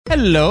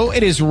Hello,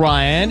 it is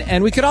Ryan,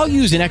 and we could all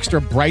use an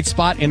extra bright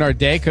spot in our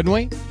day, couldn't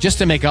we? Just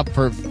to make up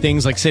for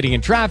things like sitting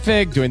in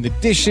traffic, doing the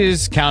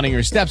dishes, counting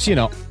your steps, you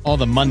know, all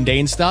the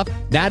mundane stuff.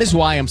 That is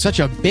why I'm such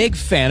a big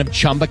fan of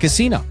Chumba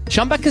Casino.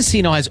 Chumba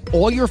Casino has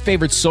all your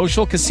favorite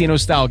social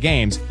casino-style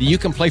games that you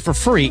can play for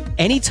free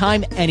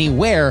anytime,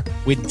 anywhere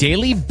with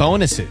daily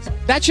bonuses.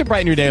 That should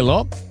brighten your day a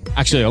little.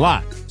 Actually, a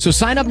lot. So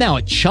sign up now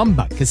at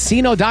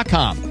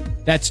ChumbaCasino.com.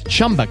 That's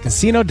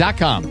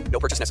ChumbaCasino.com. No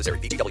purchase necessary.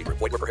 VGW Group.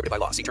 Void where prohibited by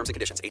law. See terms and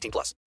conditions. 18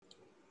 plus.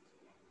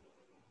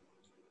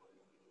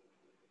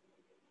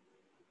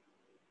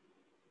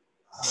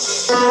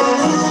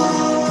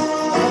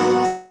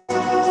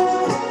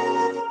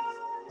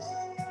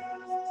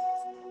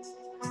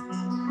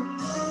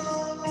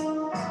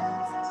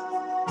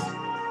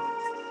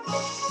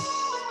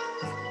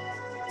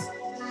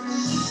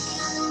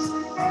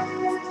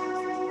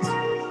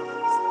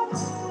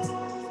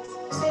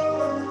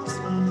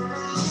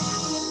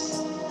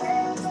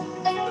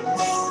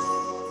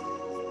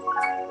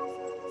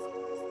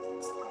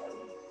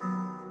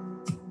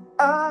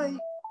 I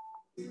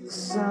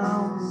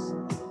sounds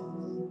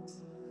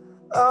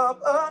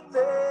of a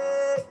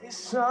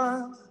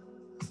nation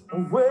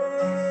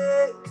awakening.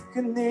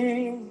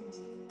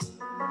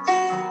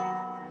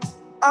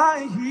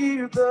 I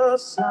hear the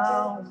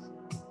sound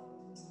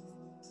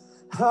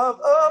of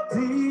a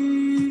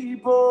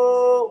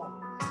people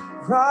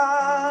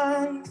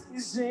rising.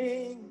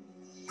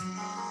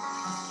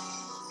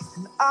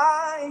 And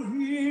I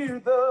hear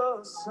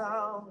the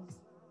sound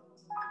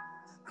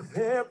of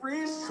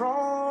every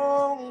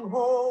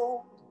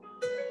stronghold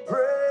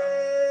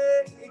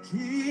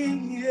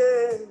breaking,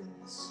 yes.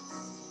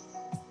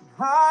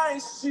 I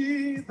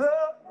see the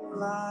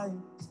light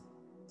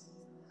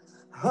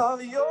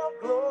of your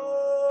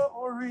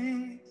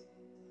glory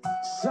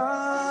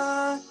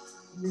shining,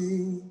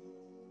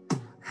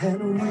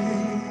 and we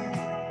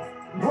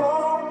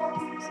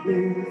won't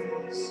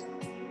miss,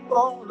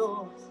 oh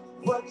Lord,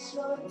 what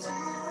you're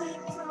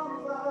doing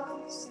through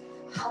us,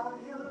 how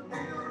you're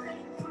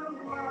building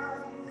through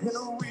us, and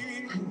we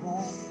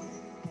won't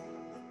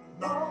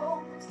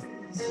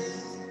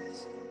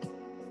miss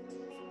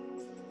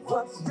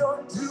what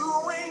you're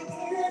doing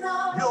in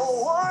us, you're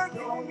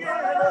working in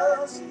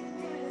us,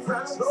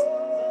 that's all.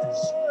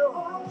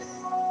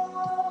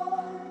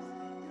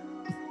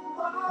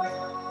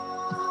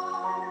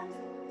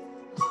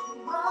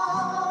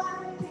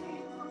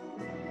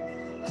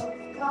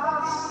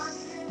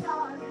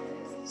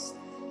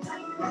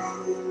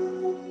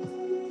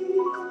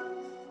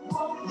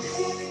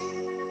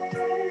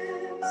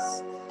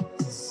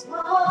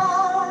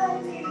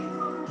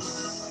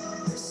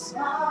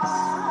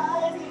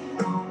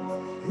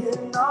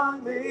 In our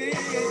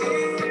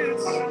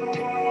midst,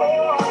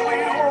 oh, we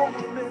won't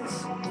miss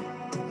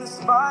this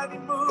mighty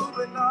move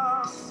in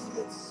our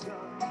midst,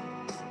 God.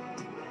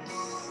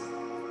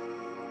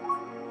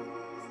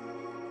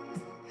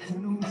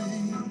 And we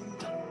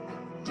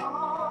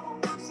won't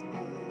miss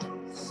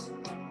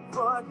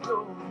what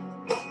you're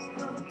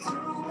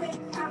doing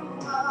through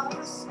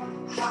us,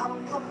 how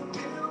you're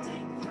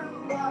building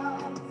through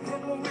us,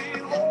 and we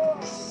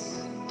won't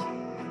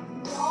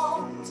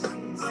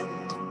miss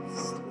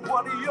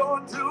what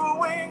you're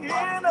doing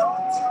in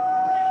us.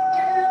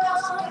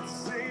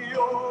 See,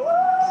 you're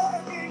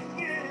working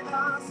in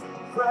us,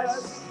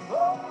 fresh,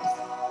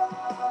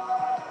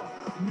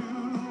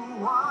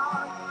 new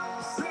wine.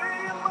 See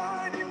a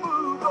mighty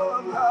move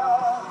of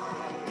God,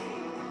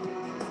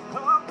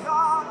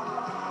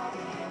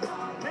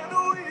 and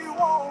we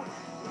won't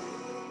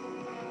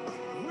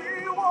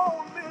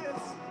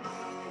miss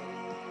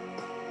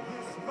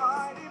this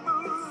mighty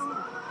move.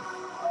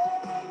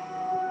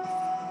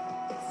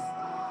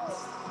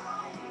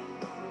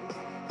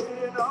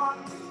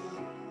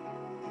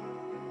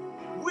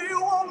 We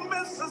won't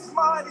miss this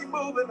mighty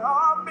move in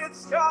our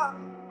midst, God.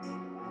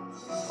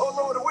 Oh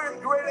Lord, we're in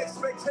great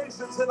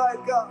expectation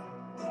tonight, God.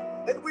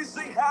 And we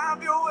say,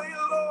 have your way,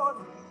 Lord.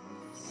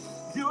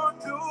 You're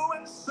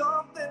doing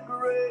something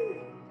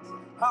great.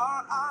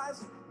 Our eyes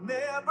have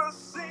never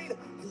seen.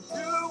 You're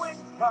doing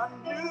a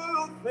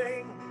new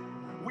thing.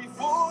 We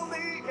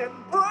fully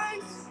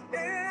embrace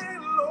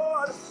it,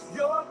 Lord.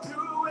 You're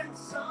doing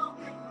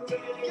something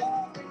great.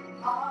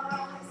 Our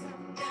eyes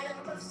have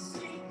never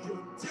seen.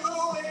 You're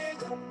doing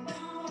a new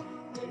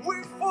thing. We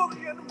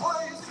fully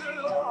embrace it,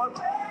 Lord.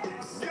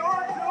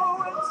 You're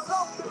doing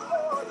something,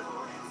 Lord.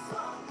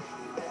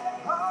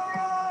 Our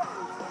eyes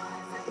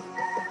have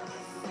never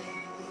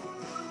seen.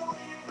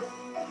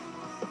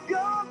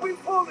 God, we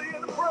fully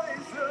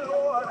embrace it,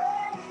 Lord.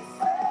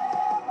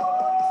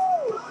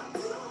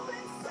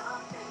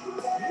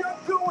 You're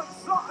doing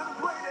something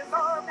great in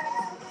our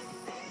midst.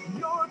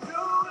 You're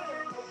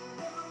doing.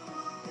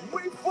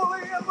 We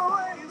fully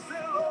embrace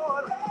it,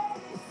 Lord.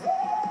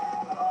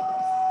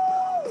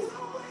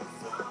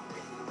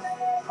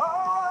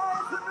 Our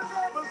eyes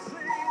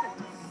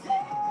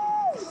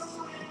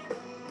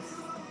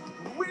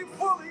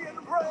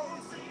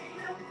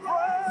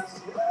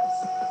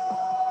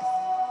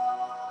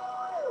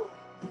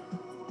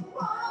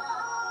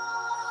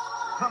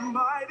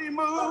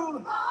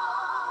move.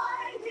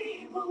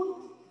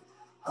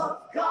 Of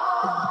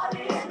God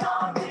in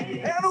our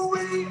midst. And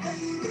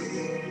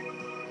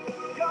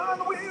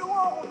God, we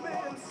won't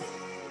miss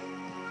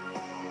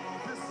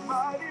this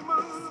mighty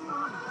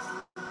move.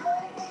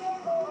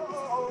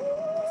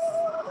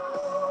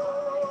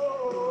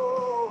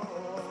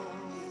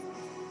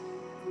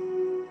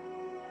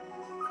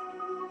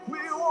 We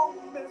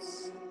won't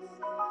miss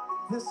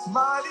this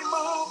mighty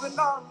move in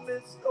our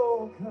midst,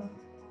 oh God.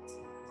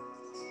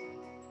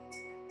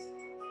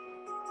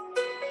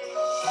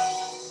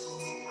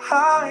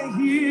 I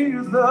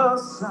hear the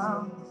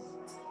sound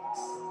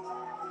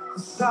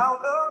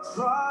of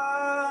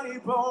dry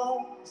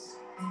bones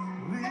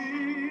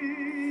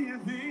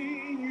living,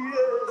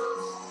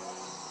 yes.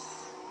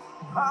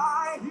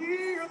 I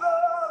hear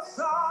the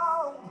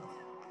sound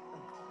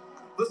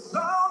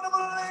of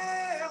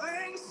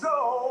living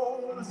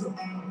souls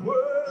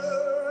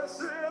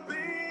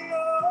worshiping,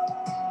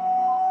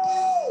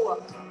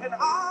 oh, and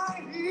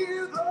I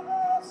hear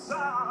the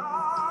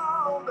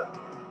sound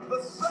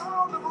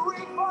of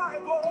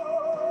revival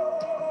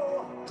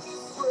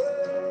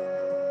spreading,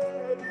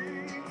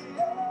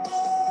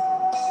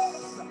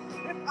 yes,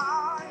 and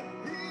I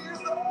hear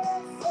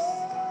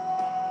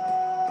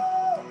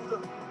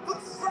the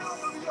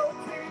sound of your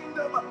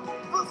kingdom,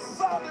 the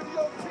sound of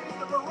your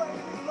kingdom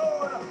reigning,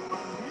 Lord.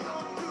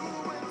 You're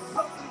doing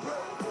something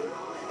great.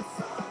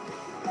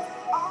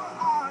 Our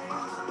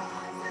eyes,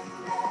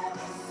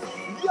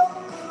 you're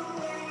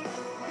doing.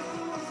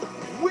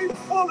 We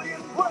fully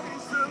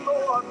embrace you,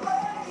 Lord.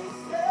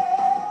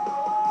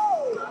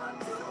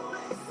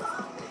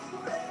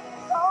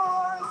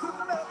 Eyes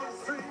have never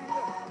seen,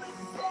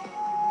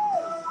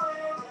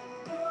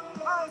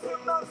 eyes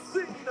have not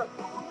seen,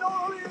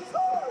 nor ears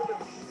heard.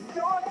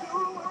 You're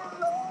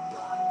doing,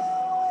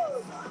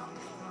 Lord.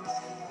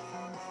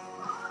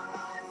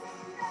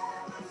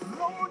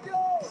 Lord,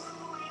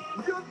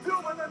 you're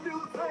doing a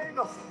new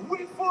thing. We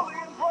fully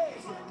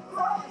embrace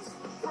Christ.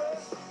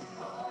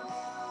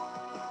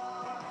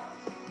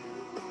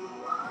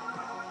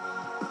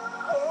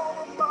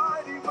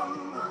 Almighty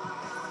move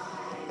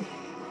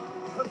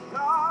of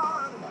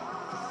God,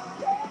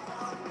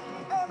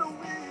 and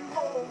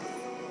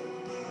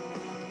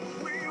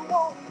we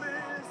won't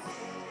miss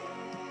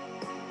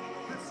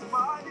this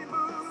mighty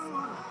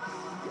move.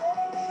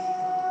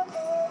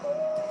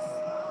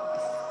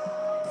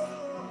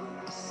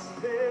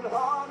 In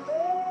our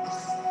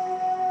midst.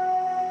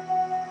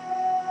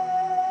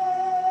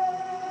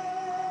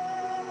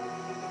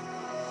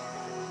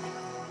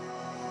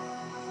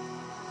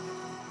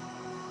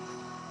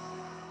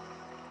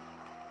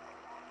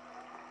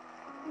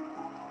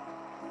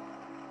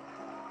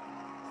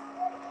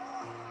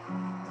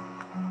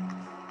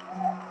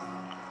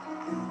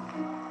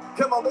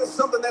 Come on, there's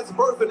something that's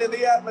birthing in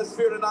the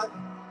atmosphere tonight.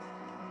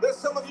 There's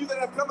some of you that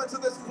have come into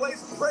this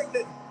place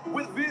pregnant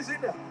with vision.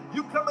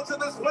 You come into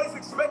this place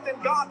expecting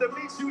God to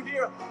meet you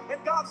here.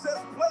 And God says,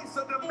 place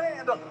a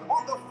demand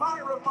on the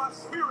fire of my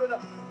spirit.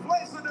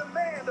 Place a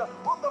demand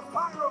on the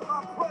fire of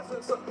my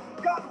presence.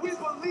 God, we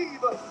believe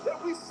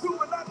that we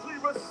supernaturally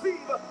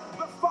receive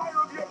the fire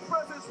of your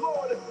presence,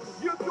 Lord.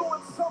 You're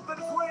doing something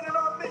great in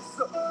our midst.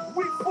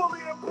 We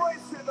fully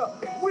embrace it.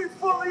 We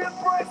fully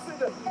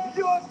embrace it.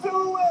 You're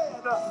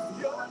doing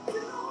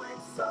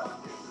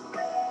something.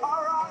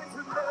 Our eyes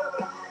have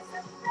never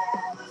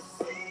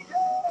seen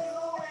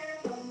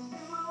you.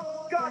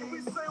 God,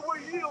 we say we're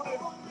yielded.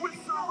 We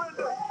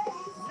surrender.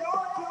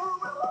 You're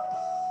doing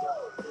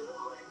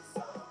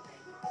something.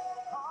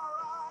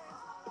 Our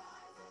eyes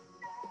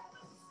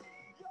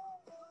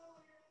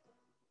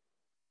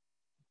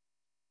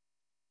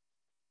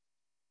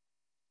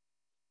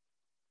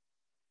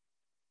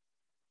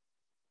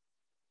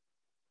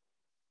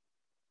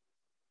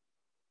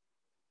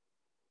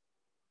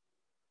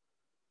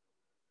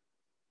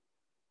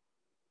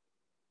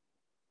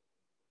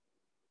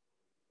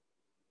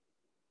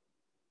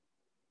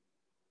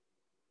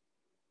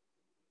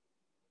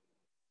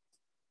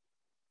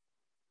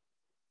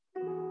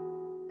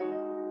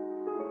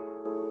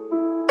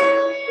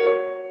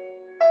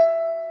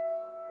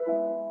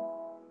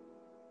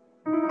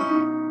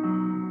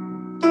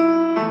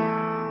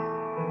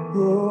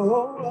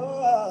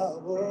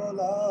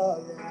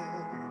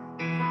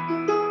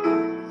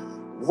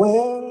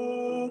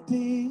when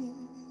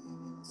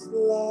peace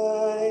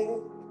like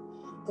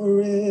a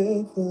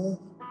river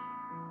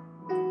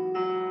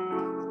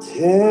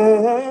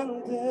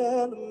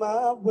tended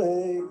my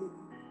way,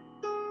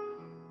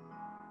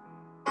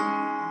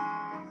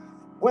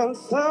 when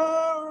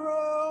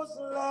sorrows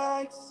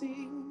like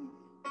sea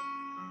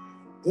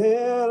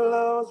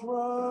billows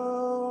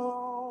roll,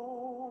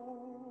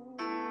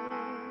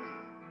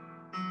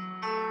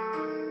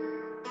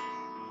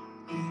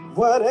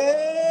 whatever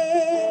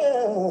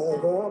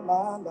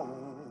my life,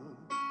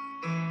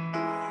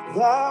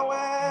 thou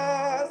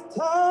hast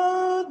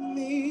taught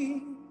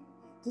me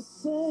to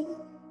say,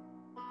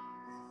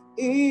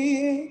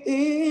 it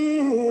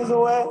is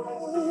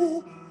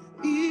well,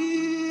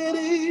 it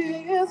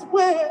is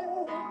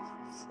well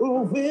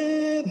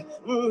with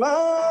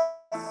my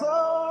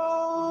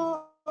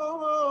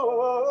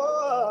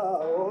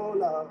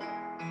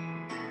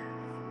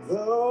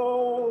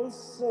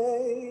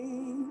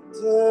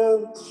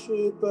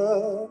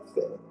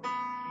perfect.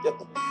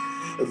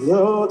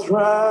 Though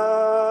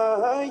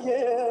trials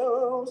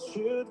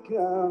should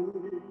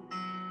come,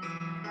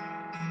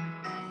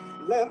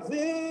 let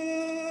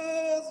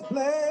this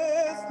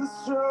bless the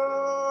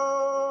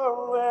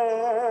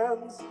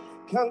assurance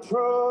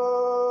control.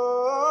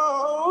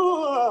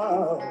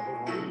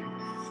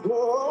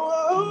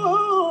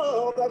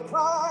 Oh, that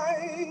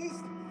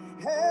Christ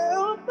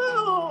help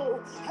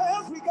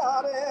as we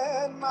got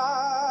in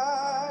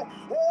mind.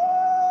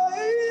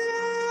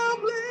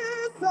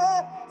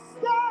 Blessed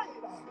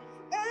state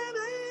and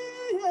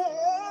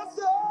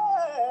answer.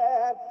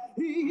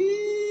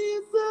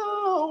 He's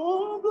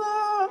so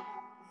blind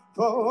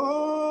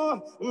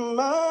for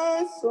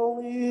my soul.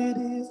 It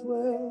is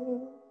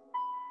well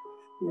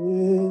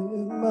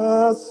with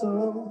my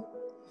soul.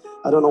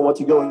 I don't know what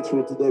you're going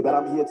through today, but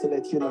I'm here to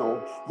let you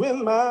know. With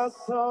my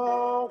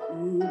soul,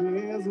 it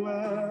is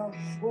well.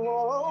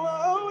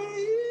 Oh,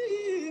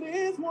 it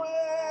is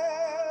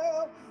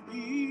well.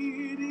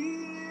 It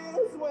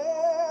is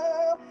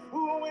well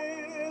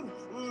with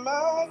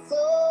my soul.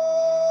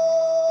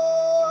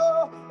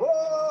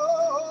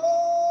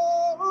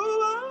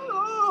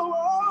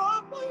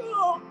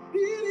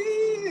 It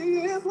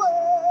is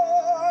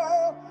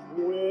well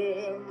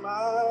with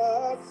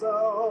my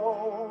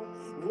soul.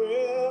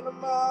 With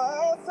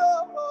my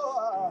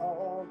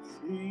soul,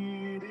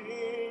 it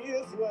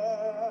is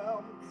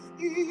well.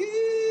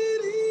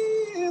 It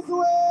is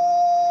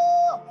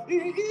well.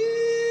 It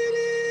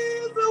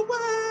is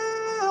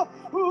well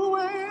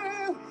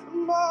with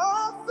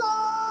my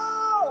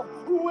soul.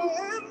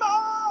 With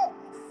my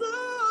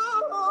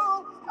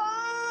soul,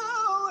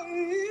 oh,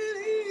 it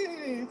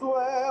is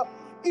well.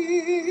 It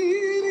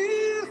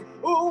is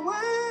well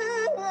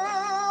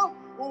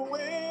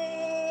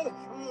with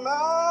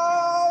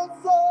my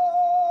soul,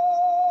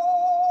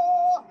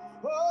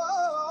 oh,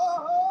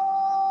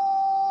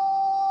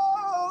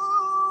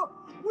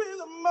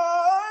 with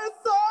my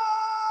soul.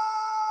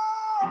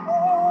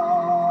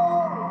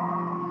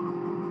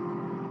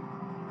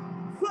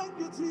 Thank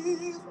you,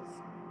 Jesus.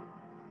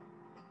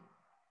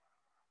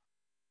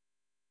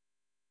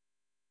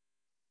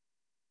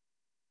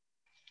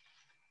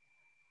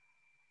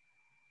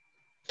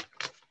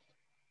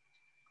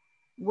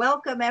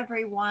 Welcome,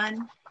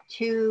 everyone,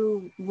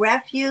 to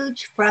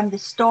Refuge from the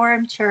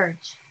Storm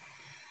Church.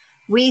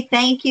 We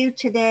thank you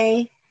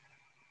today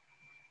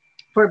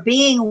for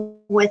being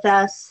with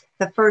us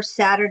the first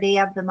Saturday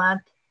of the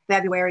month,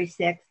 February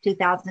 6,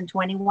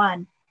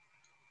 2021.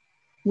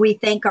 We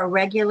thank our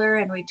regular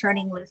and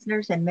returning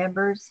listeners and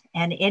members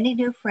and any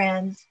new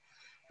friends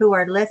who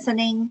are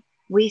listening.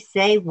 We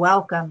say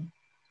welcome.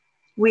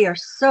 We are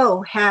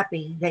so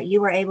happy that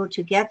you were able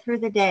to get through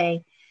the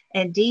day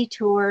and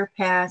detour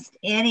past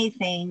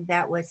anything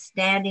that was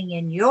standing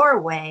in your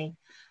way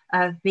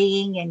of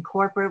being in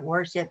corporate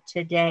worship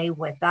today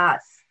with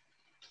us.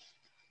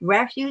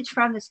 Refuge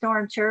from the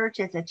Storm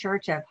Church is a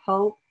church of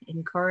hope,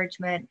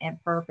 encouragement,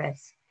 and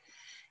purpose.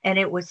 And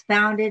it was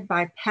founded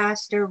by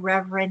Pastor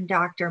Reverend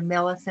Dr.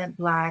 Millicent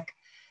Black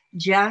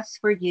just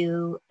for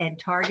you and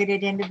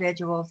targeted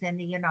individuals in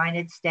the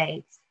United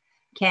States,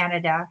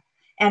 Canada,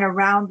 and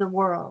around the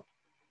world.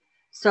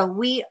 So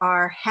we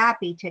are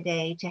happy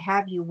today to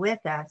have you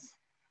with us,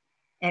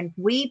 and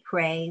we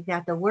pray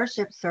that the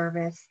worship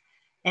service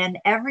and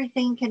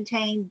everything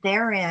contained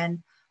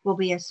therein will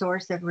be a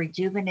source of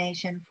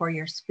rejuvenation for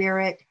your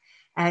spirit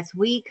as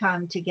we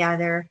come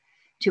together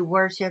to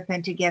worship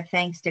and to give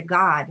thanks to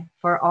God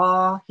for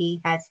all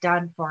He has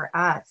done for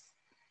us.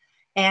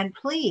 And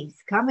please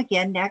come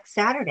again next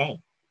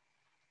Saturday.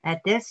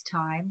 At this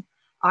time,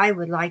 I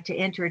would like to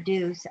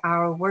introduce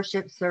our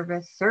worship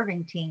service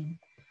serving team.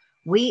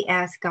 We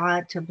ask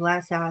God to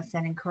bless us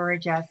and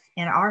encourage us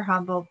in our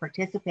humble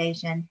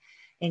participation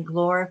in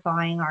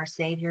glorifying our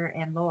Savior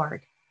and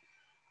Lord.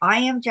 I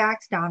am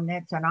Jax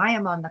Domnitz, and I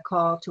am on the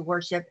call to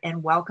worship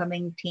and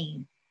welcoming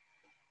team.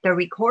 The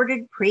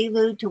recorded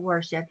prelude to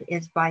worship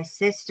is by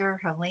Sister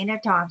Helena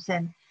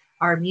Thompson,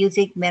 our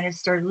music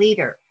minister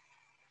leader.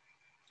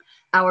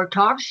 Our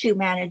talk show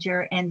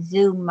manager and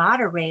Zoom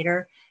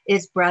moderator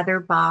is Brother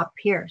Bob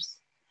Pierce.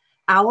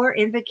 Our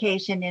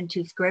invocation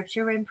into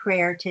scripture and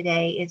prayer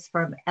today is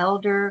from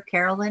Elder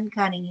Carolyn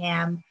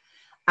Cunningham,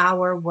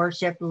 our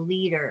worship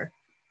leader.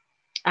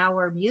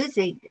 Our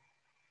music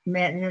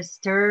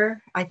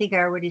minister, I think I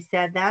already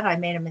said that. I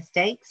made a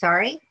mistake.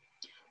 Sorry.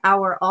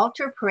 Our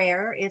altar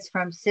prayer is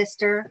from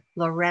Sister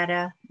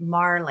Loretta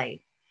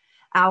Marley.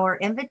 Our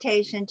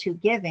invitation to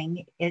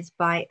giving is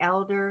by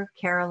Elder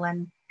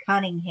Carolyn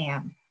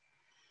Cunningham.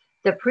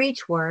 The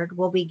preach word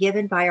will be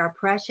given by our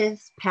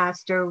precious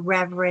pastor,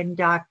 Reverend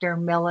Dr.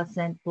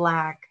 Millicent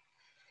Black.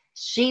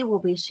 She will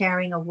be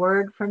sharing a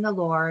word from the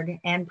Lord,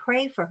 and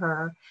pray for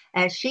her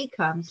as she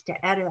comes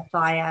to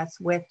edify us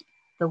with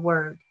the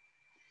word.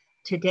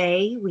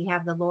 Today, we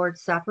have the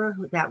Lord's Supper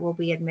that will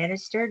be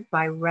administered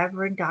by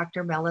Reverend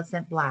Dr.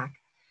 Millicent Black.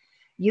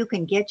 You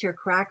can get your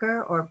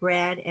cracker or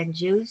bread and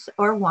juice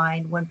or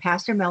wine when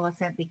Pastor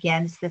Millicent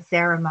begins the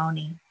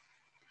ceremony.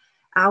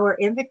 Our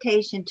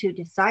invitation to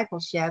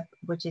discipleship,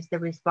 which is the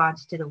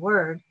response to the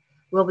word,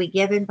 will be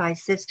given by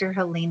Sister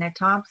Helena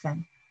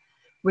Thompson.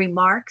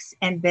 Remarks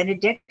and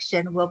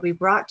benediction will be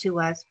brought to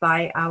us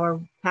by our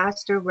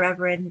Pastor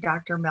Reverend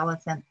Dr.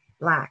 Millicent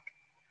Black.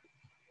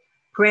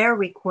 Prayer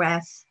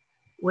requests,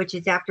 which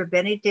is after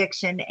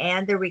benediction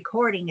and the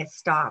recording is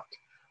stopped,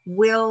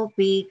 will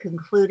be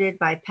concluded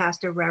by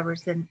Pastor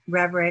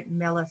Reverend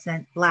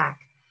Millicent Black.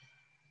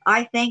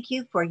 I thank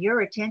you for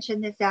your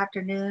attention this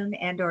afternoon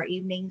and or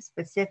evening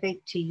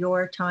specific to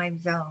your time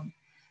zone.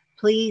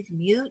 Please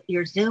mute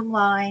your Zoom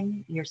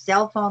line, your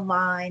cell phone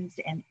lines,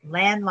 and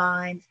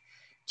landlines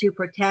to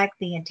protect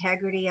the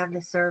integrity of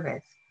the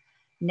service.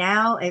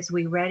 Now, as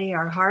we ready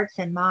our hearts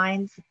and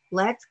minds,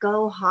 let's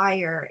go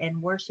higher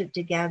and worship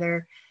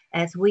together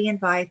as we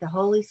invite the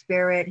Holy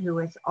Spirit, who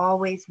is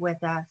always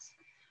with us.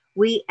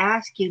 We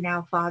ask you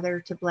now, Father,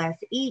 to bless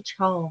each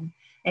home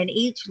and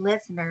each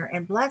listener,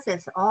 and bless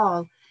us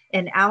all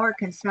in our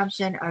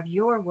consumption of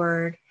your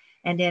word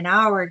and in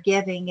our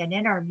giving and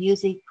in our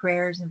music,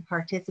 prayers, and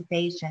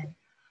participation.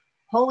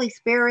 Holy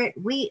Spirit,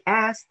 we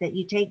ask that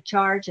you take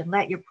charge and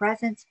let your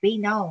presence be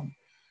known.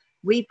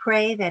 We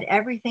pray that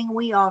everything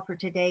we offer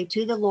today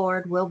to the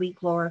Lord will be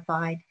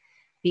glorified.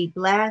 Be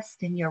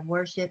blessed in your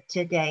worship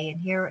today.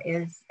 And here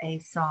is a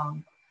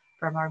song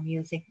from our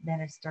music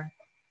minister.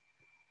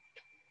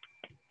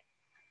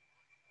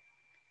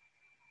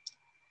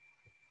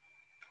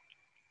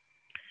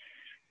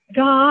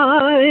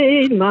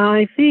 Guide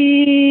my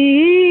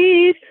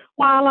feet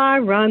while I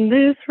run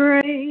this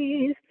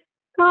race.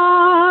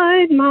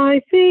 Guide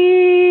my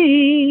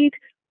feet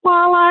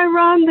while I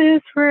run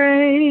this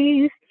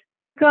race.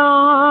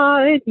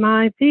 Guide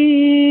my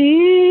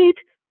feet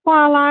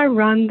while I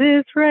run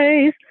this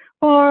race,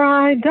 for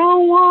I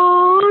don't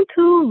want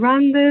to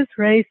run this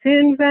race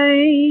in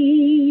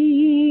vain.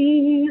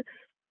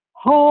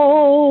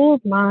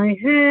 Hold my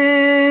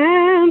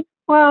hand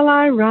while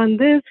I run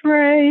this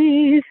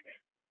race.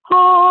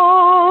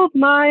 Hold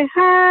my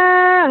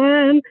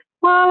hand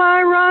while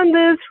I run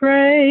this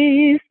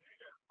race.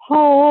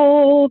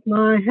 Hold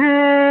my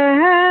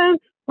hand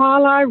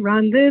while I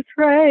run this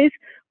race,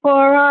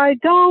 for I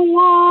don't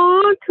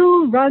want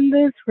to run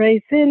this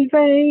race in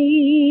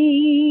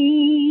vain.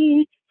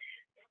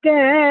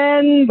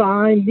 Stand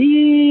by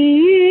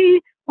me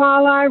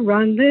while I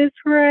run this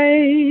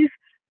race.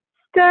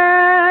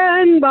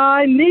 Stand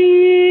by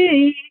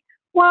me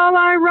while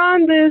I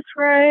run this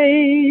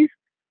race.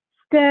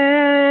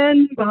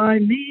 Stand by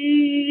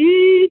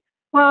me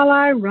while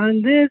I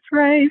run this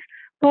race,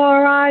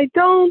 for I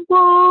don't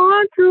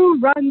want to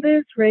run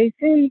this race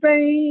in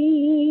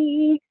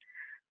vain.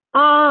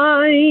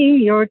 I'm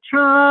your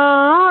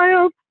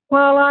child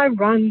while I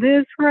run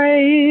this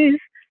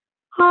race.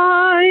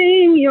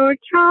 I'm your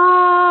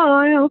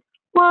child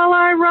while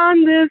I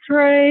run this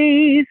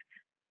race.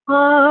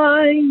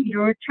 I'm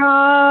your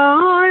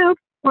child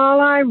while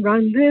I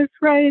run this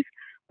race,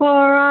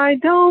 for I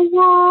don't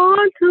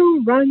want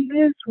to run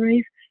this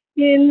race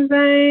in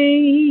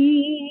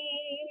vain.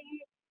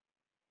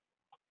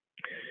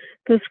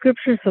 The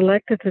scripture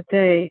selected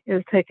today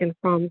is taken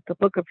from the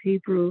book of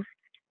Hebrews,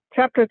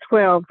 chapter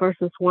 12,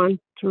 verses 1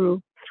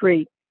 through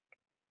 3.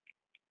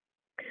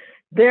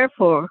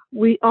 Therefore,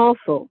 we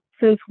also,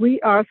 since we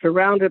are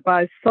surrounded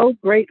by so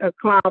great a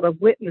cloud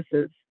of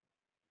witnesses,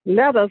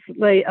 let us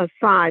lay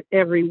aside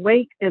every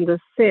weight and the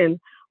sin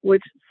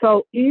which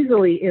so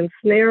easily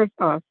ensnares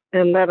us,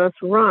 and let us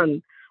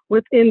run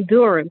with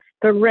endurance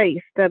the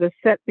race that is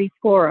set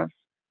before us,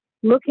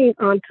 looking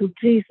unto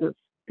Jesus,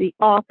 the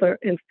author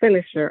and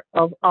finisher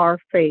of our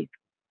faith,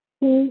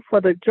 who for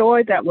the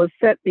joy that was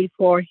set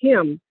before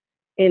him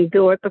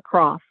endured the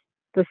cross,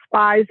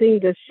 despising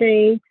the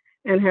shame,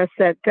 and has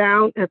sat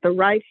down at the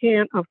right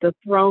hand of the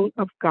throne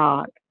of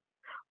God.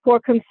 For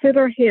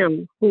consider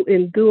him who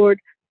endured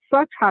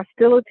such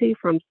hostility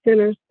from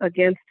sinners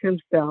against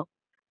himself,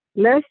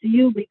 lest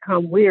you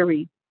become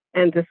weary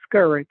and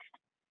discouraged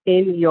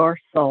in your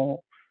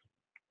soul.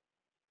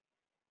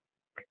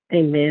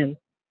 Amen.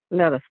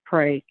 Let us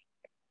pray.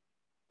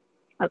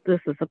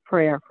 This is a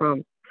prayer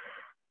from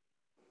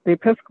the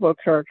Episcopal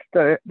Church,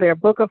 their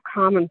Book of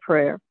Common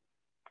Prayer.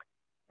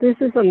 This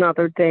is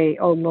another day,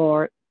 O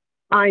Lord.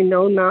 I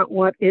know not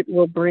what it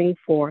will bring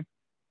forth,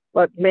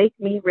 but make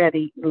me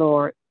ready,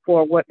 Lord,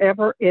 for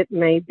whatever it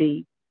may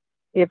be.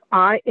 If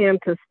I am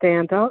to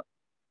stand up,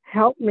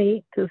 help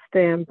me to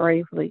stand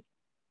bravely.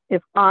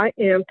 If I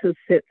am to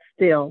sit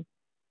still,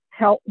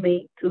 help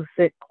me to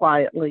sit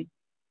quietly.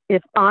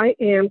 If I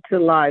am to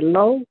lie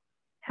low,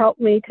 help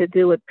me to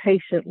do it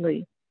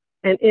patiently.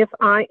 And if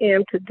I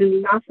am to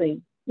do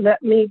nothing,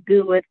 let me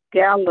do it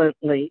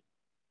gallantly.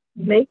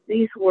 Make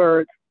these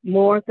words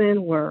more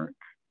than words,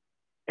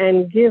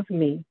 and give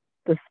me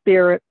the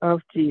Spirit of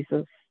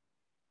Jesus.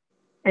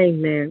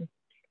 Amen.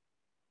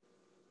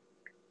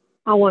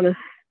 I want to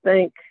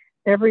thank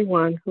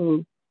everyone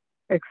who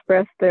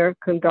expressed their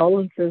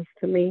condolences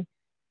to me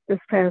this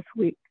past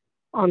week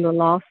on the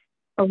loss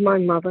of my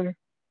mother,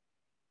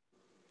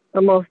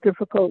 the most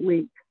difficult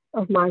week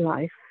of my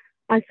life.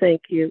 I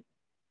thank you.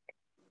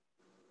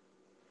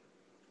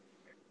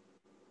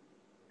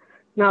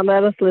 Now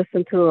let us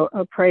listen to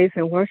a praise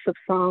and worship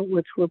song,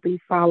 which will be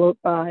followed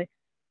by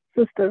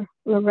Sister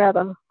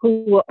Loretta,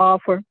 who will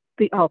offer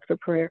the altar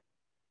prayer.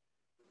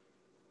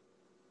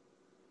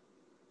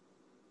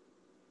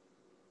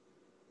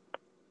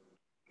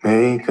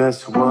 Make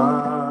us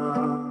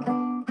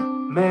one,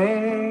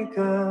 make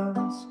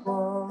us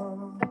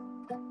one,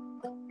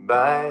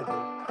 by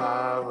the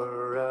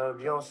power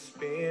of your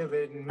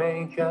Spirit,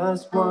 make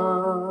us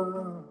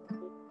one.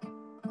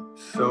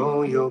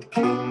 So your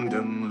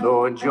kingdom,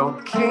 Lord,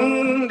 your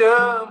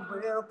kingdom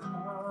will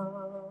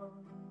come.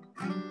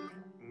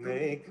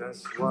 Make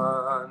us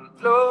one,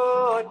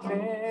 Lord,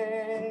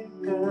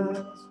 make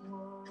us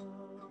one.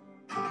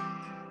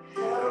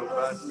 Help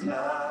us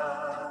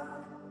love,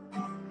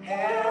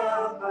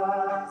 help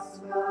us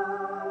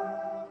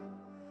love.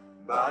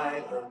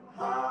 By the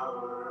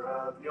power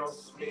of your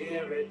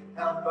Spirit,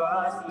 help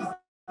us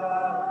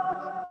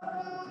love.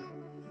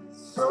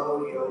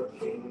 So your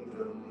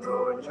kingdom,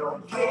 Lord, your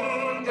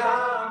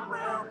kingdom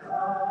will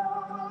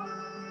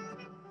come.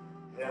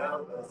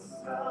 Help us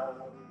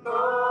love,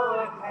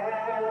 Lord,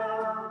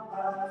 help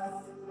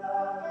us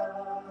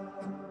love.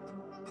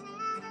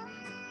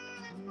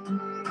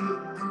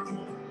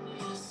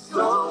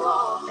 So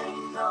all may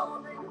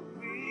know that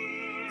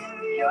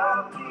we're your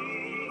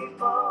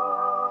people.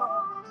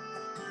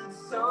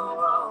 So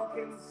all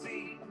can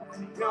see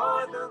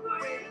you're the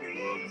great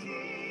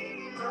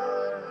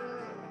Redeemer.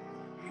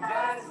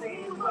 As we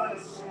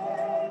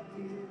worship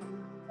you,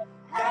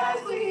 as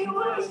we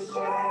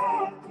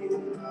worship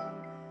you,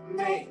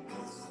 make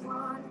us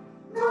one,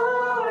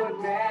 Lord,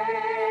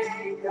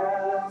 make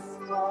us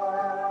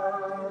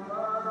one.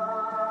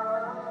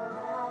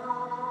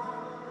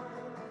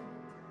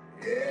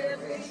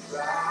 Every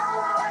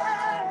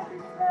tribe,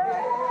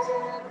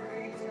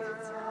 every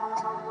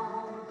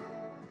tongue,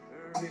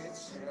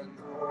 rich and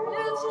poor,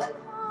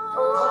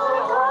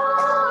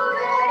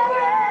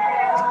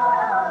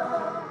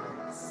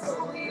 so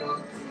your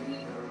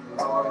kingdom,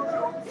 Lord,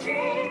 your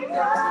kingdom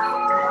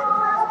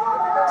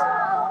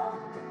come.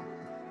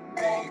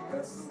 Make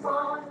us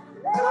one,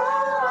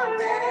 Lord,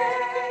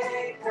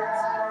 make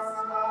us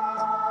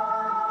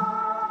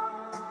one.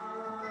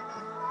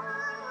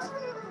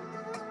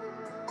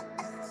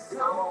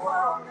 So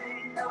all may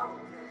know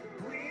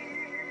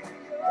we're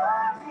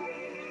your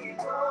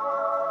people.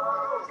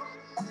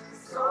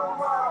 So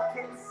all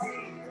can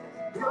see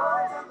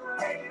you're the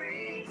great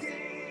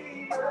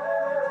Redeemer.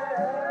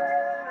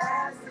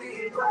 As we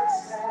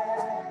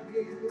worship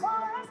you,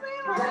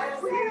 as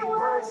we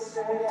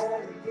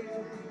worship you,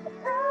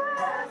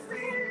 as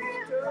we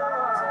lift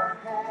our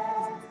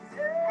hands,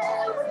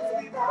 as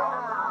we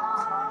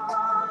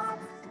bow,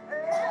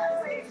 as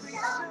we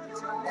shout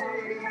your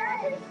name,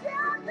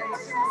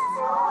 nations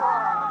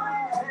far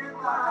and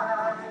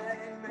wide,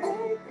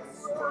 make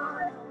us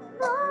one,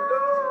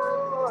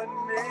 Lord,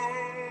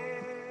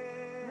 make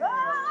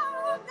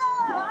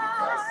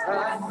us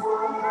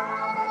one.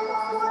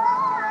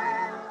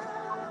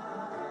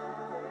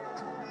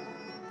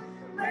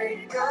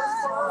 Make us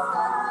one.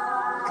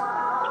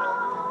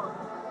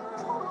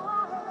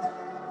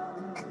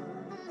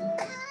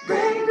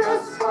 Make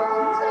us one.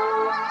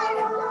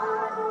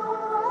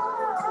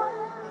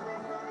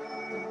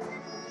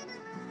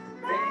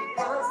 Make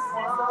us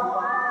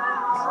one.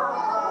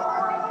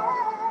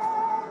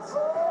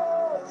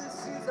 Oh, this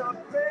is our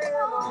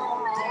prayer,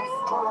 Lord.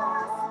 Make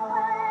us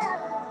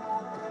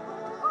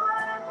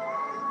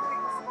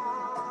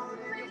one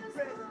in your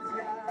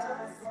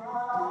presence,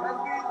 God. As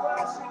we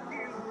worship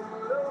you,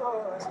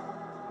 Lord.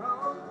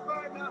 Oh,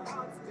 burn our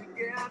hearts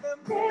together.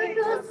 Make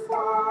us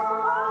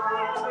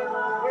one.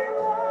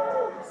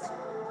 Yes.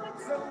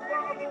 So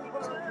all the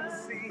world can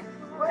see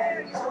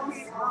where you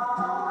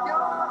are.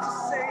 You're the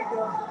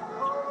Savior.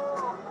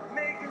 Oh,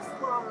 make us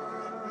one.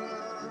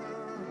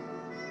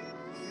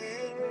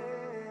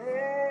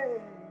 Yeah.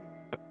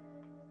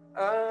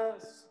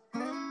 Us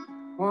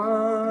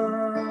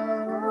one.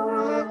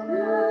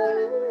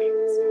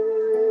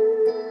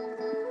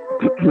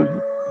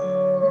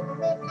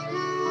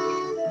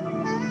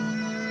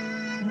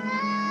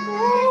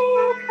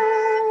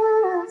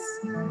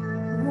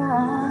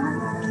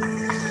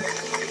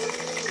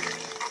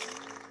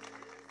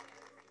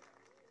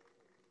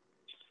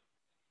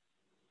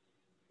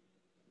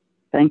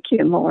 Thank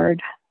you,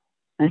 Lord.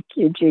 Thank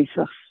you,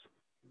 Jesus.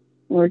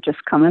 Lord,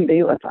 just come and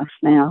be with us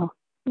now,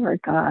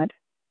 Lord God.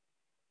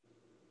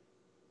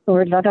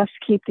 Lord, let us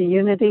keep the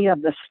unity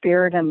of the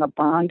Spirit and the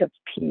bond of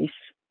peace.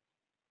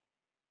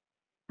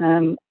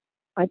 And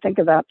I think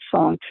of that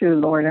song too,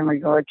 Lord, in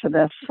regard to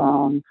this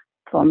song.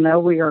 They'll know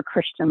we are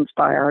Christians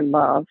by our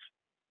love.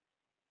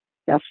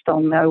 Yes,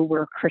 they'll know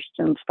we're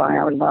Christians by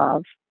our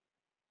love.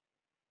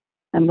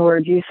 And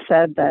Lord, you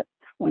said that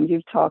when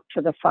you talked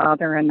to the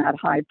Father in that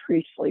high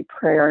priestly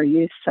prayer,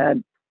 you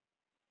said,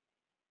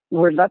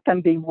 Lord, let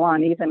them be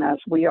one, even as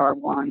we are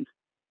one.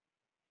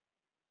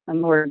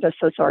 And Lord, this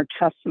is our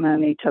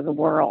testimony to the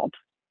world.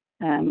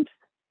 And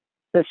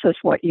this is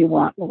what you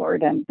want,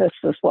 Lord, and this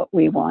is what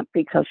we want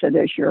because it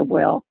is your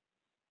will.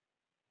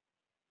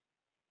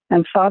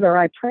 And Father,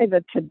 I pray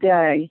that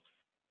today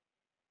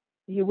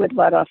you would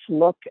let us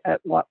look at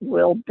what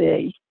will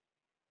be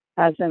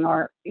as in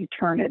our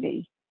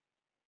eternity,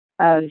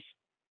 as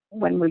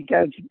when we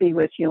go to be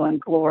with you in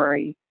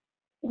glory,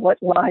 what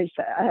lies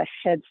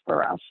ahead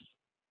for us,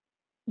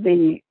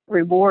 the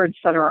rewards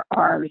that are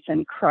ours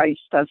in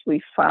Christ as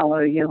we follow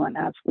you and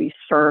as we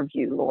serve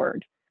you,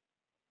 Lord.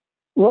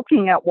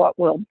 Looking at what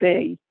will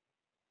be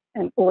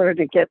in order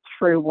to get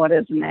through what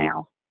is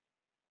now.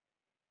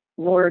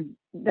 Lord,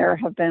 there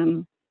have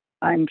been,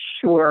 I'm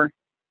sure,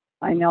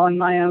 I know in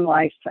my own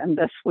life and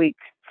this week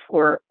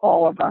for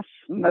all of us,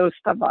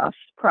 most of us,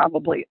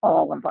 probably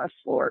all of us,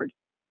 Lord,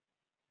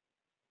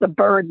 the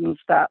burdens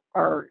that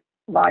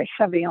lie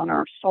heavy on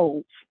our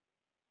souls.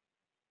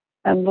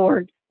 And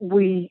Lord,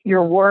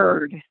 your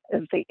word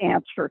is the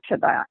answer to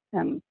that,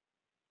 and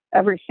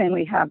everything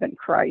we have in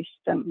Christ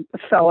and the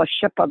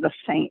fellowship of the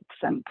saints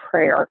and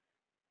prayer.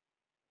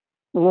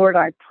 Lord,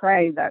 I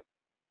pray that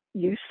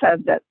you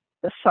said that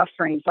the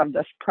sufferings of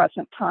this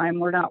present time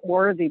were not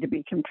worthy to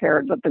be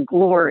compared with the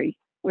glory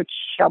which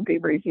shall be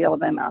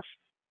revealed in us.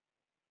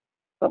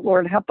 But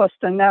Lord, help us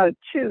to know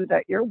too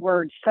that your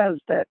word says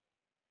that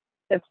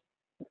if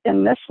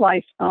in this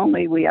life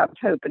only we have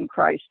hope in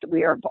Christ,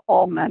 we are of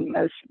all men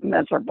most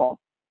miserable.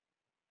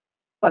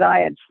 But I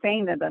had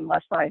fainted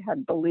unless I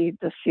had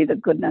believed to see the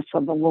goodness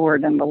of the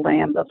Lord in the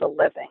land of the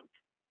living.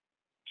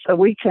 So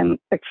we can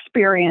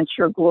experience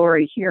your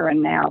glory here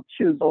and now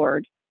too,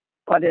 Lord,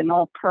 but in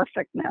all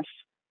perfectness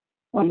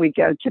when we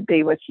go to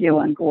be with you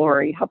in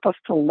glory. Help us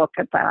to look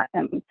at that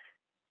and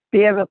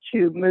be able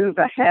to move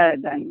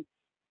ahead and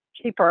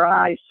keep our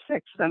eyes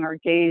fixed and our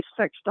gaze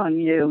fixed on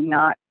you,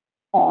 not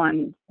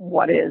on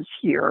what is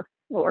here,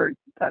 Lord,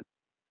 that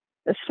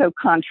is so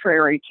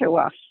contrary to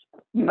us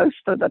most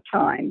of the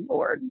time,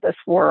 Lord, this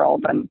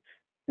world and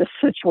the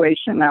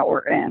situation that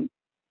we're in.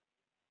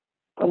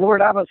 But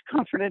Lord, I was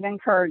comforted and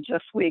encouraged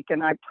this week,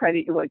 and I pray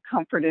that you would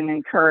comfort and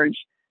encourage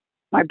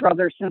my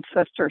brothers and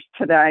sisters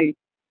today,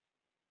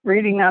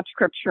 reading that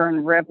scripture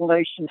in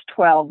Revelation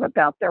 12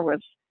 about there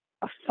was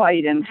a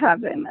fight in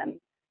heaven, and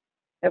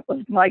it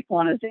was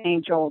Michael and his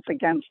angels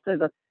against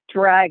the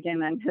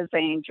dragon and his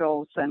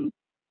angels, and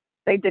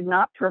they did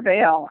not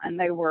prevail, and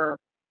they were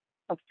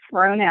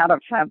thrown out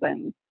of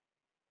heaven.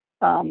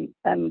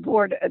 And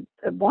Lord,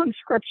 one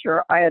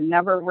scripture, I had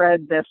never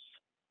read this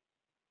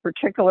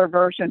particular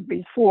version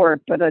before,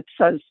 but it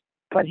says,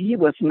 but he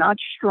was not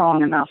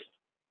strong enough.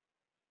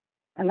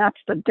 And that's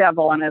the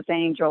devil and his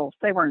angels.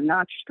 They were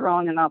not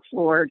strong enough,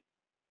 Lord.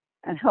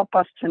 And help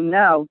us to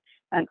know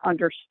and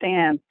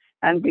understand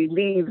and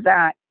believe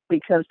that,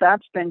 because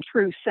that's been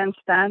true since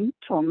then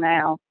till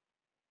now.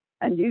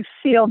 And you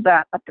sealed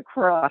that at the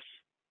cross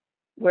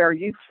where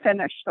you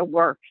finished the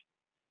work.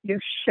 You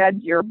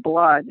shed your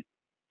blood.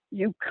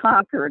 You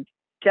conquered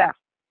death,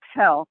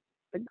 hell,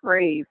 the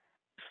grave,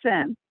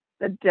 sin,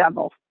 the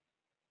devil.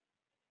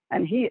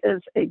 And he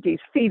is a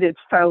defeated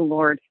foe,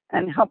 Lord.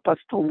 And help us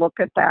to look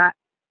at that,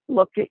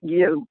 look at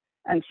you,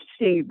 and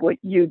see what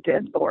you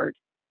did, Lord.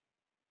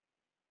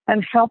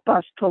 And help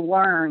us to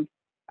learn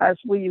as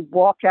we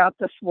walk out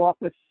this walk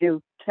with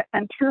you to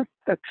enter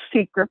the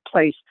secret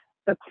place,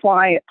 the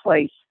quiet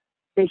place,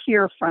 to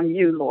hear from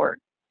you, Lord,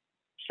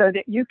 so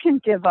that you can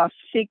give us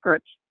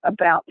secrets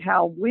about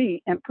how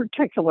we, in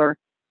particular,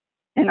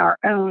 in our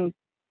own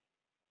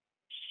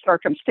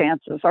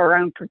circumstances, our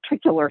own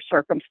particular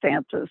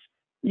circumstances,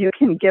 you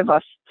can give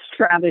us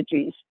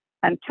strategies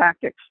and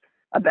tactics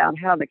about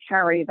how to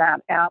carry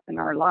that out in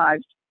our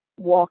lives,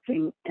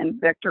 walking in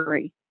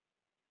victory.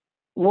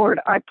 Lord,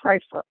 I pray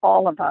for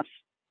all of us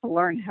to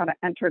learn how to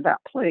enter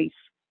that place.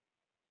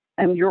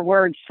 And your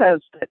word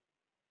says that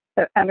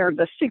to enter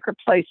the secret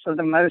place of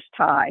the Most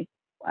High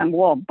and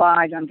will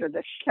abide under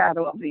the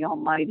shadow of the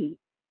Almighty.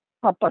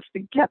 Help us to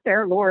get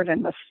there, Lord,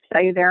 and to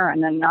stay there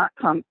and then not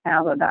come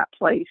out of that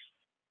place.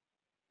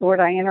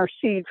 Lord, I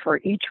intercede for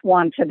each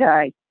one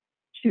today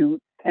to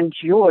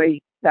enjoy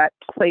that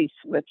place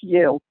with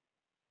you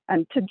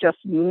and to just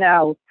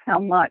know how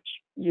much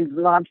you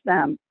love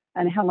them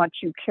and how much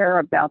you care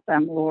about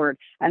them, Lord,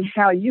 and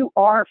how you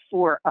are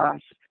for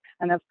us.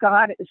 And if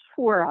God is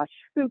for us,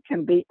 who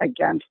can be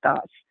against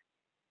us?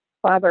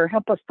 Father,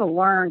 help us to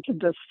learn to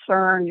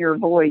discern your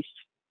voice,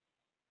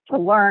 to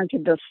learn to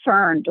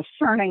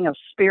discerning of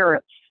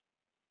spirits,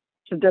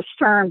 to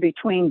discern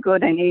between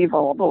good and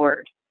evil,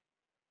 Lord,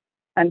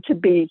 and to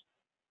be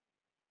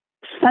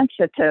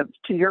sensitive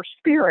to your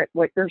spirit,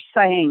 what you're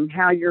saying,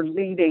 how you're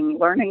leading,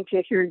 learning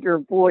to hear your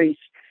voice,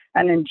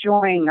 and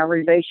enjoying a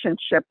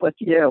relationship with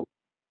you.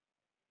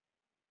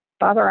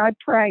 Father, I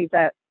pray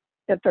that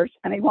if there's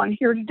anyone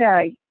here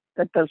today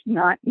that does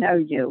not know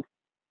you,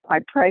 I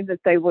pray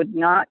that they would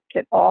not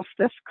get off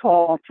this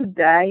call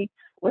today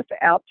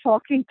without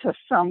talking to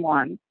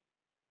someone.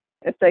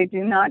 If they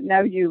do not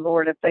know you,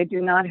 Lord, if they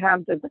do not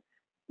have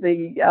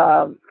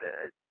the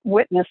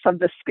witness of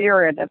the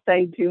Spirit, if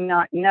they do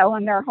not know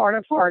in their heart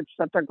of hearts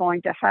that they're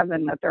going to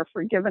heaven, that they're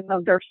forgiven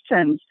of their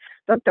sins,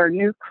 that they're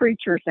new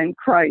creatures in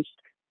Christ.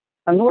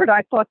 And Lord,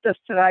 I thought this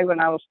today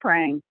when I was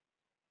praying,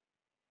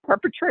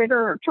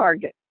 perpetrator or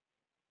target?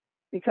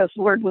 Because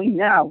Lord, we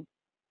know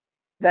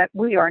that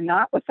we are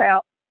not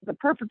without the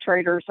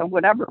perpetrators of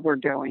whatever we're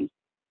doing.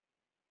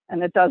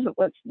 And it does it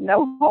with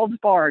no holds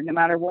barred, no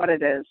matter what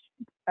it is.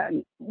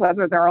 And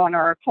whether they're on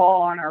our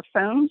call on our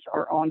phones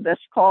or on this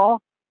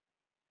call,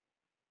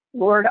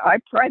 Lord, I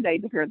pray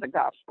they'd hear the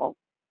gospel.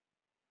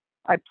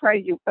 I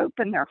pray you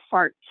open their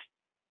hearts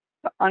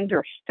to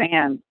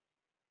understand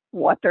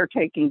what they're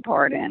taking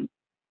part in.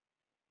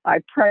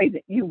 I pray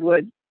that you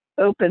would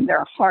open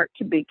their heart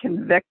to be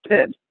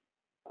convicted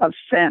of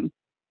sin,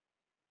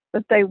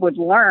 that they would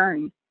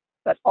learn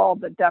that all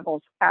the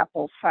devil's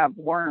apples have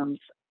worms,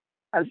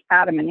 as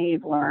Adam and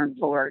Eve learned,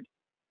 Lord,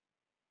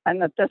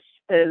 and that this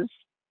is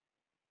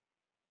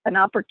an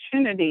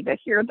opportunity to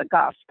hear the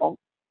gospel.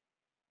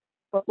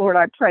 But Lord,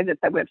 I pray that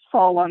they would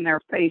fall on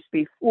their face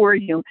before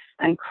you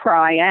and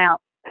cry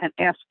out and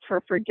ask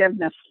for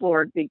forgiveness,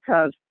 Lord,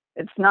 because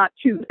it's not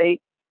too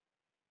late.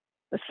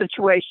 The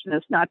situation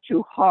is not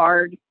too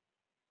hard.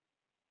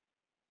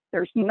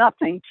 There's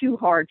nothing too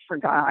hard for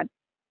God.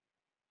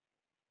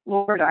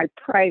 Lord, I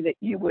pray that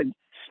you would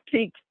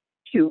speak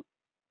to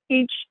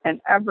each and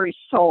every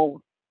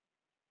soul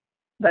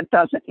that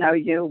doesn't know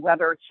you,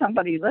 whether it's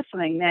somebody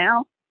listening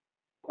now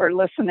or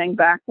listening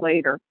back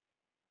later.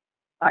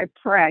 I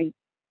pray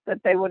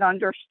that they would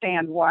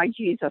understand why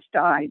Jesus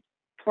died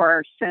for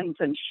our sins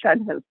and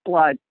shed his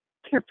blood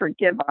to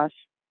forgive us,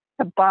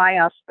 to buy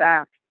us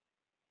back,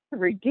 to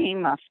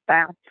redeem us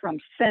back from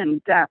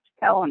sin, death,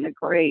 hell, and the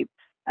grave,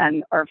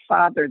 and our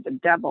father, the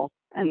devil.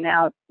 And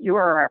now you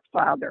are our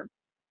Father.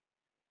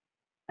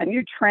 And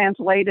you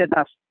translated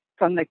us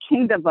from the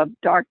kingdom of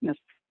darkness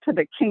to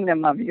the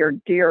kingdom of your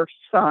dear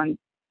Son.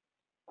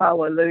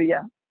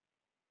 Hallelujah.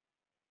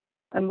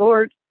 And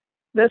Lord,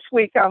 this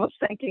week I was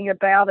thinking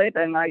about it,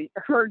 and I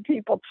heard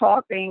people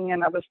talking,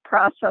 and I was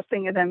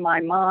processing it in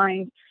my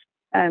mind.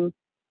 And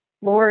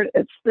Lord,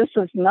 this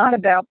is not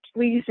about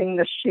pleasing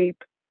the sheep,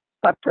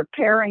 but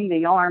preparing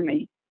the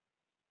army.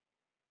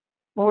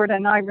 Lord,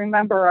 and I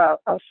remember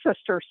a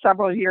sister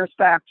several years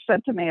back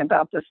said to me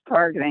about this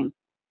targeting,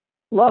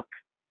 look,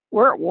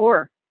 we're at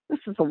war. This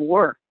is a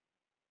war.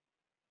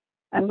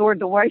 And Lord,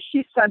 the way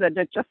she said it,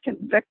 it just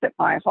convicted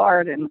my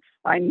heart, and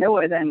I knew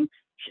it. And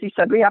she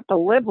said, we have to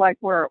live like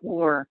we're at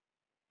war.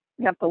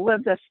 We have to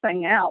live this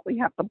thing out. We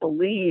have to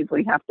believe.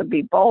 We have to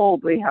be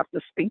bold. We have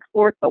to speak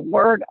forth the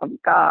word of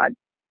God.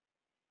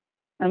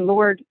 And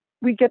Lord,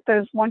 we get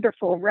those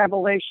wonderful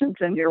revelations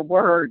in your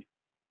word.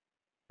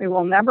 We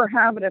will never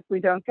have it if we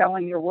don't go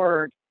in your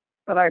word.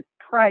 But I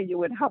pray you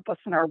would help us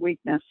in our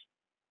weakness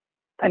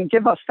and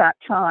give us that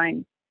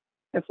time.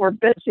 If we're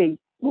busy,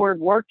 Lord,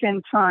 work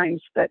in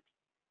times that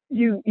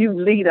you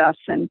lead us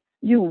and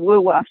you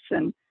woo us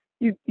and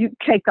you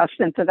take us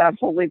into that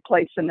holy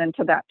place and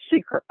into that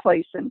secret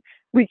place, and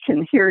we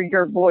can hear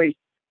your voice.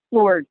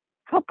 Lord,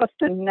 help us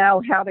to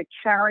know how to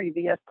carry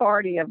the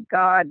authority of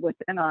God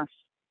within us.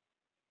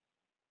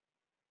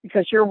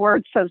 Because your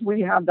word says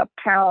we have the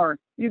power.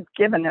 You've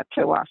given it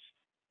to us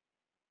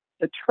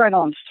to tread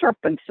on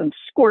serpents and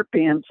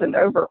scorpions and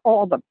over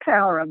all the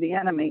power of the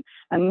enemy,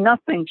 and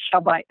nothing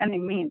shall by any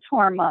means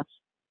harm us.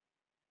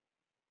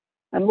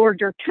 And Lord,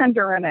 you're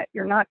tender in it.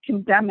 You're not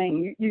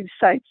condemning. You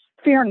say,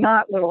 fear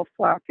not, little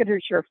flock. It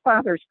is your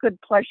Father's good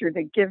pleasure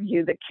to give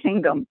you the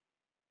kingdom.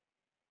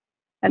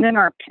 And in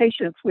our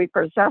patience, we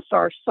possess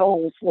our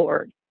souls,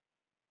 Lord.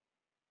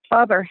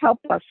 Father, help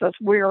us as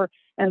we're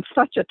in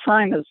such a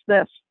time as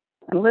this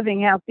and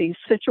living out these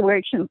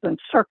situations and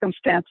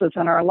circumstances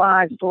in our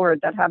lives, Lord,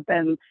 that have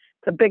been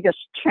the biggest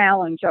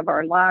challenge of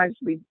our lives.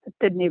 We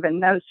didn't even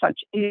know such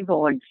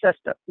evil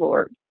existed,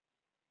 Lord.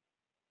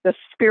 The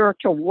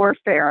spiritual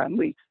warfare, and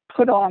we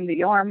put on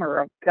the armor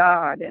of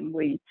God, and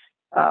we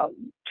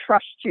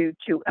trust you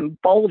to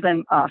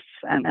embolden us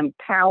and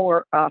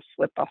empower us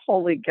with the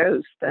Holy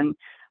Ghost, and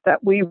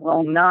that we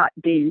will not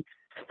be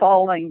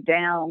falling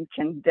down,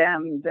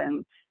 condemned,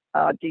 and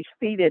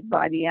defeated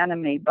by the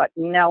enemy, but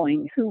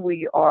knowing who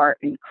we are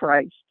in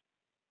Christ.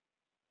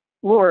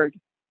 Lord,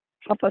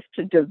 help us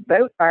to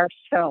devote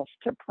ourselves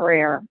to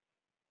prayer,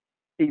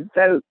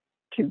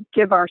 to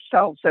give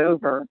ourselves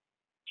over,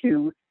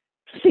 to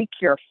seek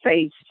your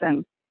face,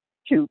 and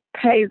to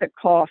pay the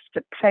cost,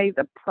 to pay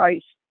the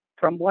price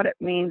from what it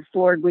means.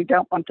 Lord, we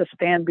don't want to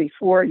stand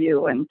before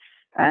you and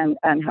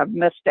have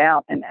missed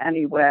out in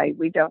any way.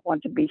 We don't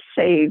want to be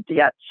saved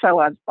yet so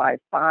as by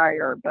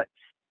fire, but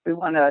we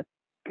want to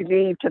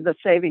believe to the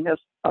saving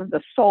of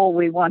the soul.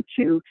 We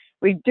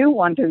do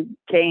want to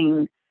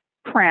gain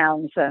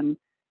crowns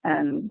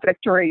and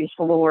victories,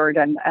 Lord,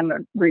 and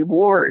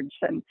rewards,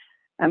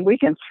 and we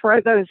can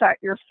throw those at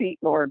your feet,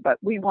 Lord, but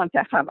we want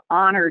to have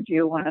honored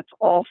you when it's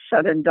all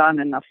said and done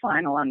in the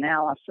final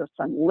analysis,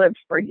 and live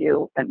for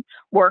you and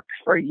work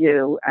for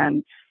you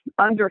and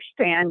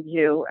understand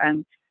you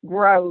and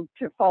grow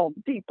to fall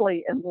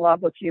deeply in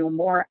love with you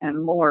more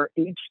and more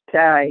each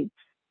day.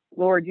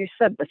 Lord, you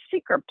said the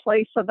secret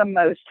place of the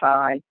Most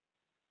High.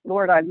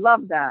 Lord, I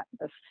love that,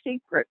 the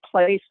secret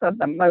place of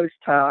the Most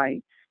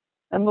High.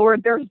 And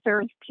Lord,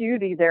 there's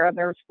beauty there,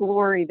 there's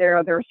glory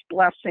there, there's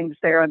blessings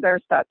there,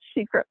 there's that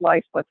secret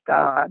life with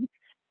God.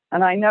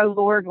 And I know,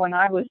 Lord, when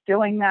I was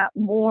doing that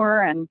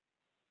more and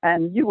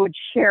you would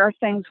share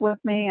things with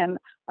me, and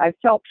I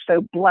felt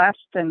so blessed,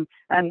 and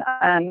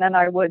then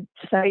I would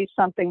say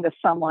something to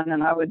someone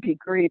and I would be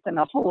grieved in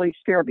the Holy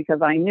Spirit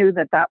because I knew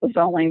that was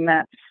only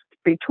meant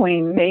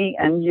between me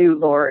and you,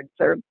 Lord.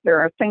 There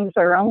are things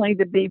that are only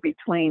to be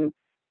between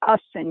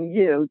us and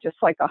you, just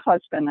like a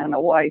husband and a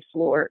wife,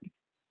 Lord.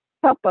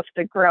 Help us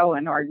to grow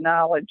in our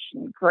knowledge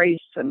and grace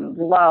and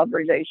love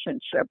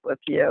relationship with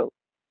you.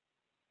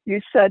 You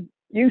said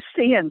you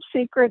see in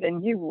secret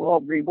and you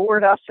will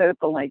reward us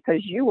openly,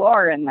 because you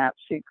are in that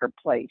secret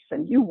place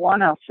and you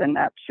want us in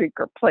that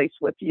secret place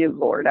with you,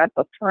 Lord, at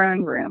the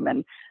throne room.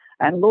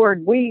 And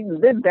Lord, we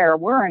live there.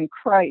 We're in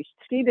Christ,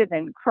 seated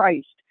in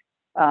Christ,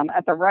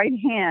 at the right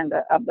hand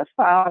of the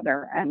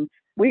Father. And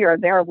we are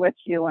there with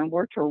you, and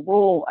we're to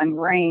rule and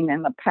reign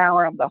in the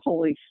power of the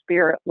Holy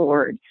Spirit,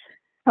 Lord.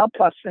 Help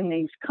us in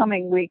these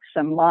coming weeks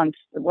and months,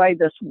 the way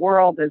this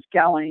world is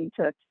going,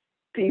 to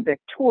be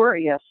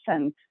victorious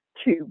and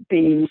to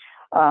be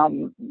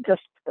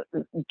just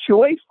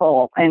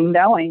joyful in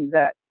knowing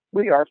that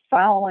we are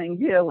following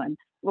you. And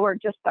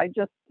Lord, I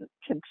just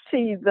could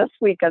see this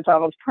week as I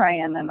was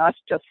praying, and us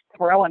just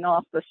throwing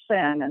off the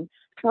sin and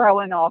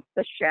throwing off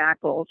the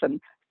shackles and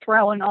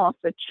throwing off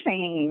the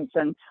chains.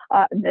 And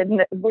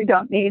we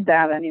don't need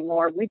that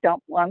anymore. We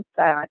don't want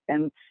that.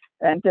 And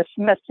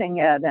dismissing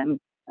it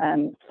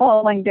and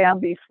falling down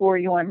before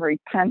you in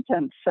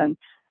repentance and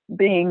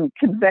being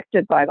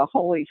convicted by the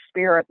Holy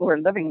Spirit. We're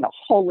living the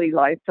holy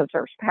life, because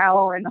there's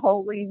power in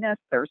holiness.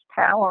 There's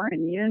power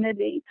in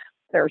unity.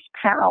 There's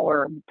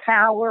power,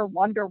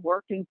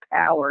 wonder-working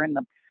power in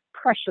the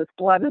precious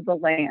blood of the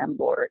Lamb,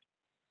 Lord.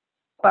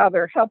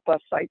 Father, help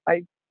us.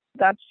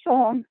 That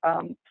song,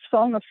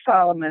 Song of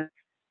Solomon,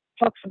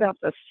 talks about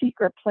the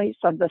secret place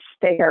of the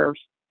stairs,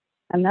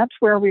 and that's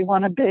where we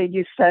want to be.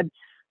 You said,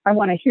 I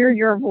want to hear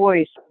your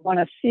voice. I want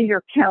to see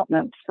your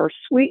countenance, for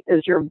sweet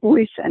is your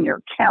voice and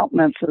your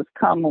countenance is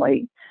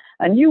comely.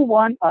 And you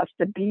want us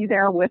to be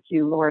there with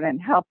you, Lord,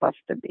 and help us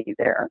to be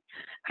there.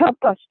 Help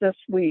us this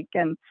week,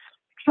 and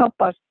help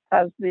us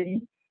as the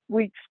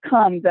weeks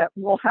come, that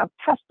we'll have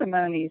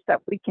testimonies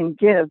that we can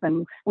give,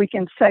 and we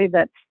can say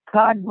that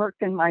God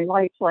worked in my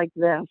life like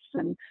this.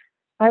 And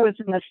I was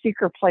in the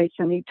secret place,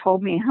 and he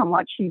told me how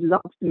much he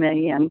loved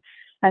me, and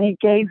he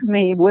gave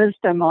me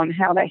wisdom on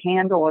how to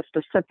handle a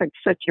specific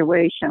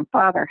situation.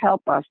 Father,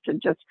 help us to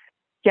just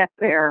get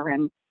there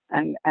and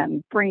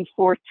bring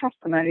forth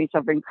testimonies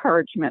of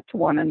encouragement to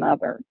one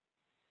another.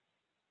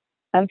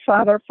 And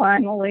Father,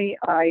 finally,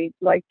 I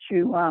like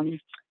to,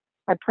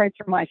 I pray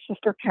for my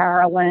sister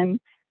Carolyn.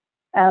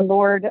 And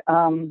Lord,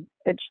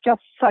 it's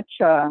just such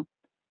a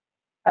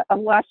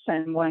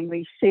lesson when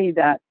we see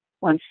that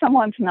when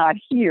someone's not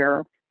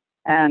here,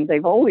 and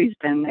they've always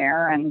been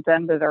there, and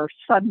then they're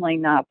suddenly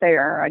not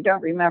there. I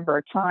don't remember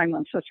a time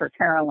when Sister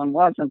Carolyn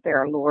wasn't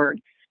there, Lord,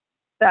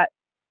 that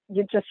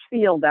you just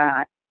feel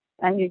that,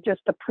 and you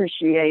just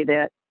appreciate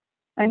it,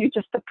 and you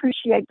just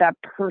appreciate that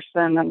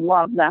person and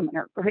love them and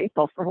are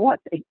grateful for what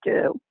they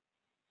do.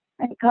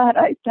 And God,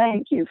 I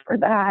thank you for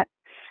that.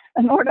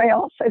 And Lord, I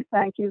also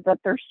thank you that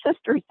there's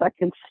sisters that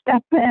can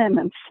step in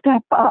and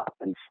step up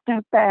and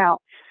step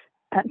out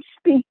and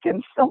speak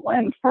and fill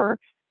in for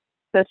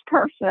this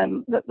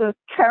person, the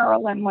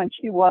Carolyn, when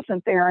she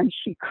wasn't there and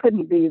she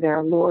couldn't be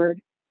there, Lord.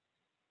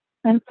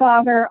 And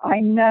Father, I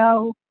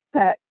know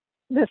that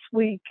this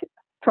week,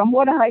 from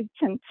what I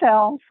can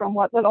tell, from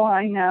what little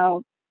I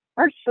know,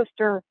 our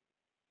sister,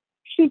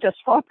 she just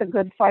fought the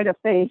good fight of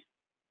faith.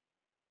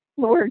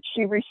 Lord,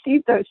 she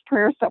received those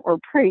prayers that were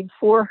prayed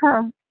for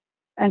her,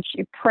 and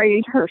she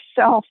prayed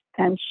herself,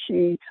 and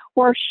she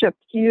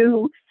worshiped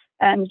you,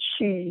 and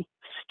she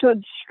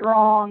stood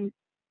strong.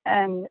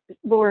 And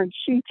Lord,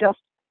 she just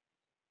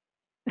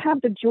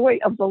had the joy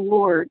of the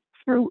Lord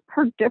through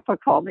her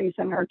difficulties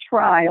and her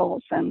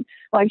trials. And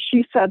like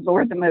she said,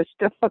 Lord, the most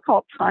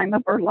difficult time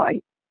of her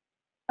life.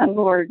 And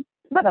Lord,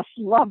 let us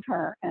love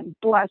her and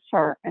bless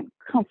her and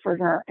comfort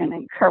her and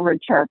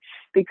encourage her,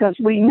 because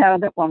we know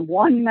that when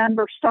one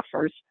member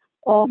suffers,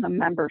 all the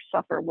members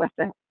suffer with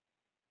it.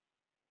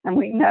 And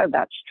we know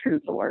that's true,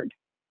 Lord.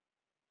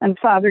 And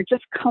Father,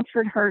 just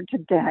comfort her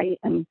today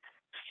in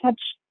such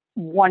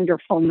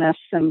wonderfulness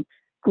and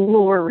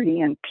glory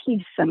and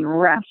peace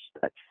and rest,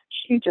 that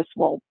she just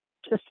will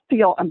just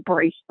feel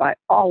embraced by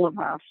all of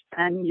us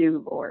and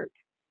you, Lord.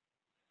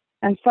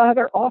 And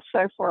Father,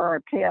 also for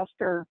our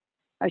pastor,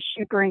 as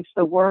she brings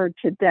the word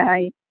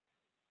today,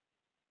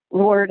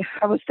 Lord,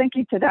 I was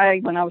thinking today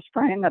when I was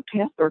praying that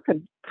pastor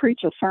could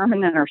preach a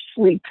sermon in her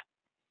sleep.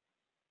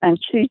 And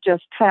she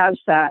just has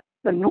that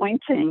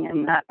anointing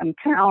and that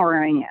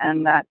empowering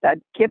and that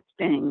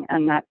gifting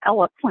and that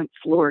eloquence,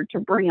 Lord,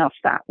 to bring us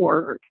that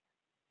word.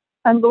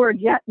 And Lord,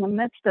 yet in the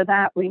midst of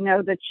that, we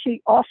know that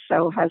she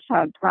also has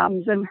had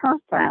problems in her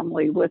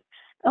family with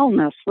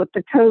illness, with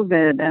the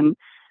COVID,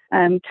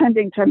 and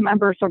tending to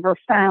members of her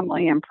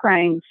family and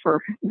praying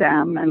for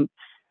them. And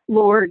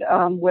Lord,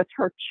 with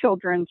her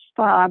children's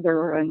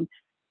father, and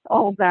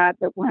all that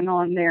went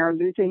on there,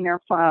 losing their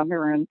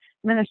father and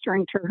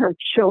ministering to her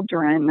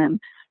children. And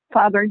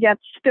Father, yet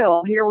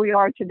still, here we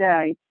are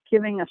today,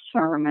 giving a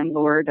sermon,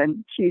 Lord,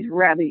 and she's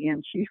ready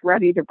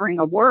to bring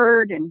a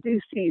word in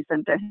due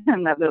season to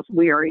him that is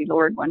weary,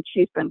 Lord, when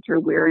she's been through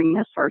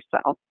weariness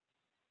herself.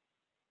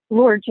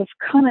 Lord, just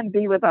come and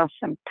be with us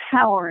in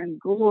power and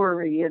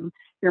glory and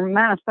your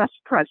manifest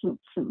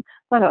presence, and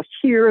let us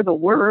hear the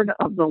word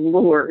of the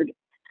Lord,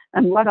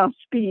 and let the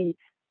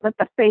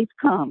faith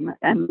come,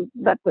 and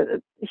let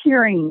the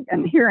hearing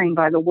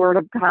by the word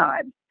of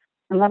God,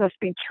 and let us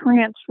be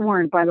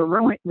transformed by the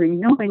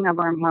renewing of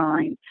our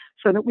mind,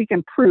 so that we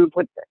can prove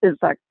what is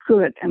that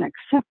good and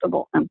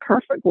acceptable and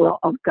perfect will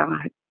of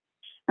God.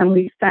 And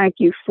we thank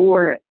you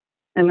for it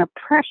in the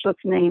precious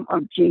name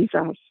of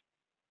Jesus.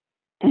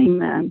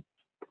 Amen.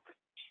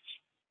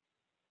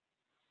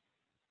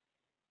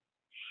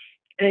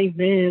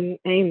 Amen.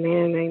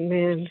 Amen.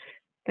 Amen.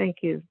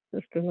 Thank you,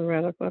 Sister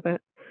Loretta, for that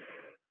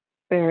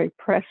very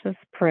precious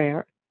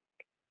prayer.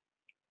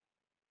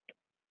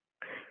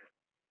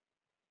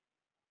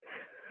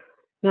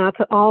 Now,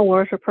 to all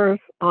worshipers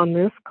on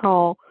this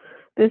call,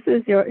 this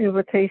is your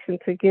invitation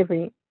to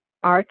giving.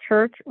 Our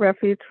church,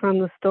 Refuge from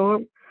the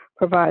Storm,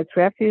 provides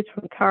refuge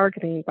from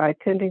targeting by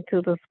tending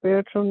to the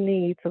spiritual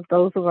needs of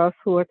those of us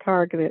who are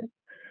targeted.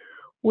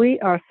 We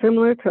are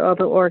similar to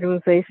other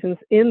organizations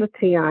in the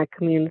TI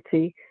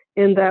community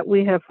in that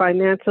we have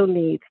financial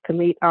needs to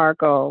meet our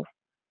goals.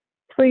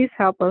 Please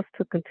help us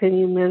to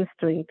continue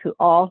ministering to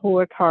all who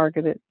are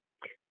targeted.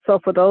 So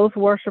for those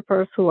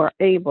worshipers who are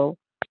able,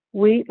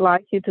 we'd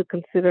like you to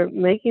consider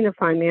making a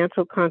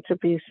financial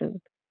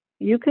contribution.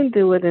 You can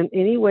do it in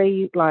any way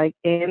you'd like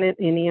and in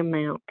any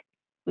amount.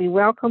 We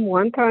welcome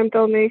one-time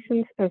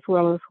donations as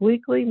well as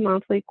weekly,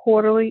 monthly,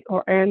 quarterly,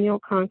 or annual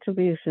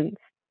contributions.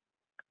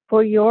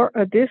 For your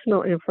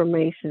additional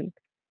information,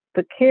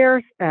 the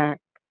CARES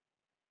Act,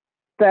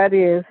 that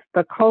is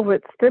the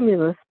COVID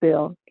stimulus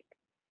bill,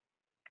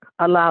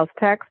 allows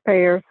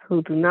taxpayers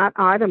who do not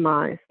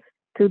itemize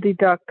to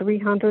deduct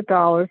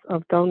 $300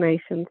 of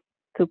donations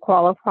to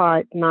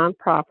qualified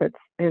nonprofits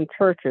and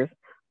churches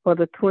for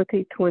the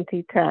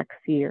 2020 tax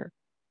year.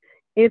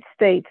 It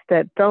states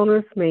that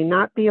donors may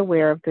not be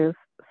aware of this,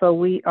 so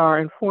we are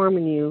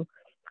informing you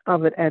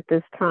of it at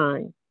this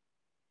time.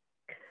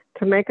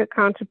 To make a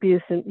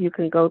contribution, you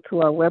can go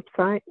to our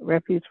website,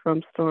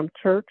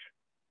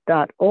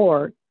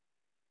 refugefromstormchurch.org,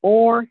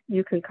 or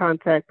you can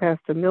contact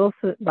Pastor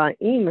Millicent by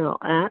email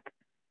at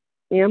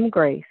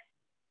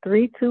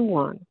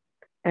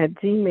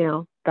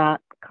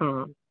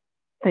mgrace321@gmail.com.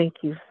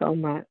 Thank you so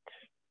much.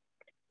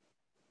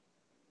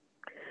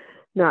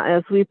 Now,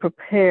 as we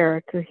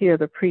prepare to hear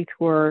the preached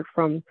word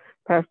from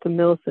Pastor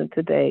Millicent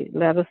today,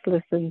 let us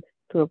listen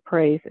to a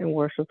praise and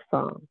worship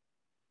song.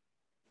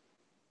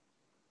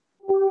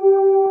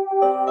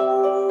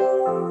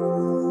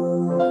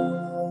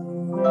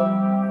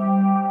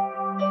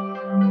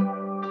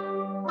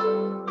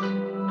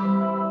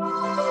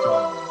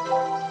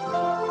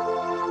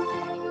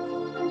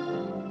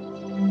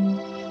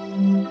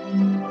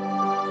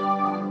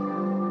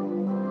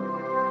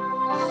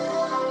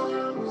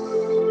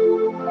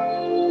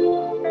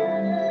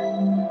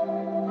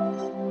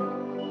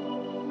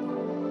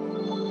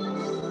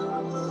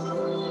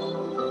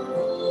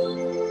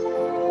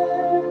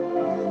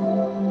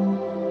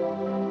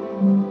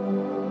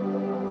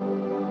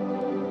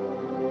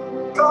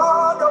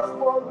 God of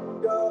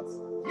wonders,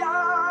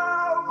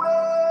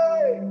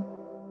 Yahweh,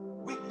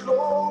 we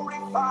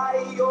glorify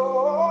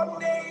your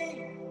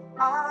name,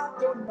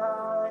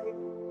 Adonai.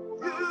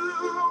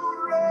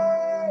 You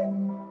reign,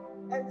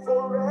 and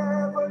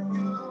forever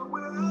you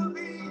will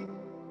be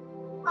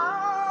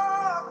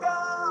our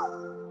God,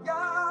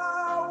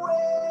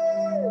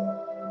 Yahweh.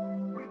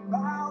 We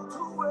bow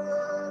to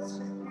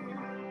worship you,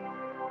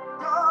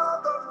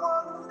 God of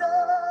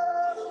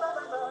wonders. La,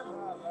 la, la,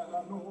 la, la,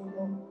 la,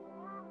 la.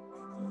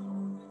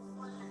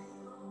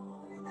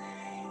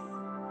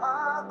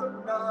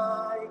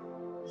 Adonai,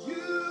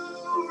 you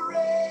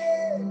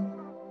reign,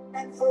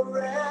 and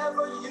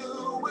forever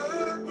you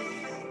will be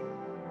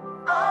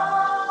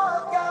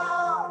our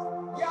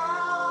God,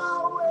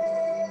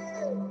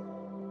 Yahweh.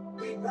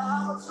 We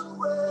bow to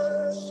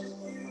worship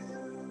you.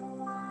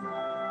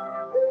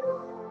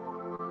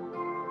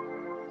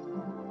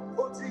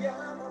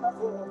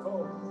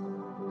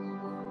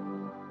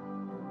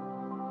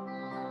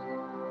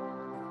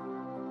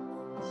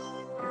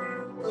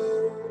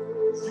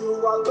 You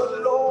are the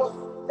Lord,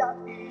 that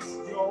is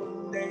your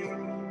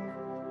name,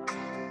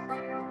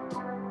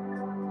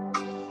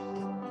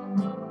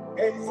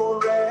 and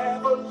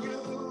forever you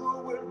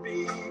will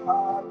be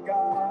our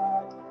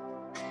God.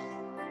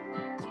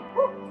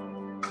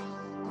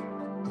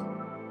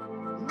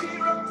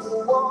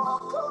 Miracle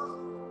worker,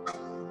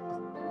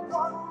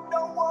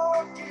 wonder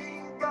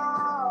working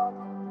God.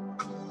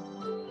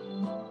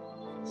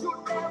 You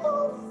never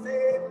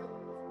fail,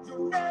 you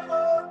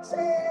never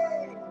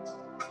change.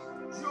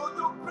 You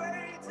do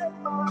great and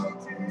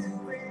mighty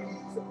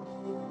things.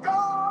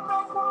 God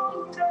of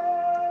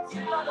wonders,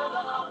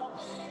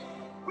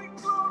 we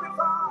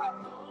glorify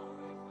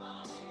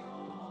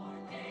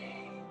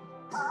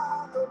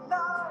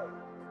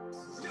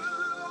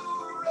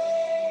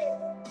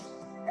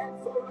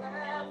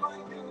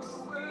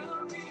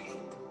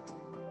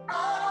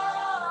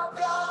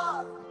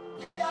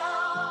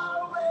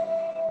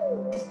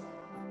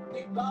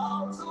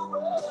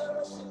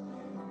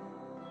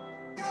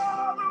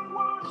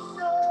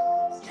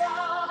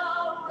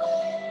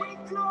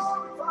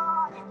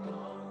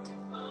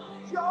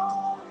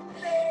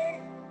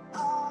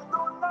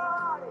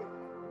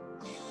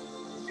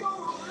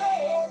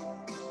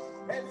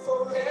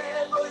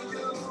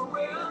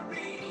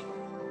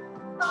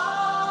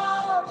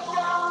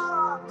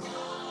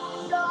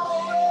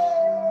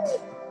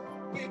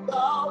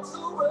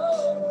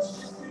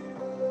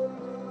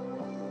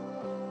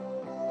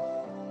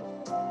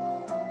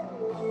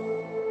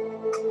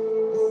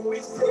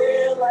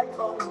I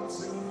come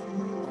to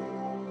you,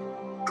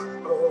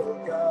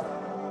 oh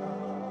God.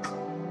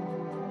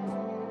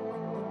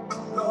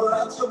 Lord,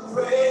 at your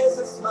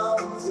presence,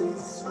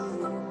 mountains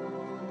move.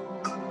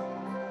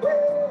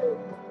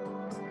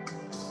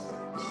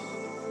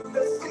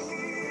 The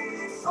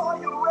sea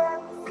saw you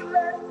and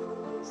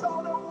fled,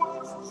 saw the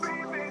world's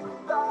dreaming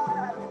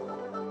back.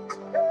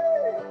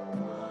 Hey,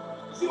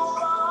 you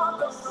are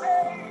the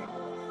same,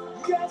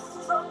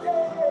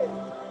 yesterday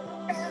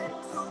and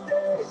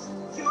today.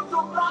 You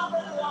do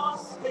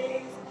marvelous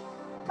things.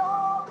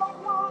 God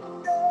of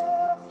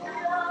wonders,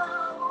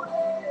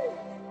 Yahweh,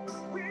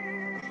 we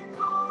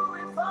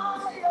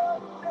glorify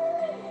your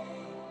name.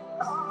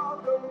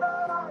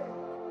 Adonai,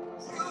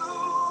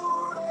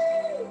 you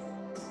reign,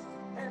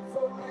 and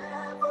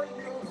forever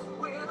you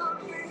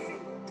will be.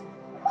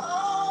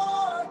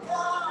 Oh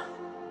God,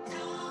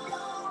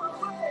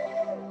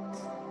 Yahweh,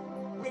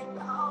 we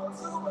bow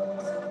to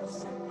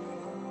worship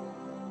you.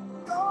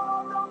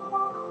 God of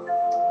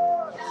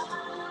wonders,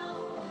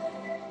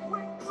 Yahweh,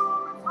 we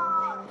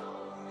glorify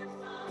your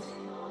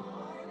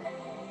name.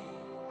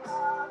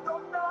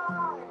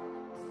 Adonai,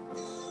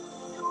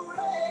 you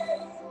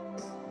reign,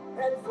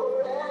 and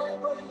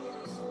forever you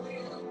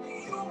will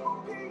be. You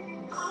will be.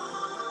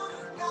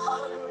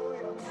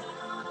 Hallelujah.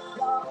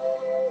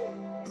 Yahweh,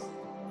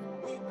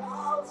 we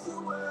bow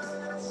to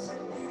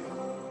worship you.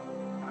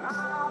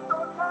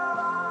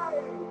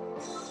 Adonai,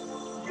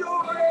 you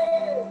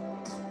reign,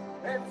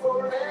 and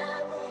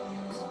forever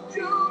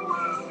you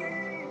will be.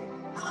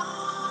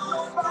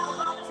 Nobody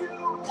like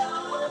you,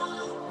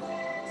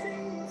 Yahweh.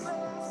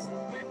 Jesus,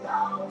 we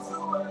bow to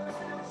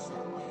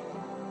worship you.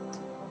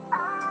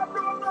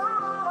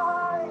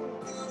 Adonai,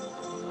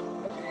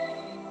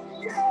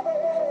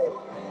 yeah.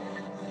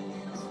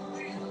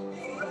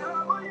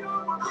 Forever you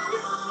will be.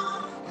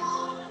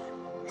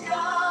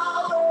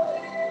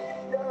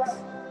 Yahweh, yeah.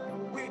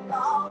 We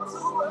bow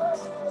to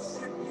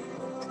worship you.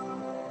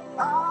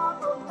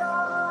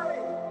 Adonai,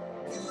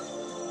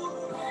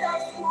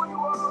 that's who you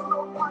are,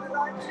 nobody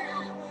like you.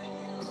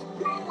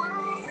 You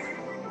will be.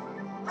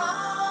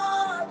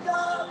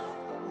 Adonai,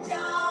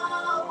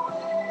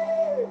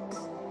 Yahweh,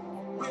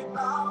 we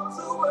bow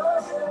to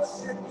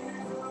worship you.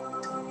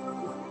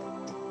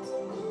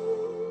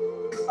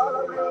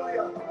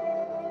 Hallelujah.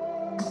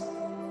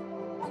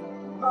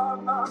 Na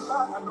na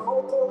na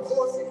no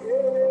kosi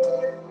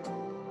e.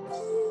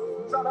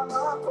 Jana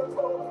na kosi.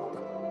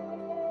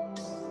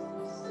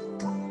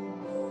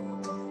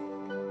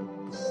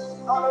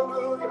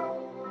 Hallelujah.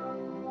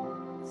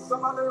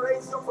 Somebody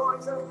raise your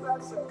voice and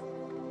bless him.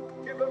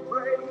 Give him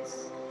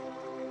praise.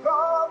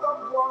 God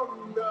of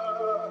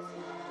wonders.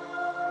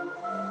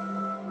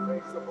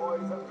 Raise your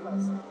voice and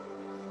bless him.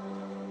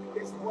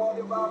 It's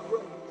worthy of our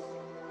praise.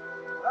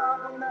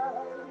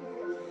 Adonai.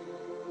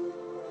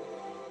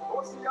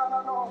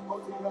 Oceana no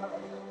Oceana.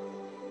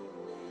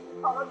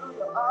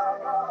 Hallelujah.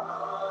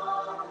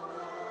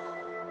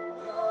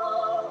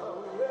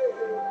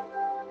 Yahweh.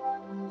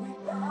 We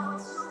bow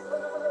to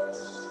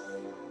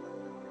worship.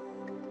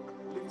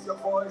 Lift your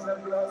voice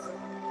and bless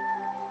him.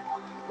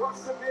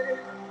 Worship him.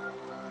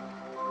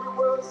 We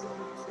worship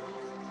him.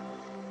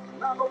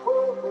 Namo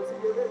koko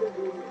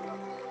tiyelele.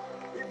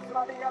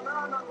 Ifrani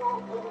yanana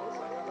koko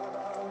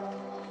sayana.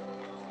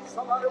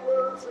 Somebody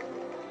worship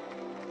him.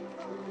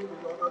 We give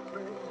you all the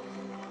praise.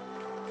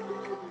 We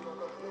give you all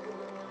the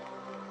praise.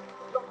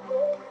 The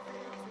glory be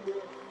to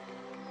you.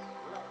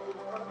 Like a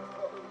water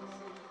covers the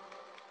sea.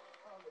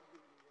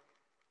 Hallelujah.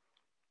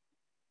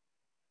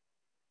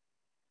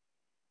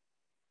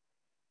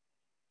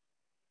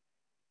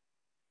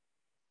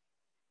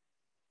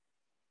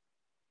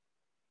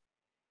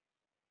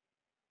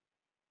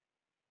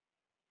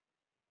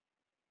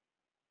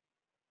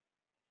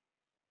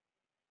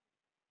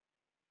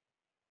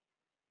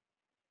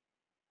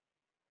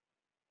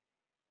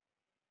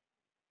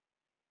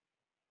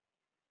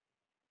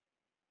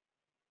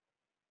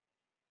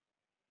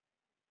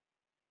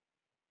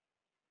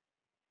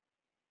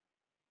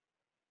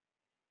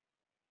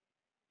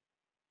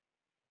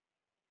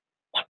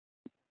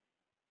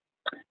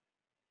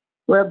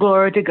 Well,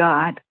 glory to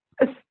God.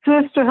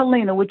 Sister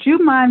Helena, would you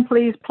mind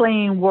please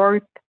playing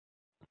Worth?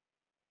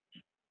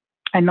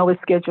 I know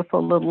it's scheduled for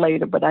a little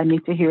later, but I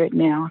need to hear it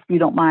now, if you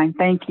don't mind.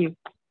 Thank you.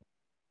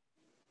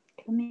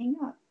 Coming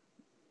up.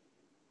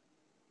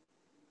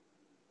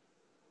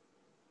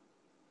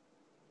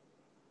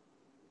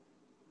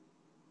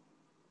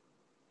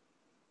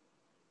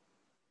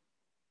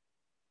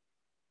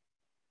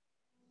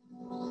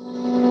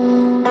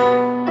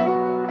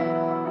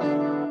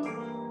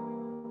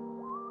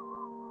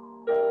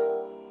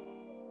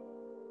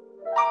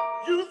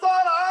 You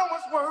thought I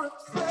was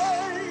worth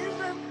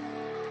saving,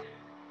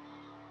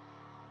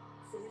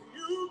 so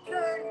you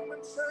came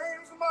and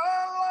changed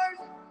my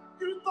life.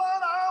 You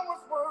thought I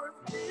was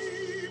worth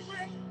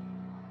keeping,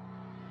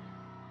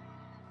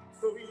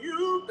 so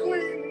you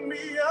cleaned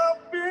me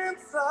up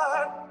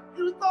inside.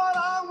 You thought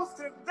I was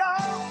to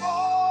die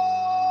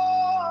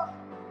for,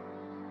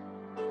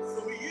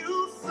 so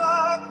you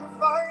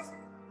sacrificed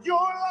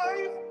your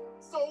life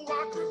so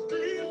I could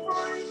be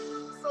free.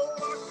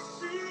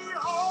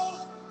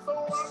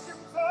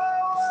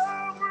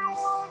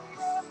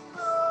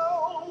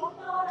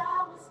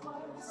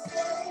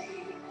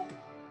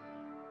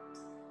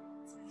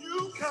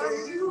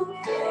 You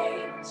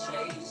came and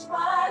changed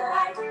my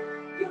life.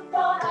 You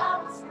thought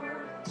I was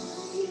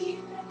worth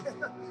leaving.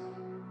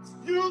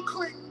 You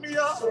cleaned me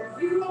up. So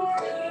you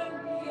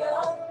cleaned me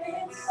up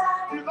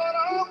inside. You thought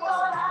I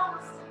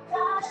was the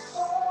guy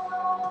for.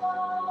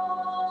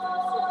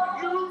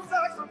 You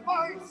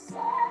sacrificed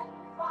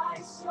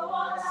your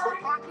life. So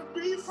I could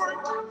be free.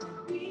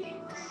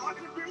 I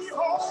could be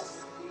whole.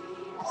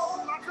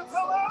 I could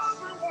tell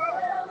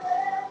everyone.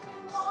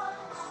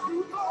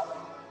 You thought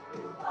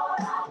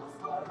I was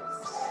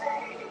worth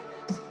saving.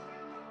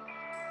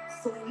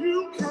 So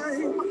you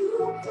came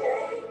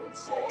and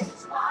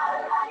changed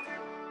my life.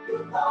 You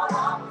thought I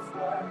was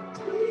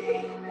worth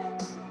leaving.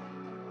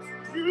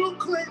 You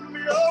cleaned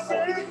me up,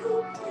 baby.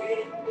 You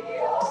cleaned me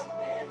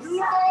up. You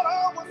thought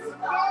I was to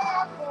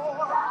die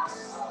for.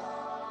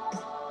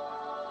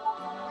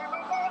 And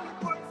nobody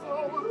but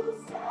so.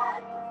 You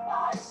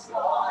sacrificed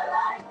your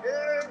life.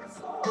 Yeah.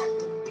 So I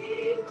could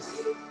be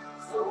free.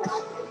 So I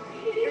could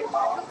be free. If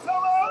I could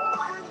tell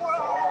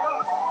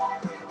everyone.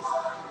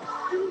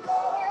 You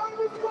thought I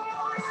was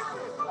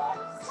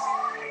worth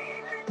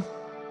saving.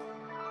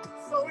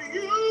 So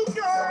you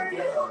came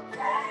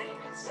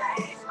and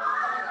changed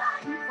my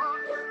life. You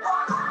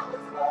thought I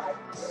was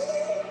worth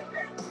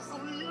leaving. So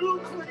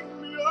you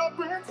cleaned me up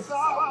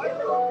inside.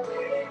 You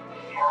cleaned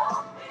me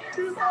up inside.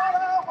 You thought I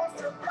was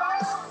to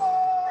die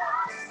for.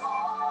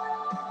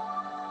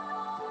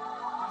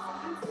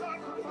 You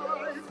sacrificed your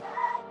life.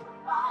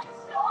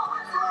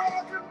 So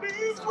I could be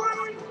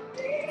free.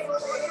 So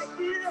I could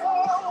be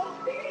whole.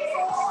 So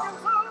I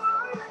can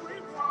tell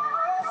everyone.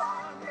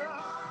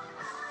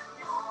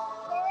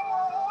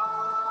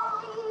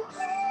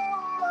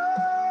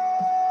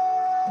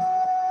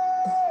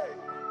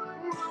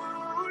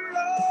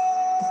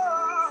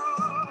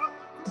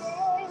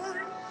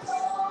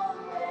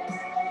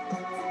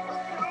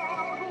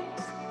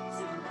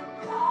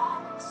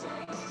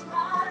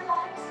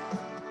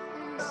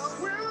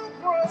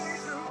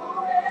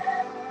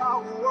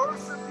 I'll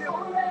worship you.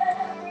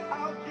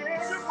 I'll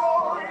give you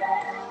glory.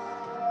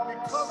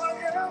 Because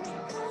I am free.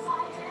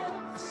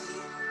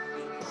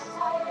 Because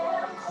I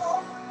am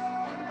whole.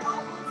 And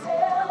I will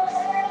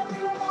tell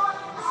everyone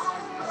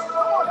I know.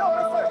 Come on, help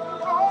me say,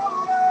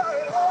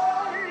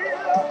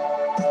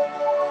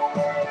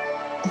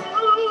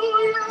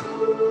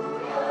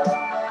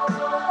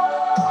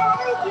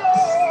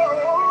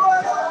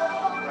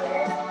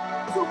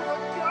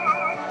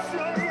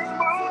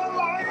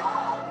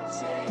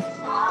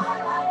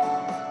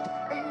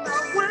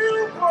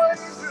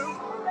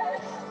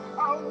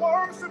 I'll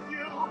worship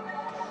you.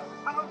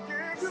 I'll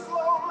give you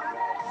glory.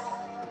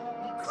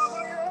 Because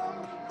I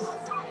am.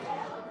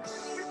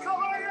 Because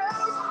I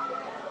am.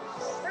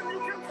 And you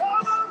can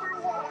tell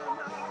everyone.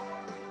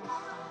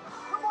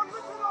 Come on,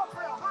 lift it up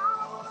here.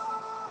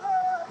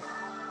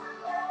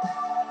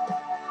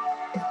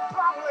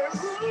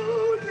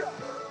 Hallelujah.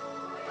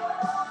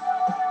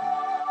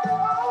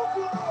 Oh,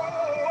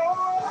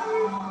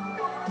 glory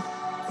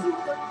to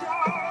the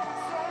God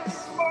who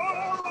saves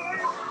my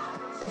life.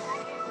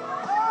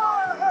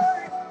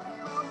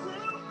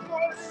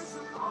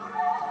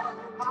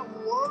 I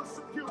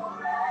worship you.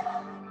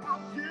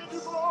 I'll give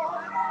you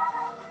glory.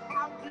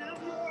 I'll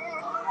give you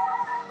honor.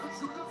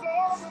 Because you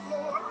deserve it,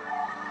 Lord.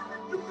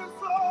 You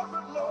deserve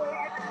it,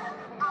 Lord.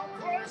 I'll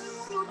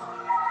praise you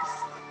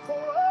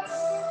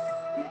forever.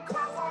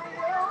 Because I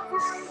am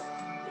free.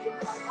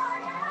 Because I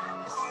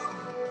am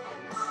free.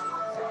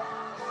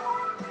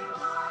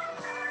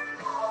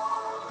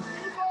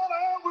 You thought I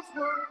was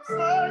worth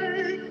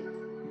saving.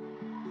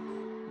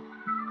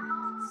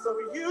 So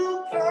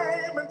you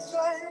came and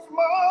changed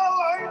my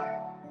life.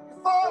 You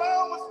thought I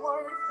was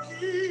worth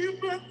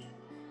keeping.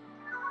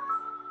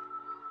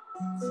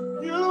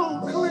 You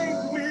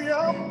cleaned me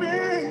up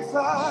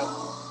inside.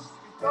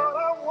 You thought I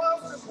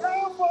was the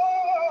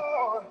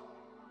devil.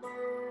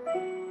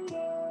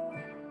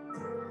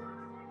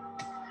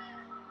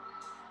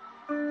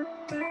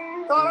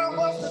 Thought I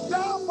was the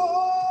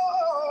devil.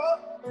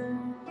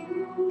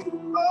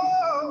 Oh,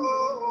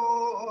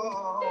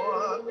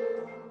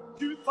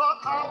 you thought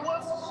I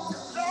was the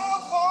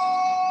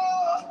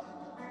devil.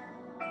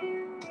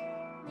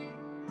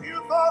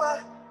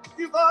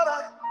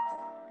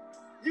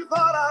 You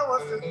thought I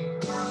was the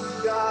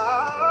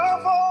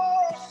devil.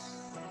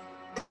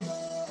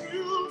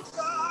 You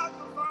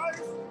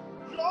sacrificed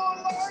your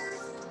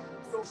life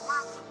so I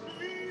could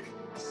be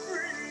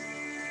free.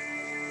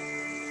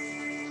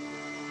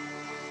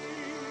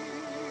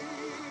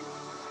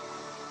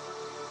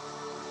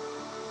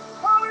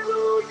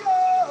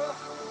 Hallelujah.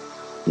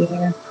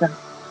 Yes, God.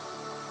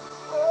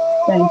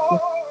 Thank you.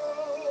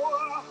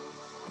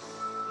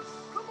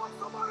 Come on,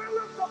 somebody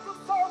lift up the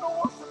sound of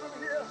worship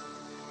in here.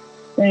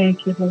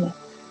 Thank you, Lord.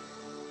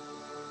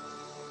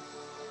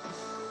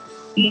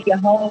 In your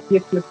home,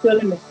 if you're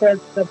feeling the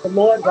presence of the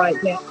Lord right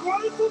now,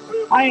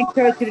 I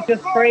encourage you to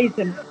just praise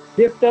Him.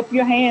 Lift up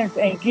your hands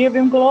and give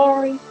Him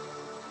glory.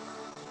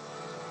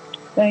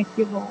 Thank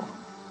you, Lord.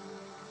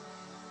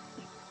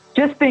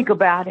 Just think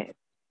about it.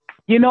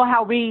 You know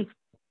how we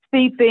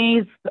see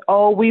things,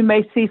 we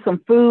may see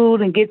some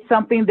food and get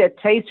something that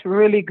tastes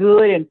really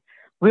good, and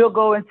we'll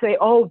go and say,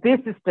 oh, this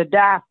is to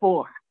die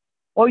for.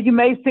 Or you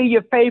may see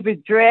your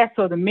favorite dress,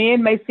 or the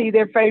men may see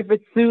their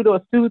favorite suit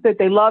or suit that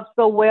they love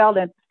so well,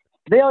 and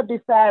they'll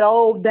decide,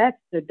 oh, that's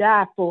to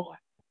die for.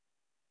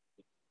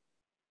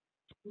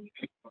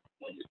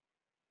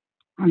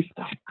 I'm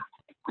sorry.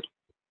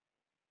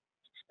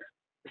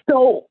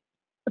 So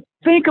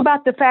think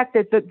about the fact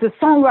that the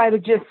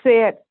songwriter just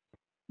said,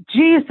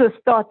 Jesus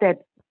thought that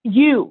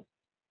you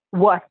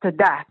was to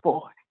die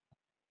for.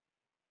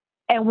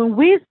 And when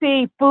we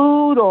see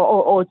food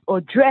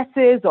or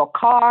dresses or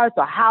cars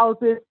or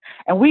houses,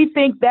 and we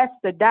think that's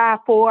to die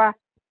for,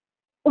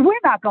 we're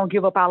not going to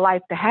give up our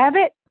life to have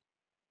it.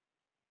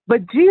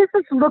 But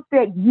Jesus looked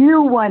at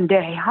you one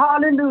day,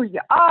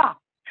 hallelujah,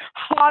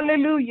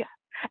 hallelujah,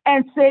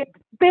 and said,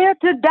 they're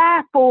to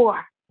die for.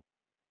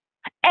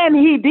 And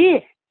he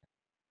did,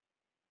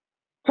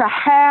 to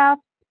have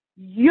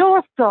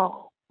your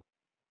soul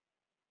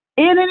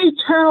in an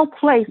eternal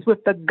place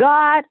with the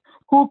God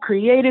who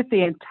created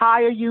the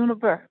entire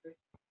universe.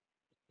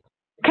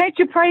 Can't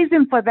you praise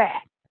him for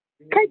that?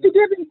 Can't you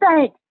give him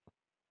thanks?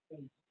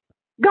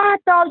 God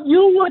thought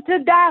you were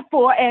to die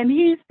for, and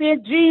he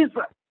sent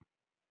Jesus.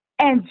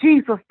 And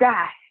Jesus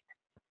died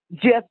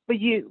just for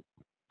you.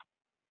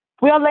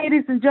 Well,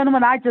 ladies and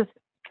gentlemen, I just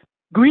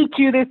greet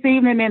you this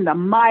evening in the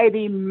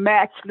mighty,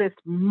 matchless,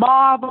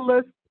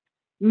 marvelous,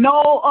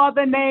 no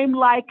other name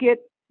like it,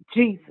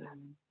 Jesus.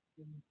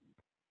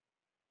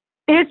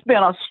 It's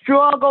been a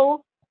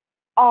struggle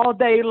all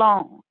day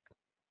long.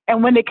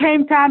 And when it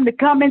came time to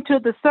come into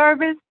the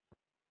service,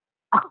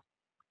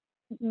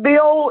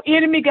 the old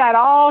enemy got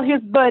all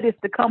his buddies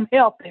to come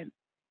help him.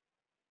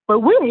 But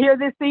we're here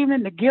this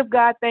evening to give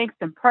God thanks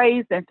and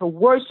praise and to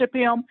worship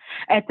him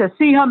and to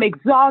see him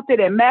exalted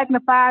and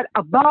magnified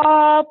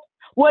above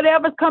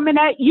whatever's coming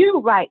at you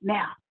right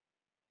now.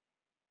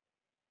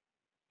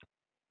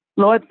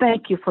 Lord,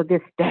 thank you for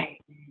this day.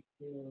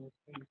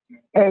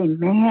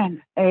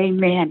 Amen.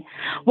 Amen.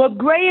 Well,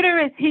 greater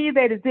is he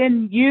that is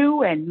in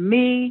you and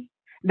me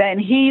than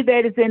he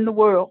that is in the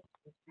world.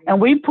 And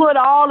we put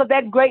all of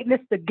that greatness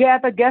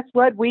together. Guess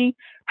what? We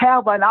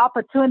have an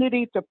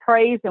opportunity to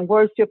praise and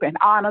worship and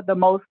honor the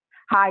Most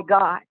High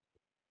God.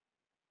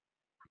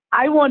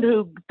 I want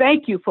to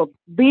thank you for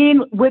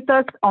being with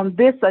us on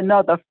this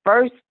another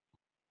first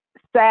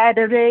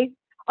Saturday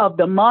of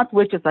the month,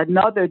 which is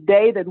another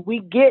day that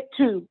we get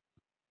to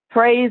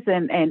praise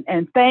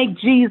and thank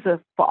Jesus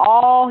for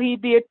all he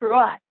did for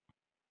us.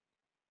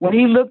 When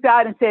he looked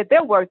out and said,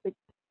 they're worth it.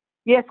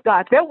 Yes,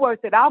 God, they're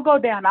worth it. I'll go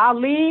down. I'll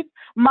leave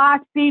my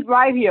seat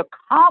right here.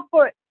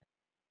 Comfort.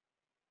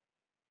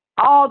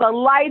 All the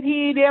light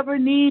he'd ever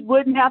need,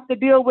 wouldn't have to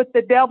deal with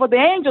the devil. The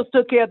angels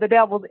took care of the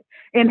devil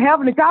in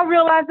heaven. Did y'all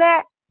realize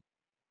that?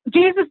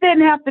 Jesus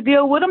didn't have to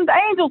deal with him. The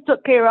angels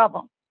took care of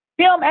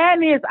him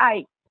and his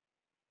ice.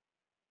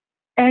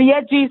 And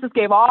yet Jesus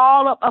gave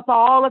all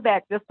of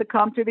that just to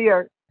come to the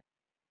earth.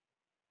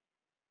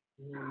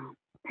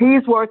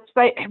 He's worth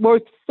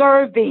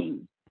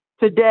serving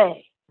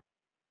today.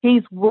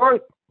 He's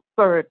worth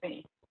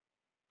serving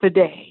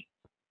today.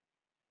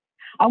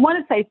 I want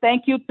to say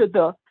thank you to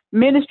the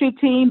ministry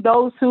team,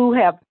 those who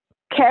have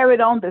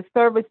carried on the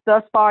service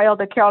thus far.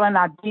 Elder Carolyn,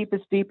 our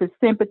deepest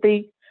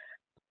sympathy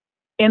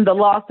in the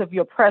loss of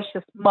your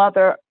precious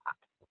mother.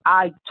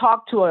 I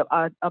talked to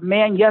a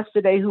man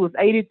yesterday who was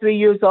 83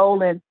 years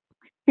old, and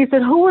he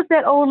said, who was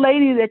that old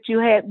lady that you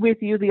had with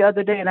you the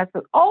other day? And I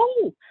said,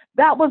 oh,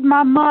 that was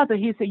my mother.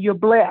 He said, you're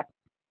blessed.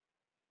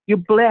 You're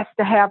blessed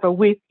to have her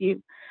with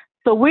you.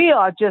 So we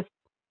are just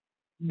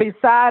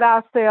beside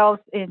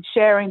ourselves in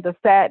sharing the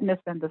sadness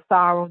and the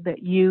sorrow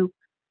that you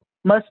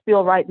must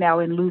feel right now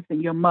in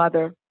losing your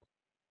mother.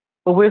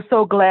 But we're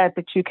so glad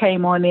that you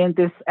came on in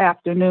this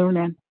afternoon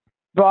and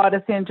brought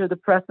us into the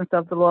presence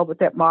of the Lord with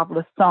that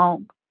marvelous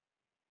song.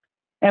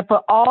 And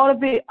for all of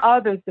the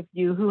others of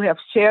you who have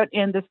shared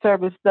in the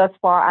service thus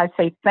far, I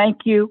say thank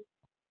you.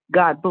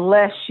 God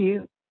bless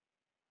you.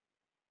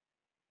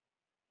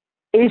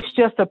 It's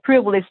just a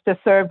privilege to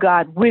serve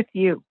God with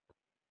you.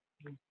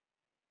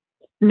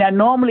 Now,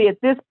 normally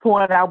at this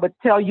point, I would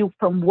tell you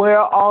from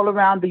where all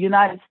around the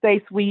United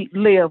States we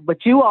live,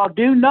 but you all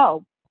do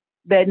know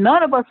that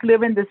none of us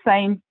live in the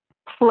same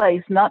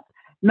place.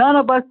 None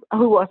of us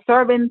who are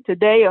serving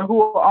today or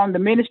who are on the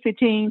ministry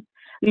team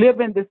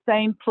live in the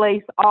same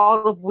place.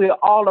 We're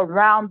all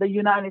around the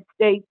United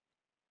States,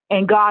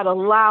 and God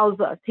allows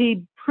us.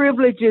 He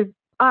privileges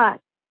us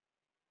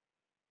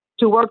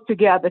to work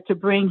together to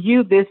bring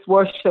you this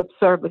worship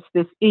service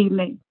this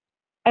evening.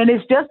 And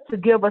it's just to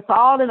give us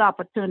all an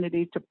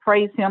opportunity to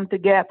praise him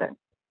together.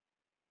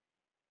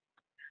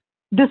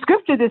 The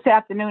scripture this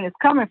afternoon is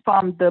coming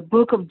from the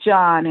book of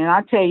John. And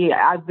I tell you,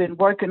 I've been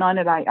working on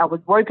it. I was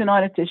working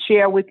on it to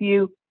share with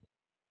you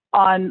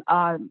on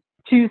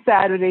 2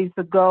 Saturdays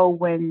ago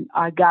when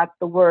I got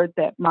the word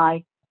that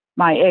my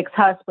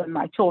ex-husband,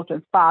 my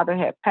children's father,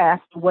 had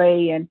passed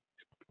away. And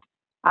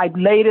I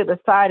laid it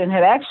aside and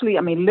had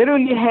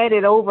literally had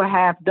it over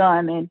half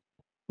done. And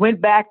went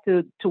back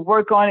to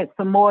work on it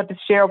some more to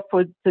share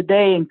for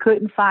today and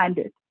couldn't find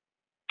it.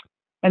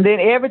 And then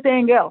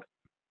everything else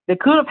that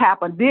could have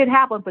happened did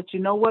happen. But you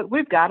know what?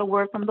 We've got a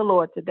word from the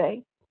Lord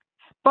today.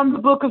 From the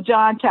book of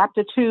John,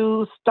 chapter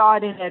 2,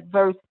 starting at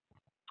verse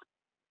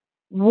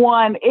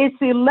 1. It's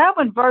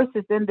 11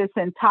 verses in this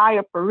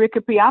entire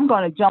pericope. I'm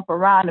going to jump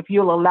around if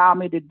you'll allow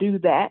me to do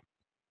that.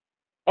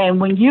 And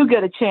when you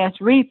get a chance,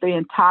 read the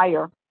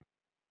entire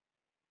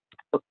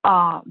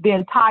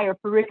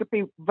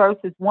pericope,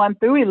 verses 1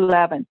 through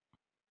 11.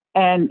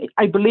 And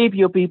I believe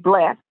you'll be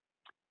blessed.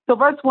 So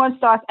verse 1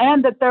 starts,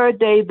 and the third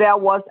day there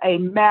was a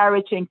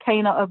marriage in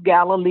Cana of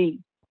Galilee.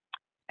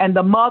 And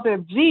the mother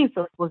of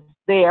Jesus was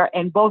there,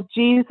 and both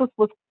Jesus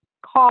was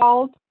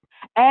called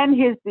and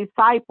his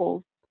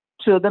disciples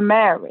to the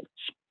marriage.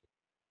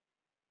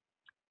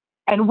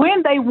 And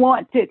when they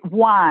wanted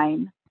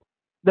wine,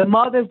 the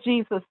mother of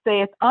Jesus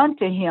saith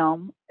unto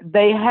him,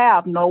 they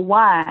have no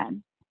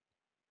wine.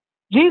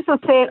 Jesus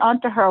said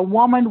unto her,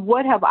 Woman,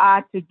 what have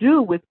I to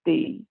do with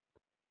thee?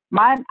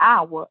 Mine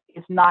hour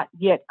is not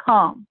yet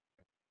come.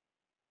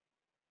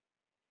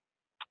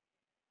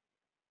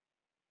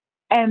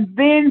 And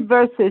then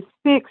verses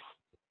 6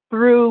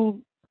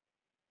 through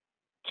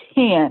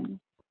 10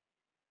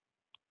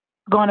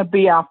 going to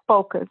be our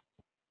focus.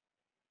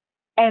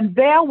 And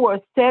there were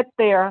set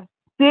there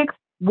 6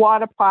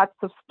 water pots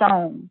of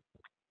stone,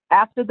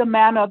 after the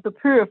manner of the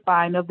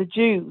purifying of the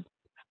Jews,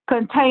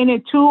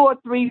 containing 2 or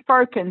 3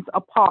 firkins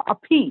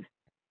apiece.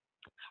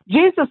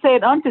 Jesus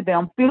said unto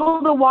them,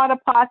 Fill the water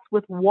pots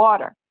with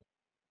water.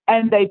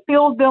 And they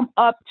filled them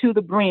up to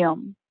the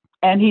brim.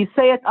 And he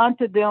saith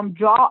unto them,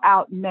 Draw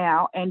out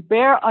now, and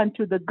bear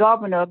unto the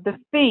governor of the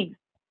feast.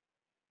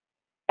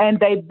 And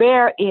they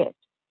bear it.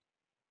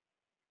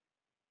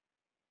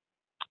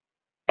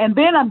 And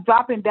then I'm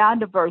dropping down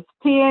to verse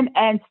 10,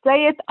 and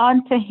saith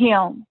unto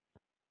him,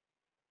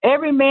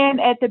 Every man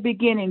at the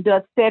beginning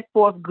does set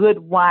forth good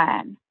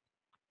wine.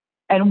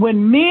 And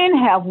when men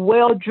have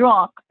well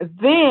drunk,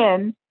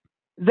 then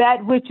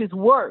that which is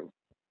worse.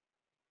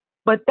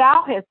 But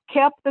thou hast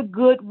kept the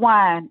good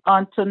wine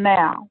until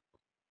now.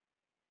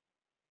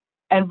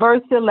 And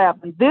verse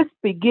 11, this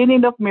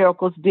beginning of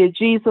miracles did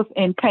Jesus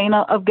in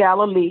Cana of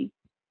Galilee,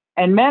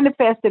 and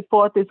manifested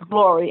forth his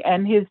glory,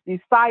 and his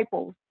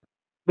disciples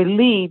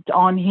believed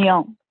on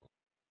him.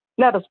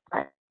 Let us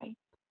pray.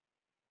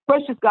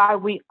 Precious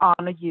God, we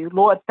honor you.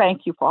 Lord,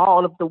 thank you for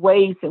all of the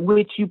ways in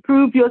which you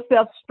prove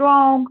yourself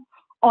strong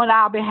on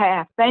our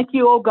behalf. Thank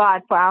you, oh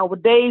God, for our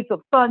days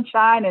of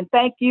sunshine, and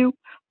thank you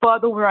for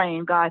the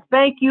rain, God.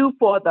 Thank you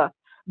for the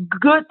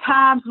good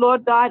times,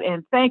 Lord God,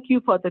 and thank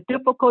you for the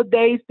difficult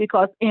days,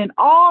 because in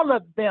all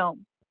of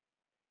them,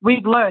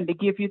 we've learned to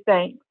give you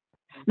thanks.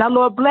 Now,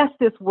 Lord, bless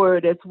this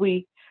word as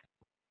we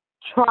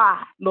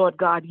try, Lord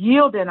God,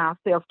 yielding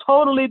ourselves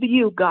totally to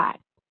you, God,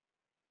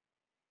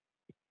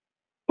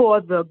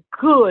 for the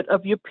good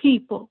of your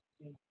people.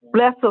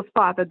 Bless us,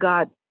 Father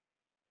God,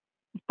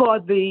 for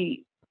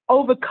the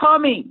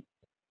overcoming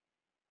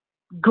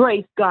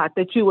grace, God,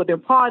 that you would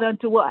impart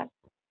unto us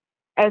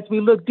as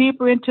we look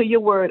deeper into your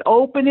word.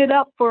 Open it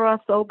up for us,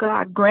 oh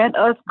God. Grant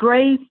us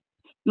grace,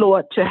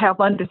 Lord, to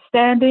have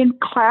understanding,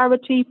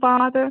 clarity,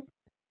 Father,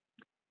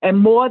 and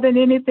more than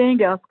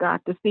anything else, God,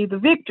 to see the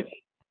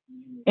victory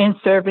in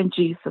serving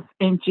Jesus.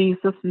 In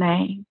Jesus'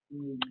 name,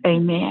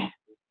 amen.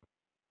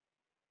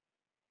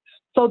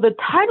 So the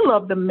title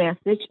of the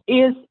message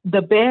is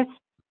The Best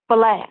for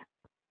Last.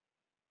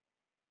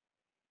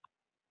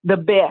 The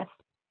Best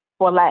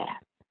for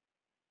Last.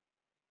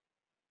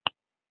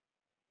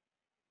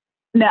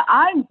 Now,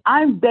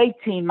 I'm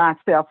dating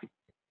myself.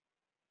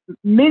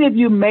 Many of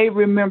you may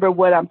remember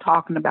what I'm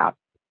talking about.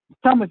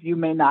 Some of you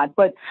may not.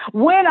 But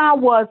when I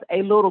was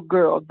a little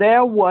girl,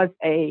 there were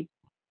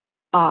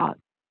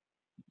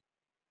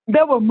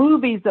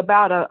movies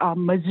about a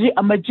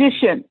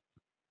magician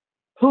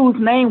whose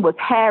name was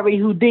Harry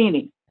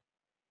Houdini.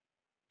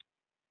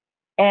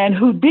 And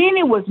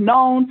Houdini was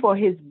known for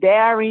his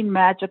daring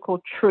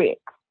magical tricks.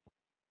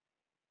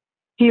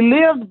 He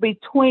lived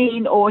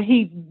between, or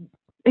he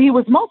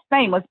was most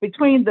famous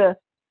between the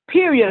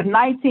period of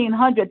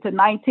 1900 to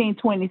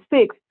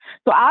 1926.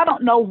 So I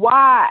don't know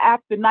why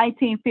after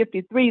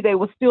 1953 they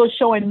were still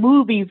showing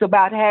movies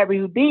about Harry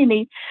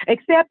Houdini,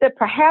 except that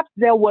perhaps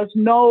there was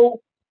no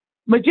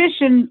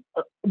magician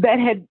that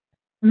had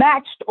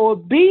matched or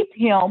beat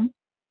him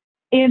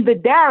in the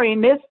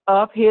daringness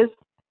of his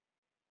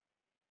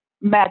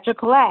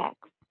magical acts.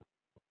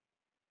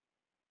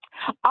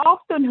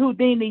 Often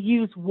Houdini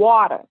used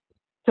water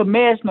to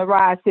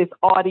mesmerize his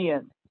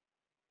audience.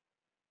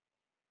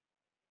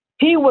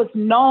 He was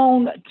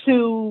known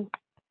to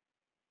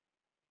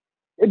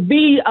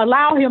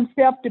allow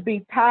himself to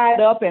be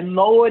tied up and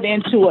lowered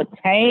into a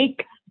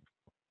tank,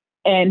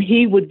 and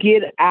he would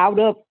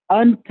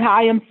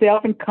untie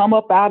himself and come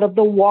up out of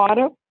the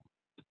water.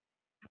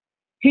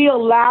 He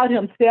allowed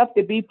himself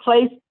to be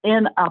placed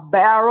in a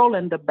barrel,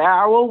 and the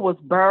barrel was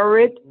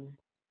buried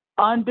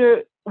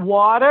under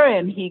water,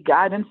 and he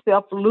got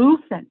himself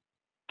loose and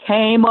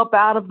came up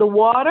out of the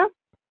water.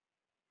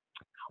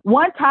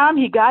 One time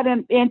he got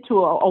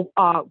into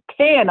a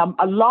can,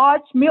 a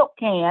large milk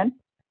can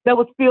that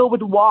was filled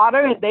with water,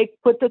 and they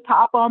put the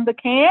top on the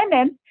can,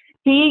 and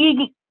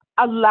he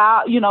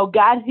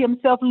got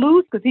himself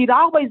loose because he'd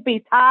always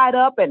be tied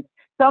up and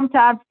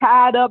sometimes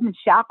tied up and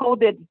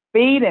shackled at his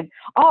feet and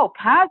all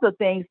kinds of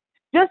things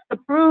just to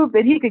prove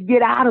that he could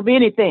get out of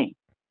anything.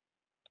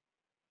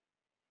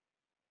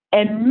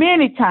 And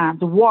many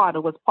times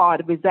water was part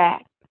of his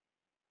act.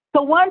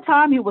 So one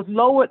time he was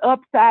lowered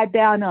upside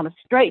down on a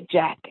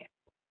straitjacket.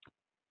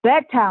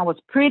 That time was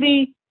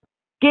pretty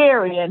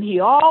scary, and he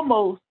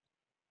almost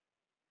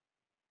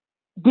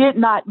did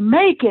not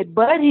make it,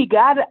 but he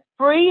got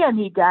free and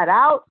he got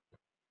out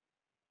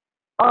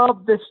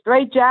of the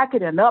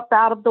straitjacket and up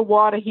out of the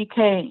water he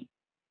came.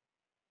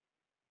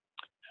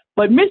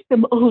 But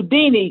Mr.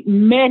 Houdini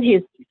met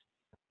his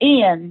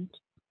end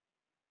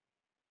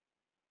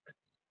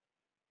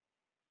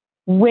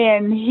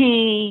when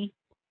he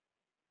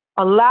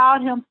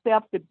allowed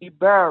himself to be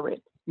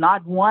buried,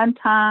 not one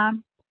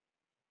time,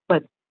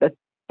 but the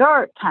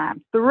third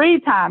time. 3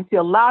 times he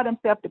allowed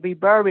himself to be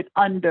buried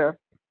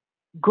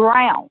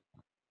underground,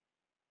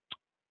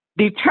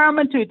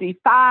 determined to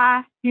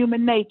defy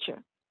human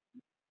nature.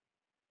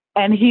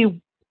 And he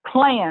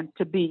planned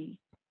to be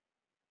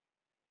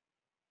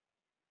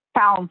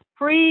found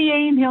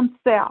freeing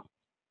himself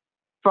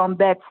from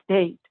that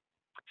state.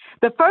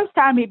 The first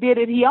time he did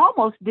it, he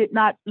almost did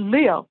not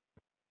live.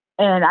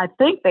 And I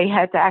think they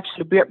had to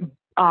actually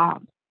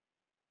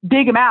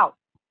dig him out.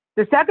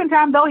 The second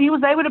time, though, he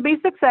was able to be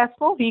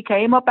successful. He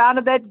came up out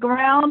of that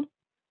ground,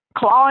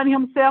 clawing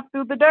himself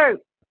through the dirt.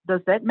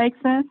 Does that make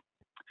sense?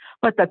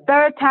 But the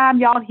third time,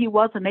 y'all, he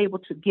wasn't able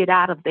to get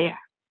out of there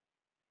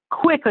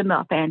quick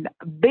enough. And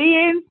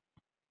being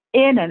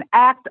in an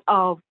act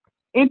of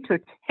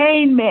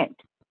entertainment,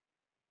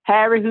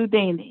 Harry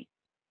Houdini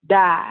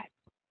died.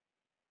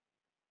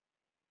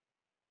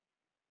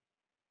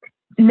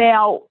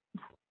 Now,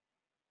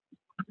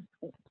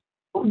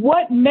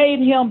 what made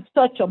him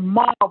such a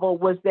marvel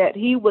was that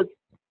he was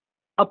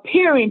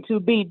appearing to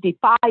be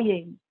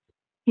defying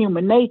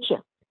human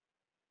nature,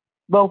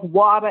 both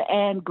water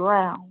and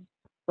ground.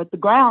 But the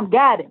ground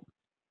got him.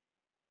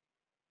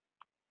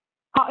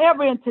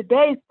 However, in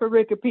today's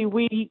pericope,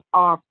 we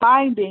are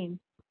finding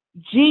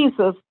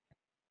Jesus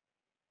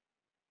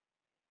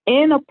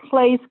in a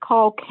place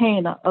called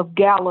Cana of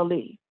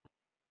Galilee.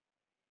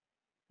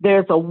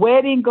 There's a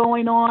wedding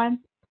going on,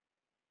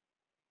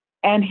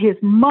 and his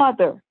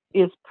mother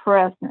is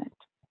present.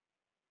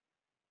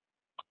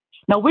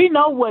 Now, we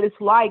know what it's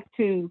like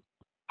to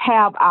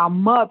have our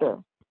mother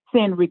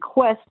send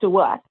requests to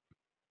us.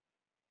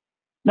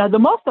 Now, the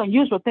most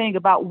unusual thing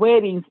about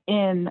weddings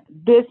in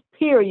this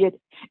period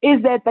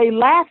is that they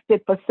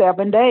lasted for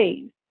 7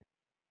 days.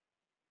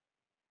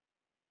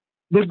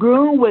 The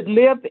groom would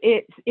live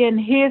in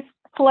his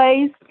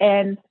place,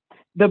 and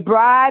the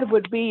bride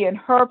would be in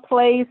her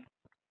place.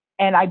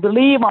 And I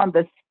believe on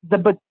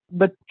the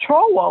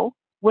betrothal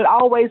would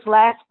always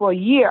last for a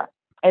year.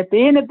 At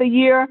the end of the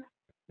year,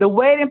 the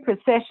wedding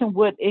procession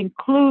would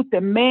include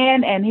the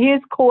man and his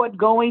court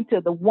going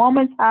to the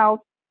woman's house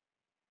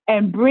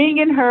and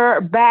bringing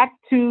her back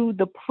to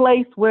the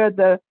place where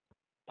the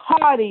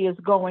party is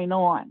going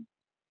on.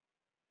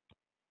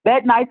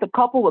 That night, the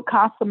couple would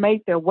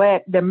consummate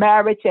their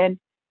marriage, and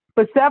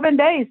for 7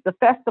 days, the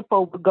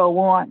festival would go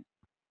on.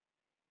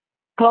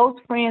 Close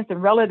friends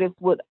and relatives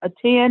would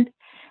attend,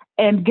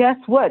 and guess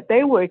what?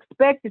 They were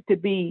expected to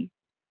be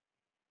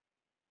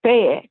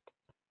fed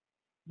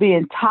the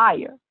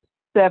entire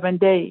 7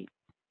 days.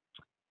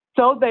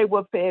 So they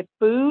were fed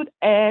food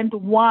and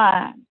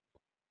wine.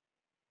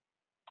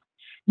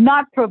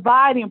 Not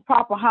providing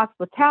proper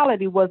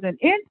hospitality was an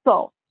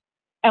insult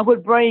and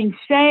would bring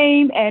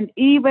shame and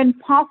even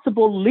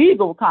possible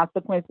legal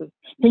consequences.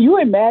 Can you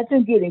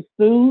imagine getting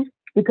sued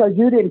because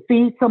you didn't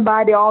feed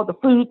somebody all the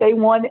food they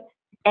wanted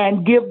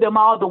and give them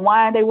all the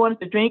wine they wanted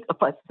to drink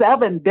for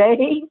 7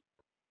 days?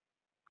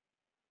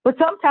 But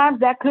sometimes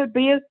that could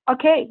be a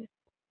case.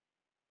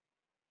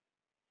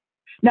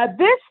 Now,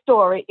 this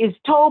story is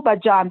told by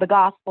John, the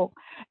gospel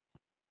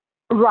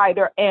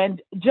writer,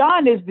 and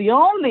John is the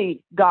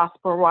only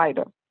gospel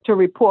writer to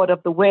report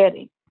of the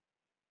wedding.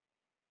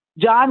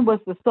 John was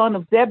the son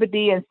of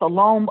Zebedee and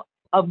Salome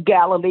of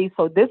Galilee,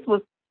 so this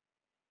was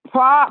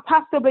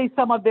possibly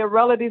some of their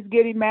relatives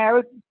getting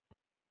married,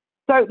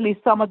 certainly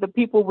some of the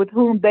people with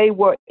whom they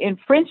were in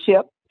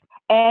friendship,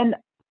 and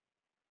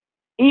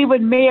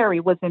even Mary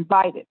was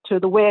invited to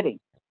the wedding.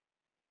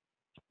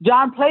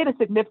 John played a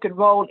significant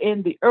role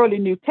in the early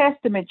New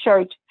Testament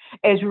church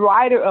as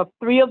writer of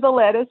 3 of the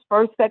letters,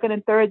 1st, 2nd,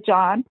 and 3rd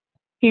John.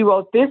 He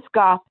wrote this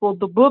gospel,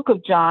 the book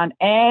of John,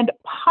 and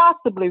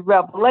possibly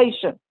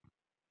Revelation.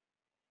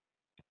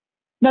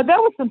 Now, there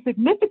were some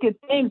significant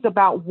things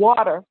about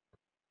water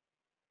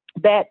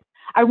that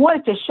I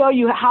wanted to show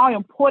you how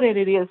important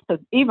it is to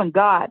even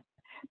God,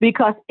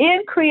 because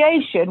in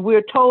creation,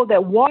 we're told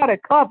that water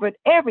covered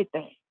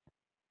everything,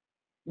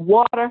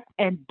 water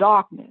and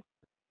darkness.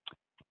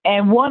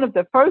 And one of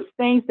the first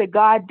things that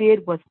God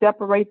did was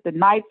separate the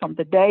night from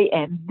the day,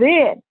 and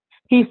then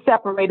he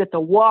separated the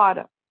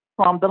water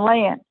from the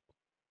land.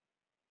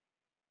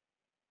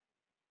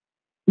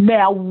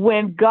 Now,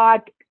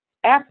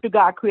 after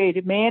God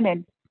created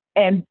man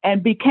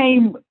and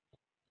became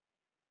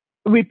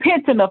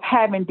repentant of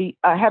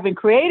having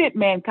created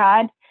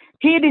mankind,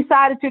 he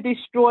decided to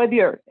destroy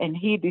the earth, and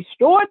he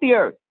destroyed the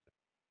earth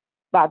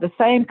by the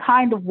same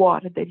kind of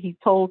water that he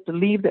told to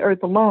leave the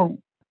earth alone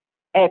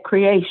at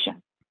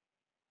creation.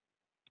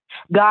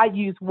 God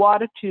used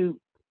water to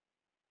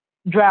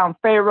drown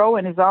Pharaoh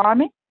and his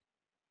army.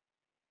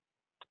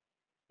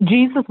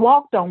 Jesus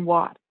walked on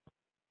water.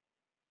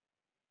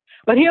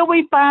 But here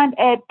we find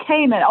at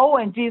Canaan,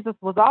 and Jesus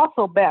was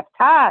also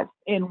baptized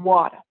in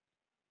water.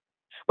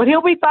 But here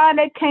we find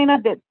at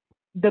Canaan that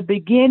the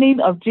beginning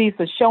of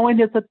Jesus showing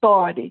his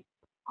authority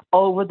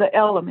over the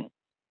elements.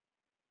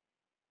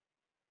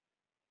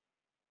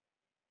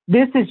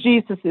 This is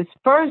Jesus'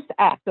 first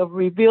act of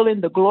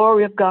revealing the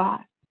glory of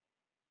God.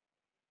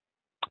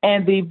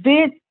 And the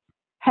events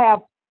have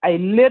a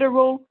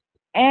literal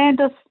and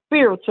a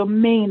spiritual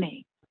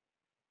meaning.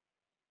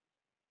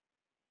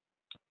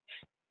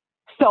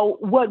 So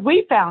what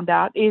we found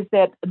out is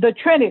that the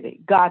Trinity,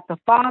 God the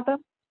Father,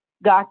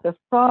 God the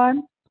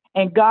Son,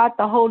 and God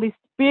the Holy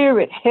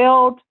Spirit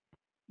held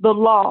the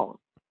laws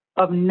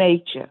of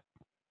nature.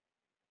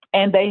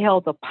 And they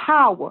held the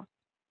power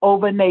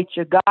over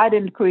nature. God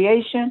in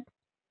creation,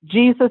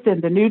 Jesus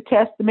in the New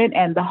Testament,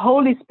 and the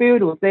Holy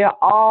Spirit was there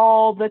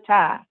all the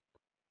time.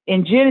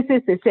 In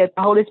Genesis, it said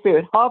the Holy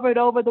Spirit hovered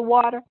over the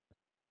water,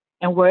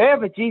 and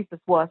wherever Jesus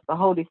was, the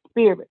Holy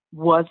Spirit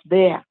was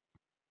there.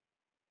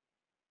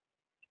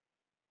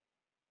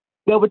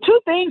 There were two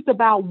things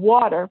about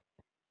water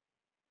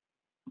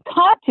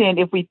content,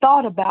 if we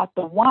thought about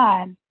the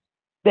wine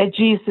that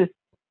Jesus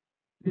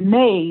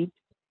made,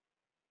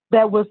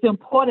 that was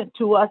important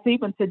to us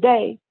even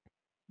today.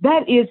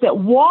 That is that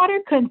water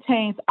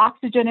contains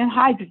oxygen and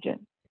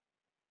hydrogen.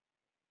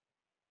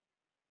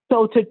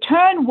 So to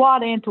turn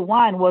water into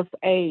wine was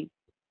a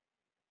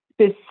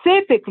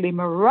specifically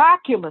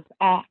miraculous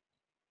act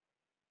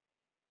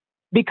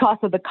because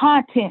of the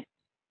content.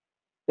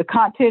 The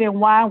content in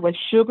wine was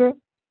sugar,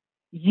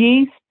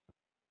 yeast,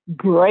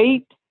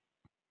 grapes,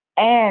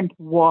 and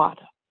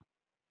water.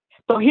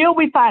 So here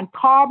we find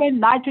carbon,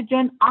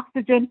 nitrogen,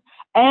 oxygen,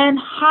 and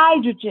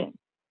hydrogen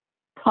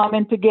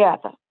coming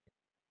together.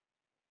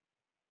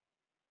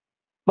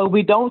 But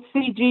we don't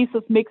see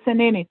Jesus mixing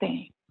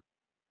anything.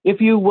 If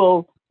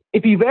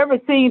you've ever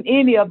seen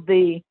any of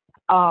the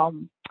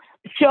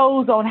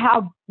shows on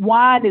how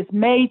wine is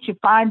made, you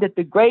find that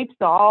the grapes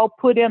are all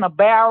put in a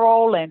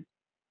barrel, and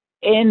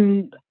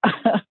in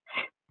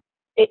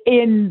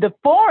in the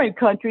foreign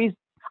countries,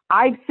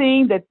 I've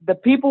seen that the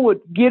people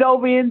would get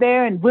over in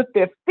there and with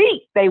their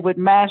feet, they would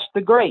mash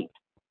the grapes.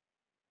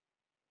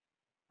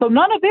 So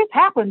none of this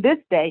happened this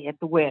day at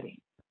the wedding.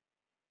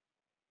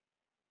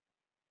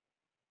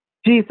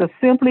 Jesus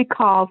simply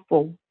called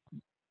for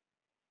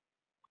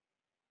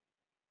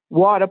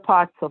water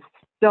pots of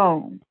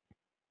stone,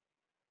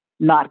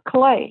 not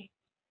clay,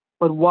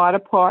 but water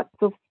pots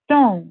of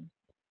stone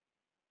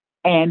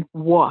and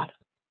water.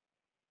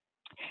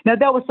 Now,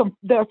 there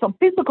are some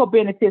physical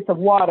benefits of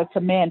water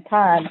to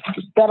mankind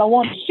that I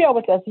want to share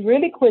with us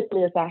really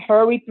quickly as I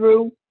hurry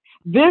through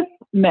this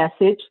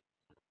message.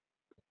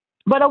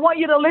 But I want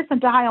you to listen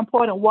to how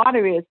important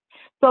water is,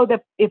 so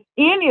that if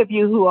any of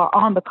you who are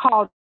on the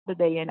call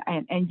today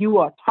and you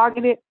are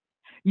targeted,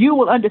 you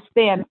will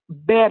understand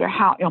better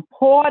how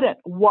important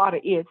water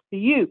is to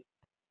you,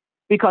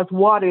 because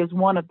water is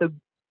one of the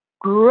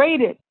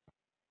greatest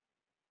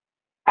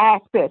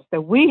assets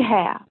that we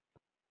have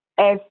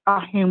as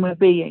a human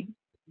being.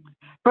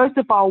 First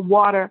of all,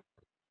 water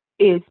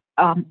is,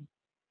 our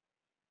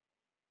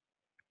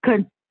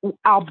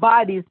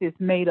bodies is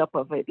made up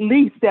of at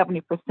least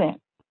 70%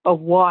 of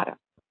water.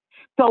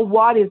 So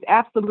water is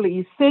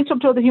absolutely essential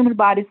to the human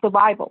body's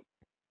survival.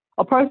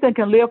 A person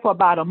can live for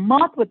about a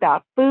month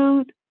without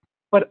food,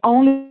 but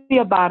only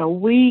about a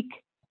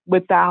week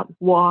without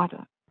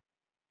water.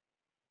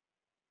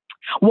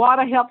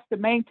 Water helps to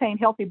maintain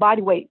healthy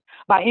body weight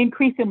by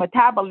increasing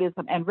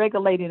metabolism and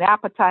regulating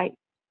appetite.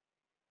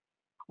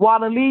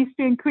 Water leads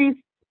to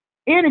increased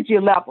energy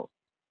levels.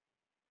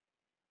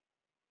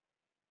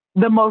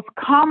 The most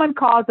common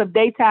cause of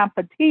daytime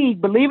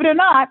fatigue, believe it or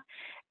not,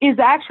 is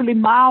actually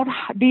mild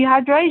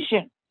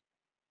dehydration.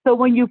 So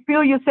when you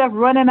feel yourself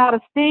running out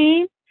of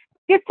steam,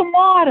 get some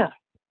water.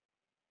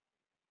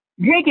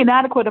 Drinking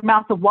adequate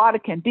amounts of water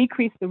can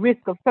decrease the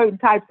risk of certain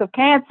types of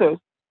cancers,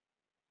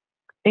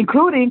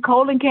 including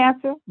colon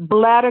cancer,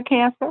 bladder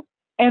cancer,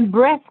 and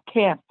breast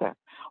cancer.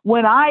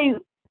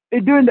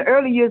 During the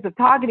early years of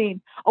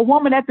targeting, a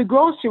woman at the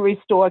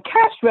grocery store, a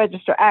cash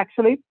register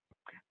actually,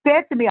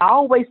 said to me, I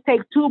always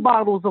take 2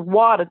 bottles of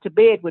water to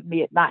bed with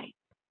me at night.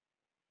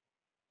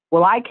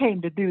 Well, I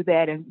came to do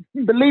that, and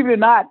believe it or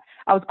not,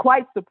 I was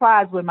quite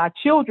surprised when my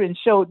children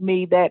showed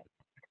me that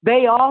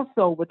they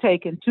also were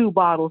taking 2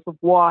 bottles of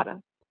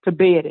water to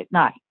bed at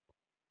night.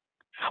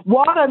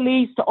 Water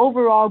leads to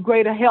overall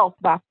greater health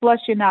by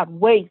flushing out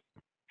waste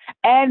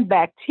and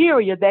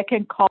bacteria that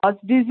can cause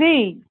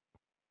disease.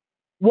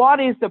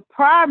 Water is the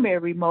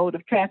primary mode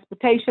of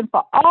transportation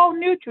for all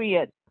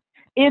nutrients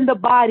in the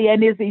body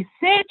and is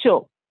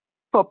essential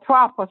for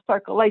proper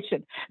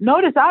circulation.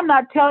 Notice I'm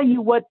not telling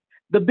you what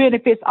the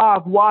benefits are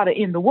of water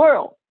in the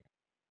world.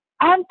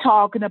 I'm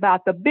talking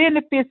about the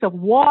benefits of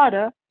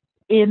water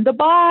in the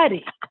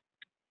body.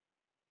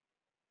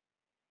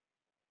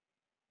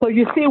 So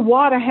you see,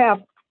 water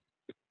have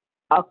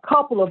a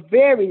couple of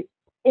very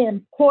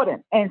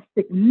important and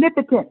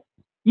significant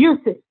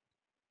uses,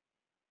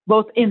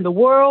 both in the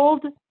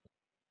world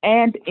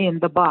and in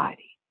the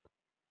body.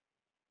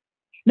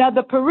 Now,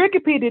 the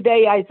pericope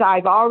today, as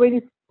I've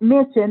already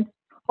mentioned,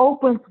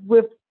 opens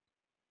with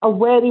a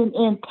wedding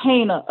in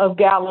Cana of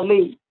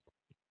Galilee.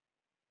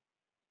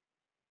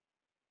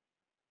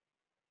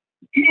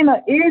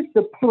 Cana is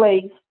the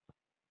place,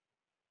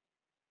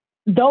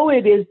 though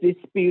it is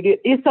disputed,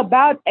 it's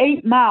about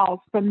 8 miles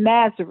from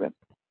Nazareth.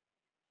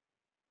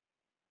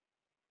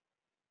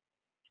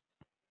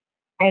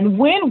 And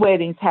when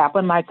weddings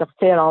happen, like I've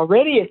said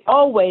already, it's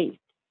always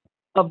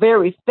a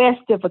very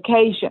festive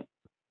occasion.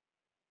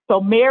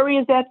 So Mary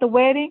is at the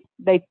wedding.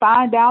 They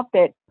find out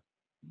that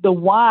the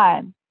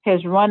wine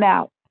has run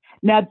out.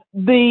 Now,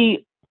 the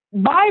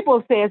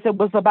Bible says it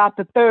was about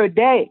the 3rd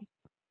day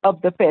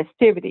of the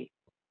festivity.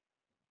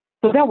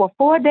 So there were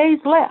 4 days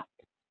left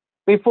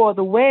before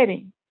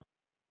the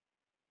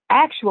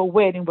actual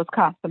wedding was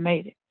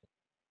consummated.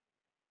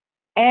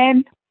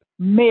 And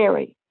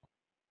Mary,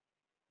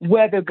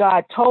 whether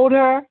God told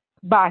her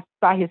by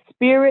his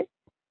spirit,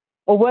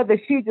 or whether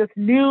she just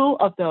knew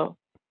of the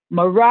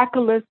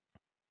miraculous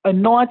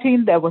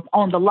anointing that was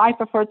on the life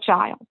of her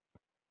child,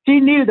 she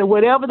knew that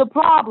whatever the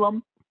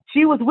problem,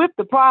 she was with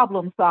the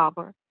problem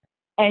solver,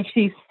 and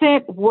she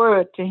sent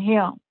word to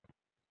him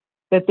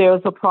that there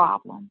was a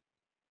problem.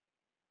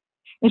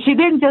 And she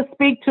didn't just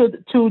speak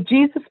to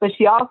Jesus, but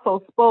she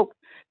also spoke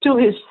to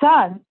his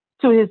son,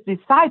 to his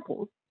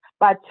disciples,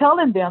 by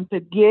telling them to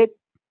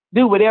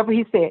do whatever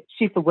he said.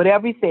 She said,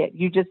 whatever he said,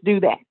 you just do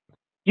that.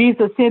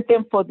 Jesus sent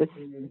them for the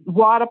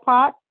water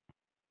pot,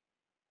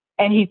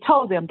 and he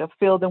told them to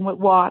fill them with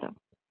water.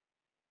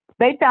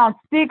 They found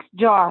 6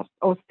 jars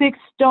or 6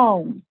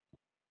 stones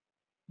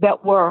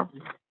that were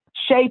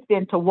shaped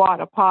into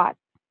water pots,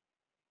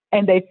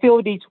 and they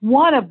filled each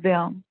one of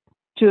them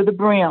to the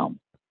brim.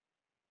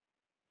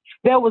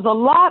 There was a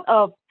lot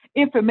of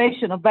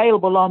information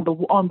available on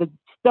the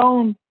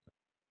stone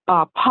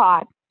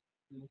pot,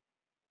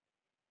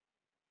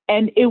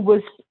 and it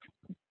was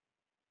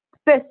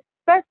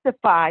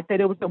specified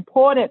that it was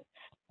important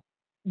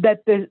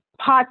that the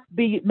pots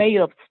be made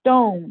of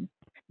stone,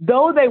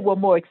 though they were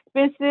more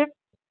expensive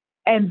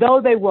and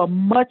though they were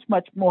much,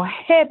 much more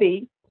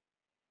heavy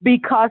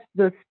because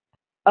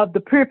of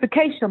the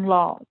purification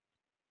laws.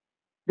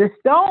 The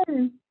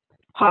stone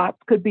pots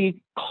could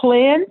be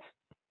cleansed,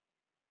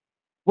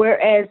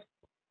 whereas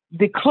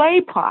the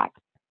clay pots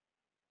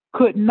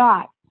could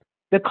not.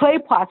 The clay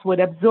pots would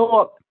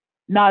absorb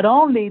not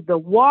only the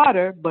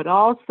water, but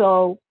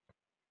also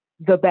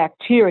the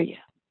bacteria.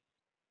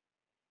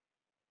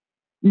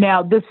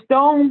 Now, the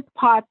stone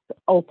pots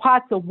or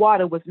pots of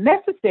water was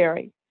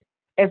necessary,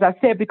 as I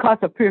said, because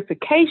of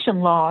purification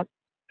laws,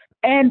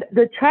 and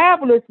the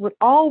travelers would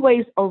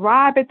always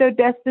arrive at their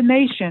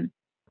destination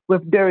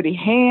with dirty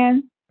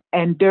hands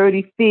and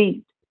dirty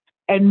feet,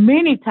 and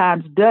many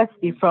times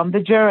dusty from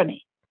the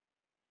journey.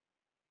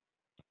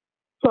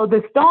 So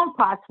the stone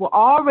pots were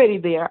already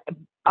there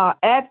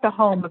at the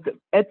home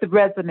at the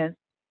residence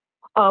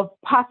of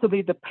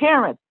possibly the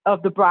parents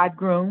of the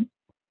bridegroom,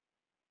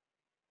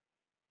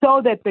 so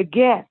that the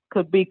guests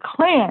could be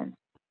cleansed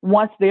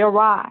once they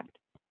arrived.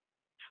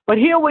 But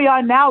here we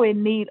are now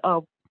in need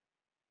of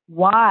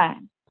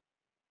wine,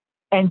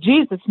 and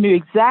Jesus knew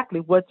exactly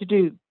what to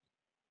do.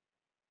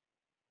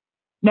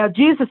 Now,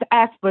 Jesus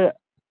asked for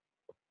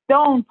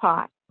stone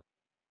pots.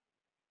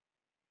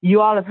 You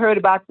all have heard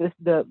about this,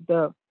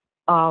 the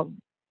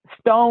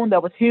stone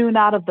that was hewn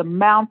out of the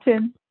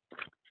mountain.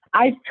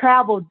 I've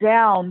traveled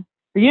down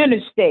the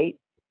interstate,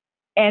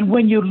 and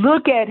when you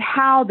look at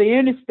how the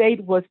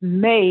interstate was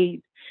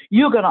made,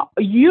 you're going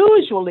to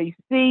usually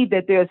see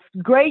that there's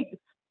great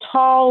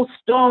tall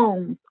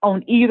stones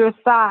on either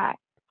side.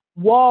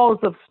 Walls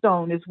of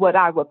stone is what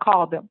I would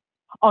call them,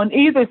 on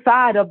either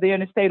side of the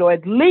interstate, or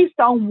at least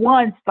on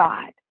one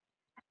side.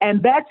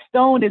 And that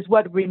stone is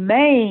what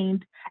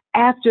remained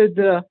after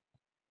the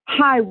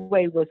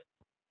highway was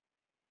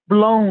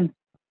blown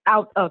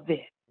out of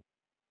it.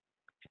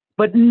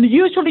 But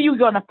usually you're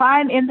going to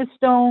find in the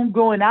stone,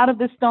 growing out of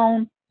the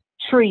stone,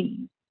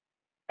 trees,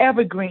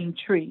 evergreen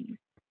trees.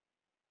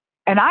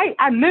 And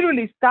I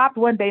literally stopped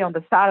one day on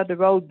the side of the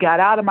road, got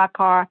out of my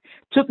car,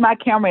 took my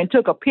camera and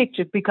took a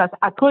picture, because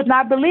I could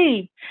not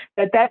believe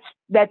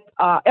that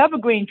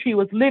evergreen tree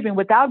was living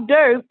without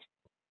dirt,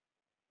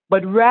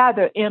 but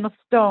rather in a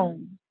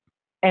stone.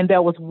 And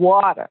there was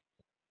water.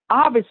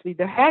 Obviously,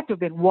 there had to have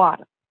been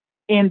water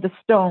in the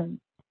stone.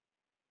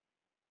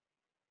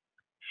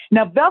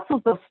 Now,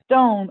 vessels of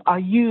stone are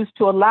used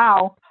to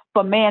allow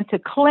for man to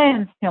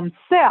cleanse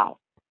himself.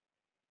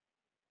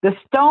 The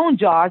stone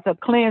jars are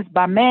cleansed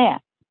by man.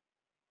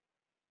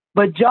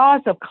 But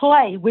jars of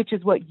clay, which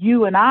is what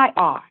you and I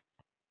are,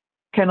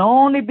 can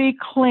only be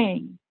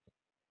cleaned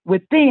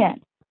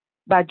within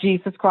by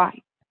Jesus Christ.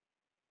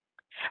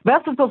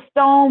 Vessels of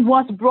stone,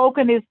 once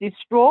broken, is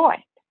destroyed.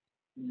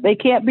 They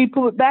can't be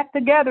put back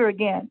together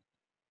again.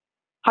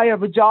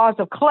 However, jars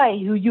of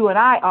clay, who you and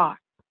I are,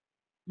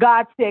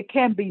 God said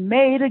can be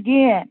made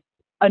again,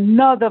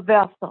 another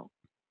vessel,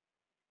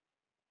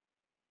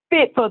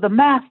 fit for the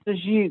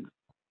master's use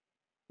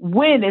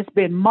when it's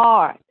been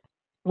marred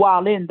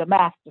while in the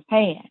master's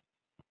hand.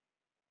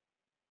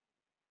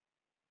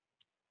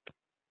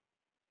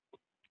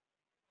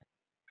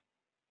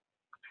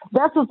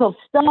 Vessels of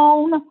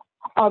stone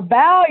are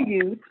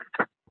valued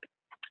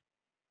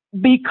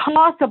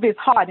because of its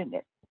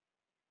hardness.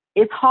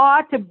 It's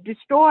hard to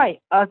destroy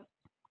a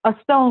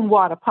stone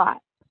water pot.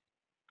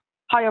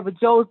 However,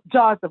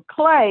 jars of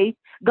clay,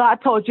 God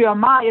told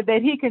Jeremiah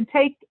that he can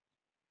take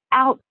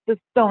out the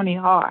stony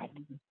heart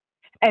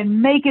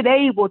and make it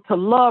able to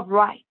love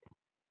right,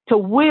 to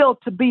will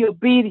to be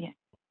obedient,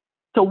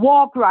 to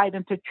walk right,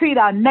 and to treat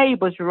our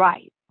neighbors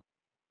right.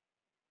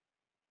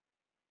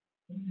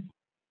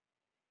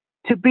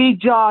 To be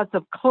jars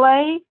of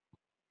clay,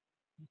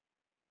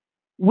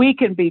 we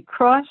can be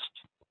crushed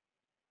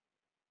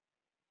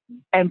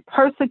and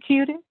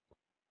persecuted.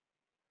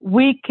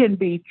 We can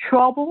be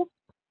troubled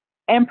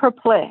and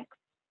perplexed.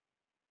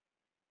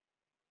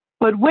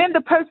 But when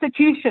the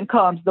persecution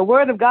comes, the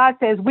word of God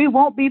says we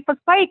won't be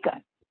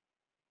forsaken.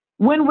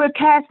 When we're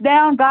cast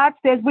down, God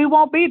says we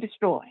won't be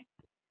destroyed.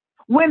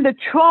 When the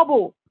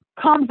trouble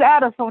comes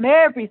at us on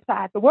every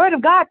side, the word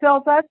of God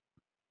tells us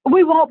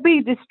we won't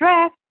be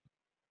distressed.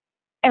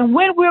 And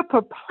when we're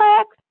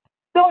perplexed,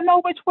 don't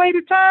know which way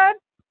to turn,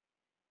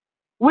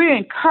 we're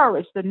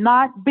encouraged to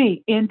not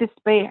be in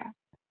despair.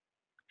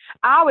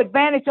 Our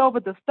advantage over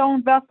the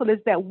stone vessel is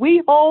that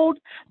we hold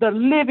the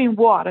living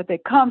water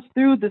that comes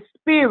through the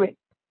Spirit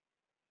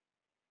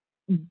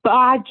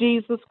by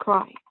Jesus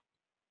Christ.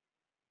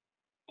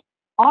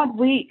 Aren't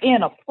we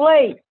in a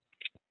place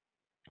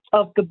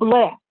of the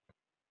blessed?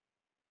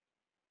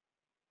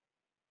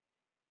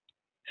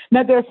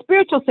 Now, there's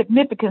spiritual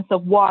significance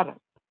of water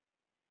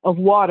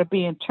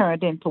being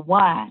turned into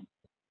wine.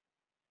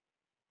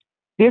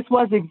 This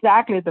was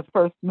exactly the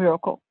first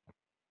miracle.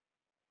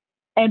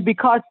 And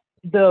because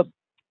the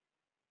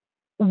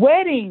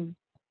wedding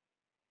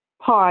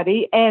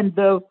party and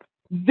the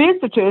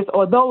visitors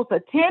or those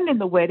attending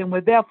the wedding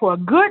were there for a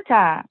good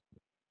time,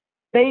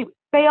 they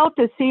failed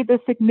to see the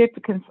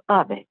significance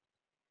of it.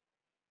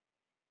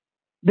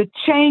 The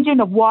changing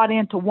of water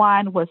into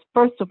wine was,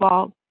 first of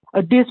all,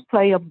 a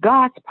display of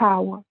God's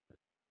power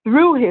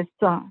through his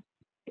Son.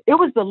 It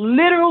was the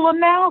literal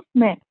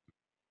announcement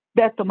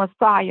that the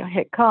Messiah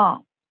had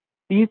come.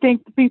 Do you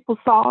think the people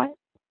saw it?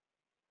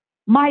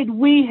 Might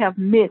we have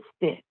missed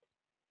it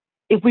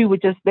if we were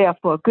just there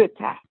for a good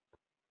time?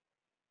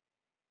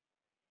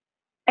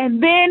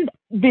 And then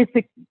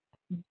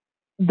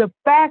the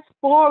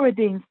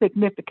fast-forwarding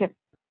significance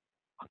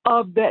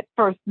of that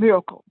first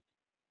miracle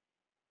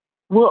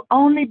will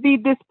only be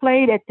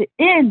displayed at the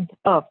end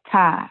of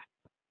time.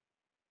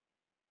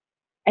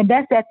 And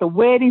that's at the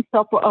wedding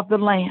supper of the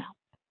Lamb.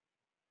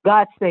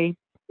 God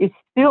is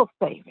still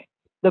saving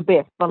the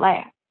best for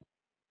last.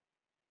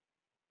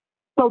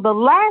 So the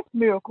last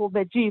miracle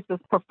that Jesus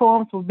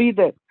performs will be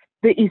the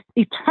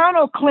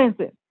eternal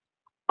cleansing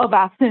of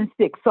our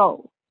sin-sick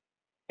souls.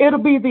 It'll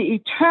be the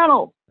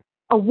eternal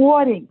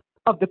awarding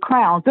of the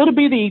crowns. It'll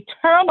be the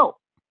eternal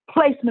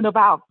placement of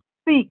our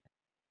seats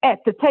at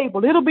the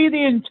table. It'll be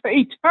the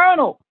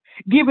eternal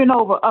giving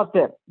over of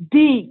the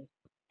deed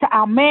to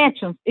our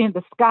mansions in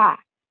the sky.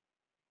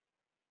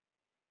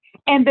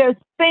 And there's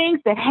things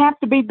that have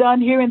to be done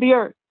here in the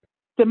earth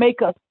to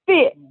make us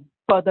fit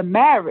for the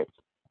marriage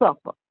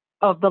supper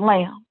of the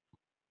Lamb.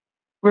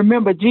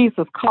 Remember,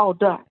 Jesus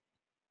called us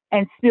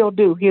and still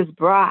do his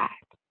bride.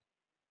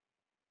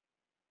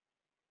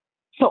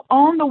 So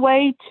on the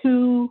way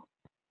to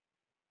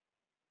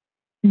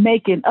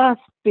making us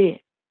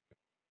fit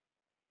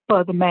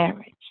for the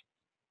marriage,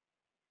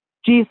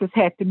 Jesus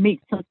had to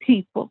meet some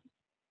people.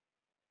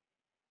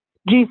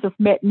 Jesus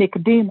met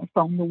Nicodemus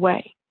on the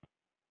way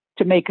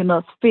to making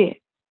us fit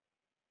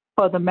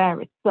for the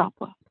marriage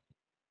supper.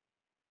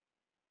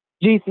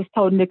 Jesus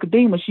told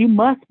Nicodemus, you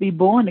must be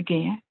born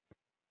again.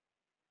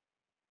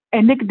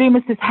 And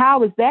Nicodemus says,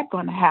 how is that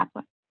going to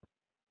happen?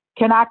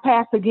 Can I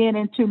pass again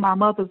into my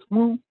mother's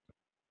womb?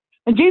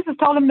 And Jesus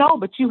told him, no,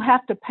 but you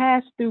have to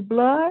pass through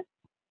blood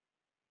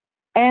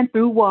and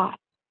through water.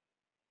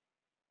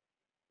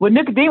 Well,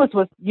 Nicodemus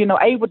was,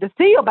 able to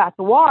see about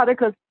the water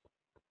because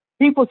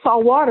people saw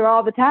water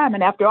all the time.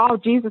 And after all,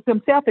 Jesus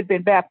himself had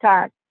been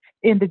baptized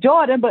in the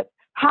Jordan. But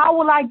how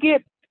will I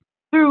get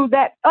through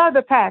that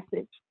other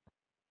passage?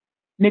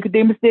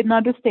 Nicodemus didn't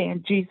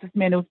understand. Jesus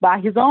meant it was by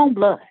his own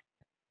blood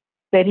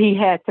that he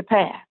had to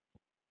pass.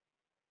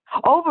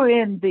 Over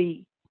in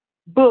the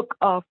book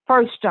of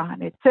 1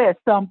 John. It says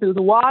some through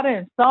the water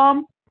and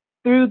some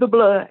through the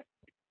blood.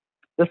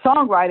 The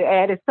songwriter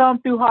added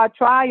some through hard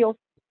trials,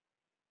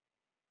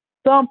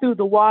 some through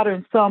the water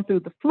and some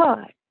through the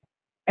flood.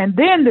 And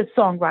then the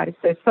songwriter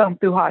says some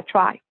through hard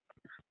trials,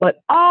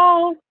 but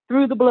all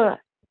through the blood.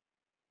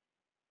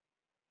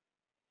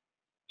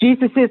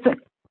 Jesus isn't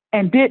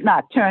and did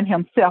not turn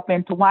himself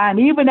into wine,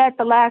 even at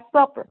the Last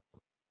Supper,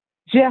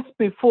 just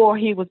before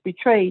he was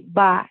betrayed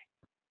by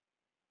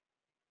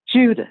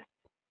Judas.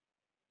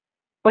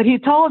 But he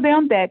told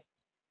them that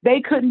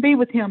they couldn't be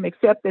with him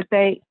except that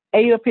they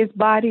ate of his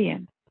body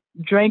and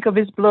drank of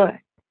his blood.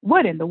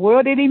 What in the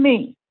world did he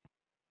mean?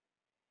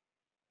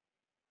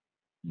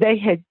 They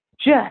had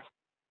just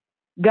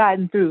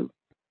gotten through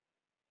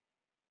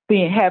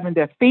having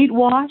their feet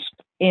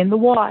washed in the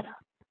water.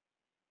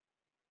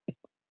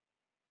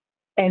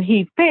 And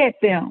he fed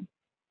them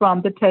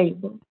from the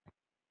table.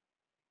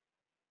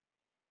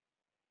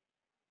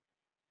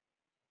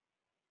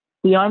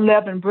 The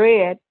unleavened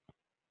bread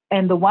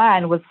and the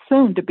wine was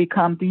soon to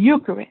become the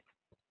Eucharist,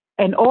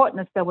 an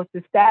ordinance that was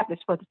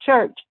established for the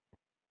church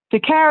to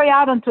carry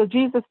out until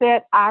Jesus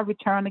said, I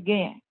return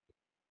again.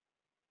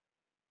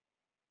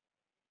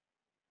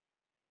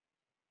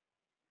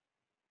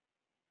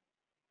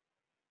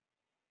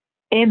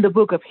 In the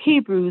book of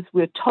Hebrews,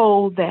 we're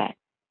told that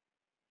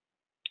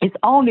it's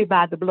only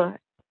by the blood.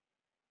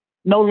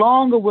 No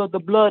longer will the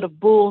blood of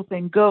bulls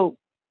and goats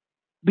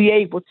be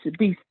able to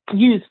be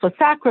used for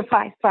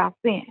sacrifice for our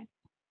sin.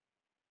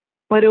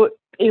 But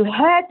it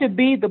had to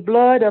be the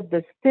blood of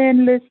the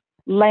sinless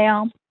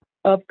Lamb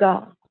of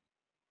God.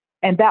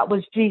 And that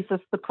was Jesus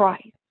the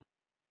Christ.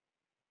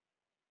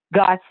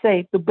 God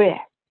saved the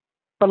best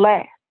for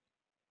last.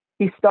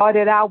 He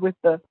started out with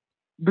the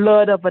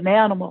blood of an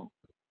animal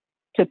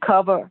to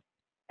cover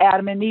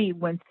Adam and Eve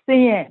when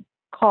sin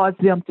caused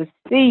them to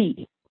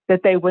see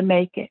that they were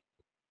naked.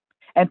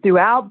 And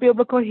throughout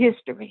biblical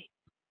history,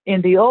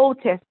 in the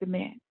Old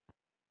Testament,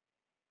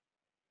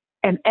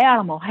 an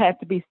animal had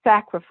to be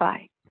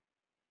sacrificed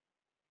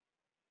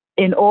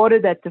in order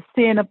that the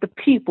sin of the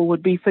people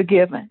would be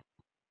forgiven.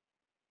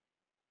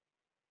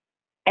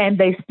 And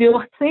they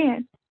still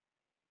sin.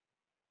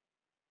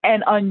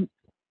 And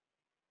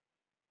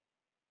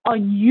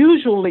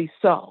unusually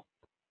so,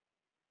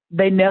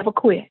 they never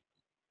quit.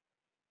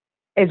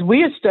 As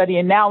we are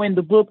studying now in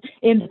the book,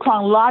 in the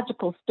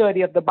chronological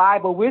study of the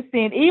Bible, we're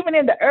seeing even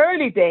in the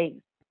early days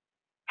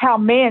how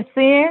man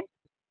sinned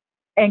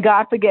and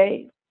God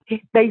forgave.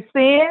 They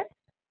sinned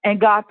and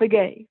God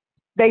forgave.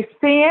 They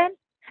sinned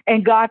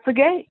and God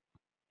forgave,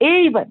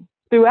 even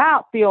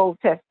throughout the Old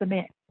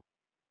Testament.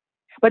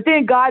 But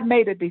then God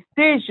made a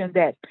decision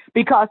that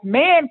because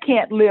man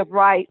can't live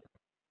right,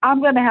 I'm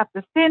going to have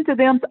to send to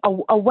them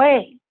a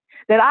way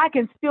that I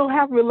can still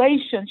have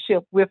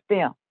relationship with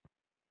them.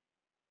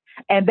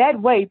 And that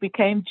way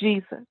became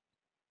Jesus.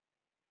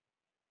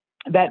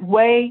 That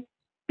way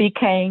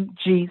became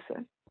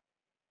Jesus.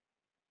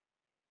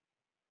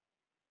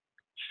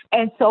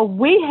 And so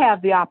we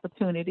have the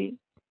opportunity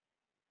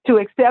to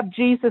accept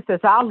Jesus as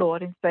our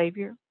Lord and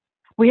Savior.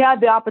 We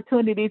have the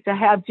opportunity to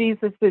have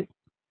Jesus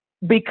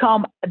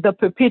become the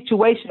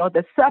perpetuation or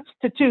the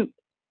substitute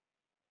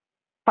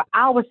for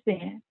our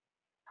sin.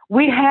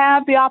 We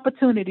have the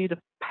opportunity to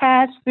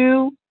pass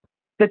through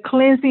the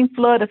cleansing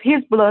flood of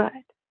his blood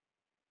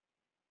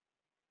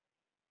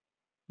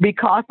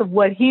because of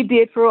what he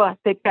did for us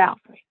at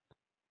Calvary.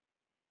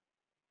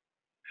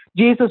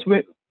 Jesus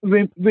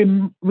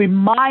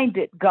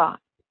reminded God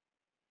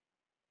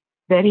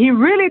that he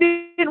really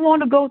didn't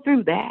want to go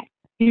through that.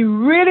 He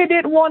really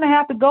didn't want to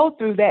have to go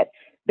through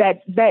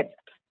that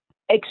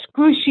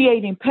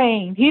excruciating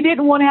pain. He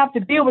didn't want to have to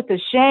deal with the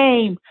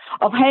shame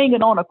of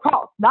hanging on a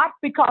cross, not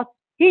because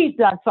he's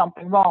done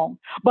something wrong,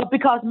 but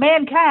because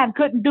mankind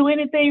couldn't do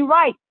anything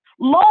right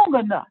long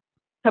enough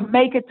to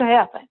make it to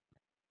heaven.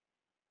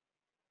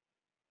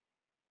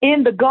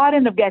 In the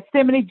Garden of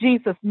Gethsemane,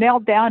 Jesus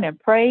knelt down and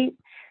prayed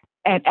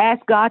and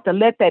asked God to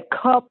let that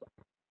cup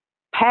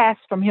pass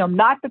from him,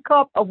 not the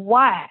cup of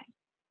wine,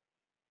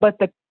 but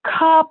the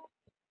cup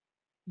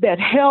that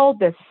held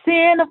the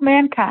sin of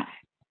mankind.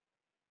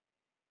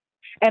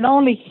 And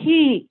only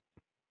he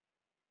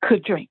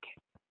could drink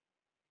it.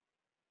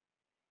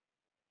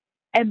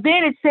 And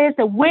then it says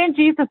that when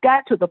Jesus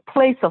got to the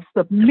place of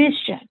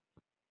submission,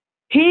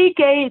 he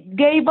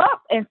gave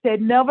up and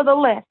said,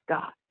 nevertheless,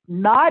 God,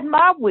 not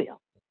my will,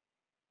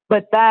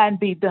 but thine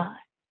be done.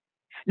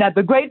 Now,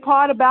 the great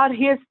part about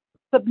his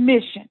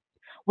submission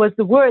was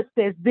the word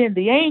says, then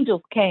the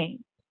angels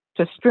came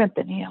to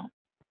strengthen him.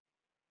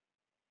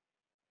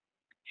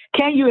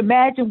 Can you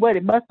imagine what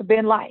it must have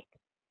been like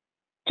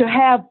to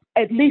have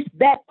at least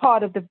that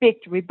part of the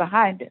victory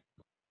behind it?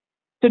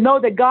 To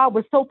know that God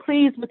was so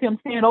pleased with him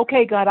saying,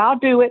 okay, God, I'll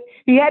do it.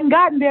 He hadn't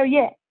gotten there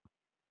yet.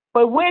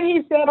 But when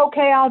he said,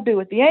 okay, I'll do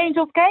it, the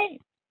angels came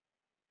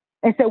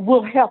and said,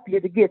 we'll help you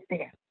to get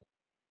there.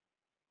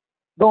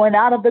 Going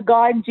out of the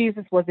garden,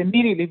 Jesus was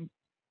immediately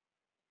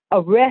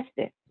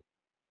arrested.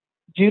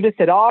 Judas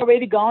had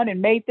already gone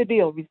and made the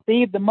deal,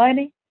 received the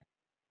money,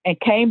 and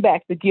came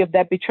back to give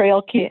that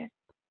betrayal kiss.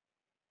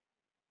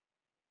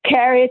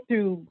 Carried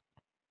through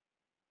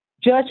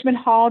judgment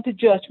hall to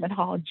judgment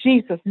hall,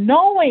 Jesus,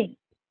 knowing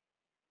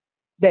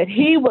that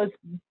he was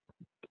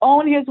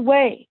on his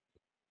way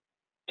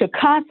to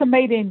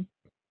consummating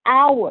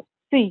our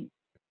seat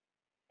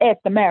at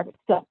the marriage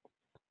supper.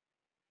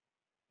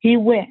 He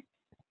went,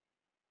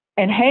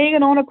 and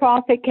hanging on a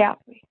cross at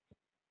Calvary,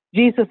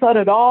 Jesus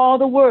uttered all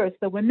the words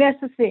that were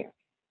necessary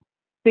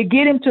to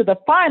get him to the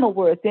final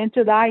words,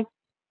 into thy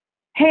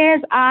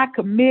hands I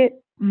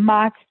commit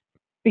my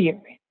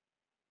spirit.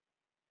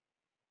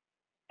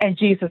 And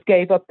Jesus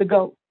gave up the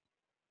ghost.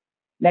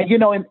 Now, you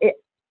know,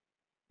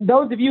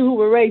 those of you who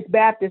were raised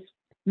Baptists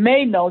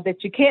may know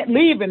that you can't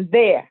leave him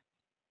there.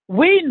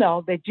 We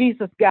know that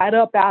Jesus got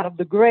up out of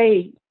the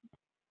grave.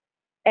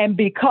 And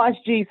because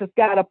Jesus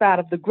got up out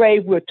of the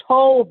grave, we're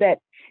told that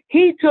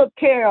he took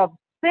care of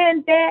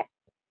sin debt.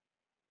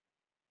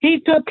 He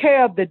took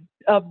care of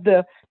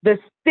the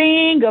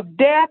sting of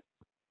death,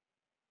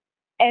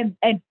 and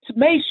to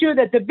make sure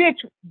that the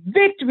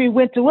victory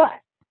went to us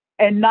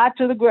and not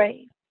to the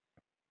grave.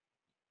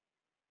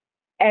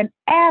 And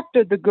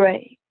after the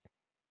grave,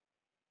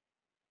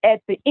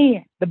 at the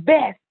end, the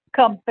best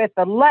comes at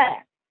the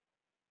last.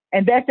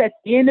 And that's at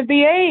the end of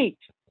the age.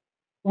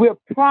 We're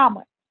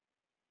promised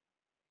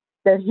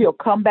that he'll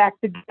come back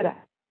to get us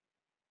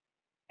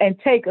and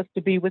take us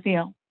to be with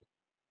him.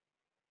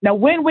 Now,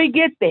 when we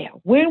get there,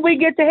 when we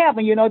get to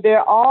heaven, you know, there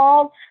are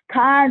all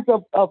kinds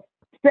of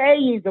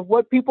sayings of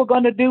what people are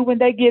going to do when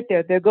they get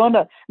there. They're going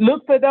to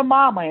look for their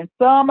mama, and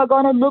some are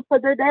going to look for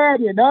their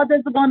daddy, and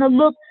others are going to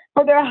look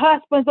for their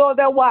husbands or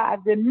their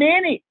wives, and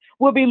many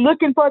will be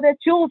looking for their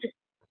children.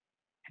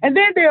 And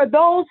then there are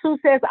those who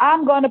says,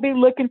 I'm going to be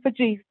looking for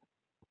Jesus,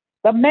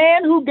 the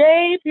man who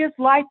gave his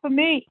life for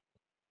me,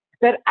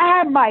 that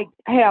I might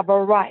have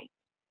a right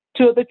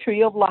to the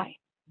tree of life.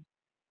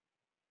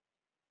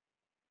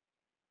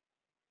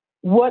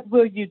 What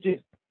will you do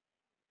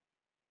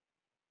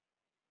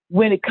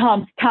when it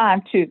comes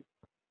time to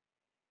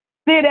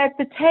sit at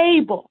the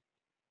table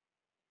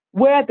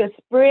where the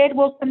spread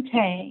will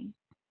contain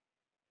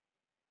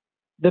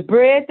the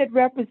bread that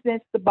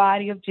represents the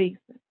body of Jesus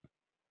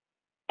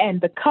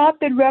and the cup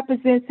that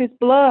represents his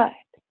blood,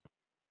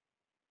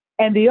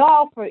 and the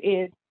offer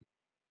is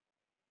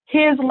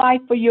his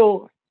life for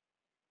yours?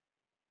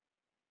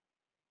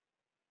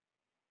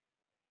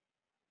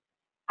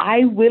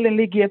 I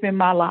willingly give him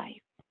my life.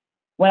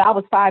 When I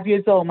was 5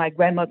 years old, my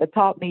grandmother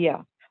taught me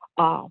a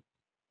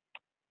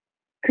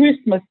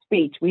Christmas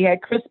speech. We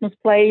had Christmas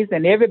plays,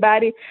 and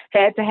everybody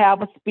had to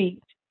have a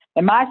speech.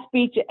 And my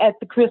speech at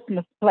the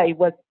Christmas play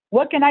was,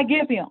 what can I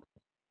give him?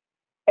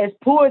 As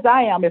poor as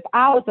I am, if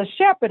I was a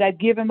shepherd, I'd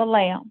give him a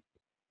lamb.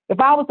 If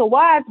I was a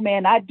wise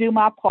man, I'd do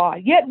my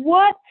part. Yet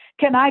what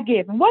can I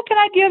give him? What can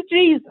I give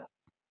Jesus?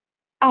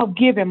 I'll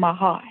give him my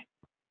heart.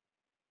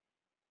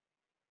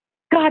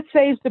 God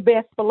saves the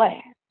best for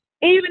last,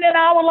 even in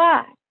our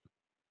lives.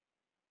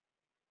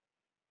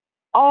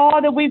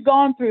 All that we've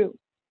gone through,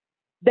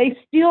 they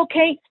still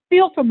can't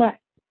steal from us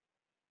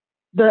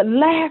the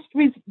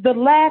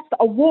last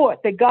award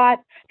that God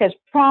has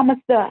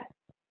promised us,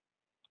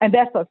 and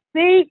that's a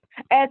seat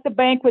at the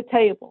banquet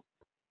table.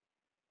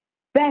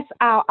 That's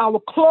our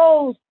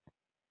clothes,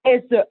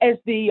 as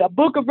the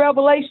book of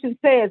Revelation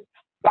says,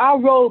 our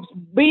robes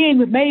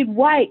being made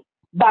white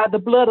by the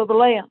blood of the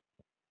Lamb.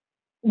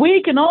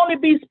 We can only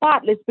be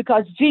spotless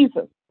because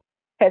Jesus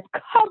has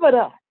covered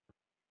us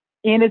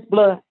in his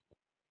blood.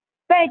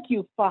 Thank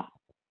you, Father,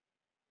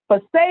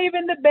 for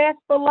saving the best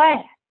for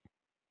last.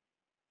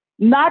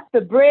 Not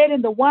the bread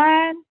and the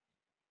wine,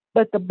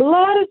 but the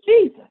blood of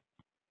Jesus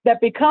that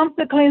becomes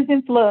the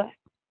cleansing flood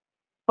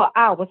for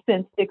our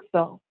sin-sick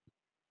soul.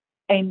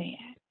 Amen.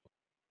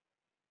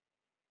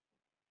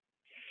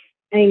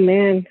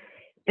 Amen.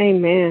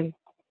 Amen.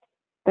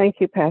 Thank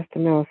you, Pastor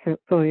Millicent,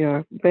 for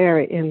your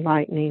very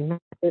enlightening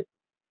message.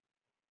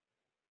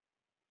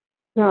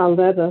 Now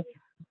let us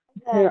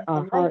hear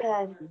our heart.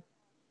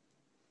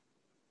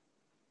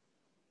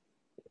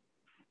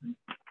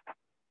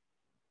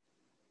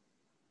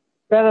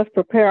 Let us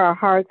prepare our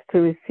hearts to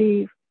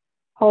receive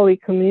Holy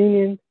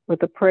Communion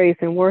with a praise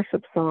and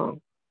worship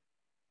song.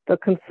 The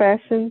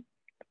confession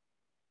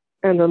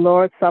and the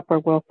Lord's Supper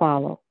will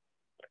follow.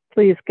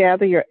 Please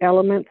gather your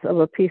elements of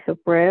a piece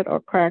of bread or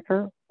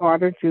cracker,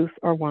 water, juice,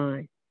 or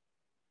wine.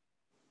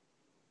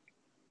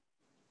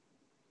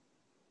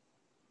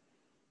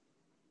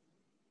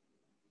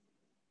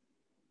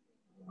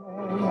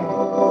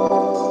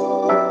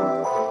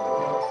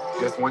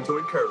 Just want to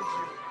encourage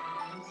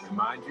you,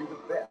 remind you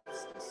the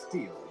best is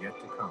still yet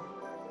to come.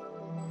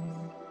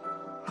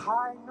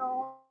 I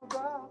know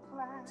the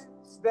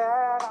plans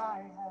that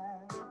I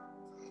have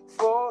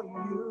for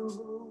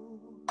you,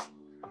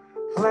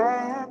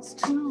 plans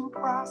to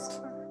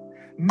prosper,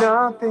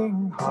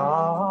 nothing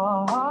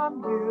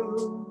harm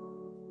you.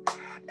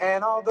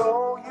 And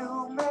although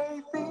you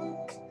may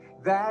think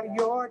that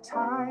your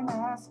time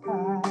has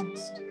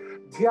passed,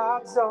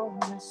 God's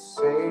only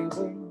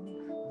saving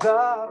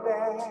the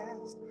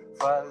best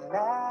for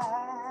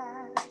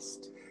last.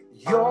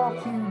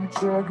 Your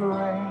future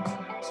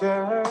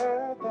greater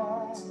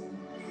than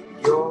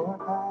your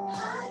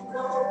past. I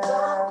know the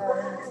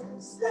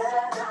plans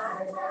that I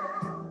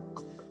have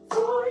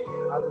for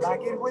you. I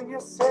like it when you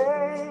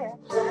say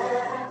it.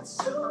 Plans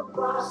to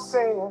prosper.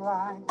 Say it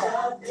like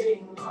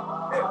nothing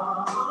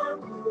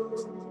harm you.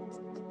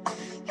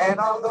 And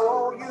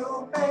although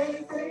you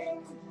may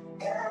think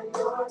that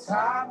your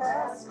time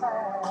has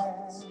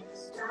passed,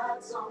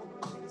 God's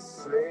only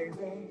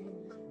saving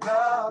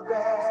the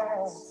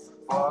best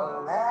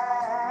for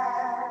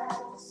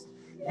last.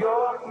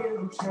 Your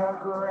future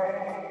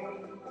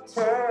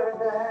greater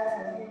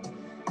than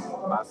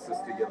my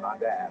sister, you're my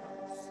dad.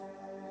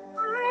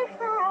 I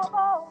have a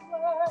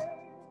word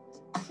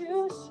to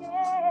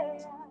share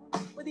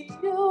with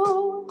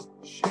you.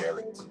 Share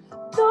it.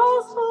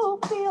 Those who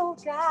feel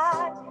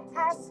God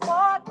has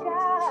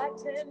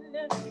forgotten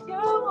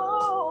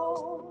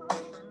you.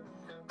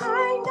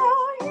 I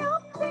know you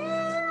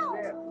feel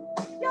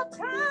your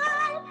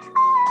time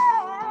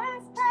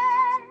has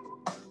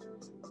passed.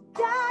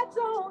 God's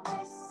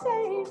only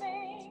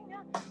saving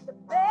the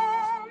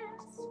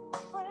best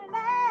for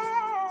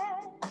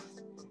last.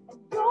 And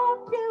your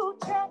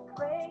future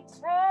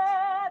greater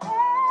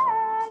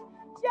than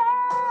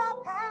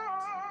your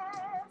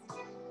past.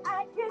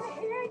 I can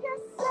hear you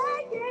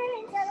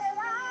saying that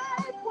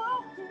life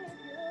won't give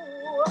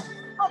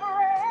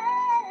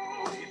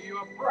you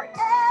a break.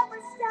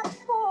 Every step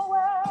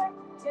forward,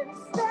 10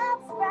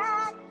 steps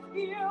back,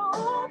 you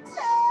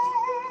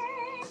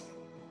take.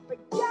 But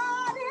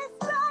God is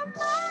the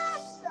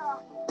master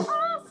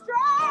of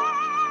strategy,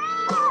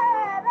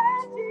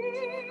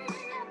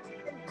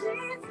 and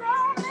He's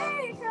only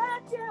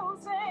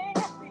confusing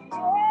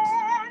the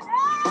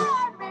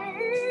enemy.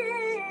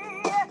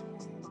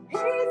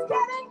 He's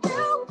getting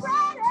you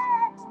ready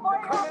for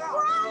your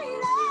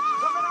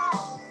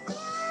greatest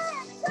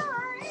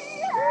victory.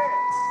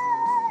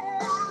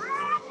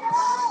 I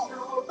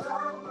know the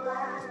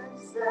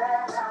plans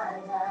that I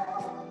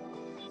have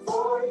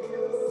for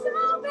you. So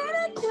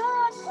many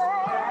good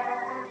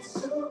plans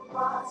to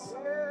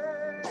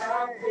prosper,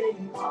 nothing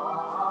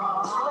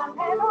harm.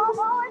 And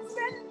although it's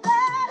been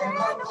bad in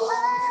the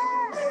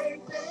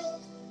past,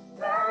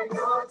 that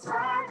your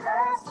time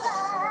has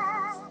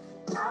passed,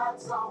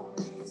 God's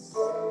only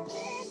saving.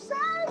 He's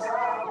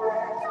saving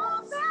your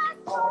best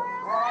for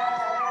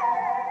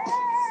last.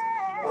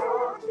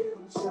 Your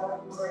future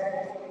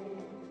greater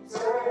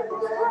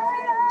for last.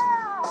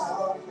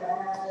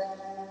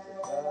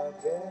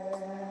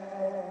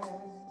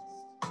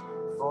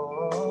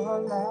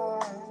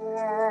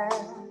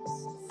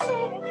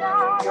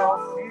 Your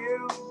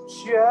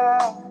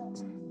future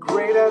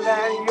greater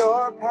than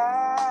your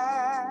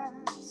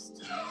past.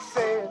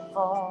 Say it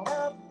for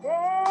the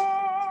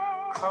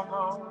best. Come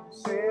on,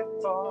 say it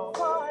for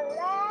last.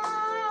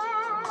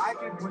 I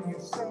like it when you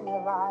say it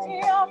like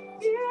your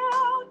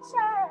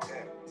future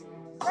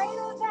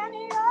greater than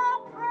your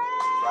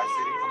past.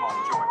 Tri-City, come on,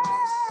 join us.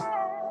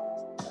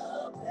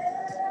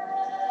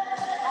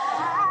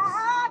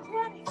 I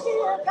can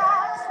hear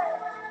God say,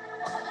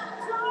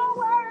 don't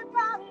worry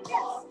about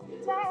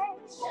yesterday.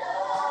 It's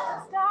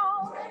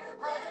gone,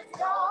 it's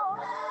gone,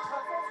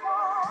 it's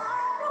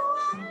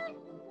gone.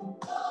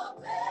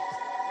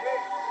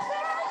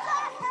 Things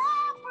I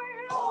have for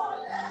you,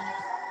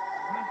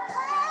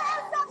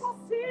 plans that will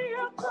see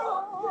you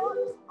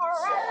through.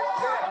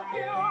 Right in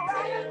you,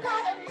 right in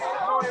you.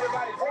 Come on,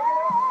 everybody, take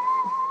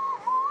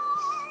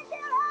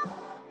it up.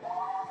 Get up.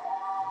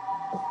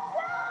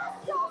 Dust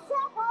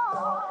yourself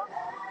off.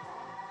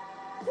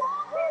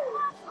 Walk in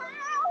my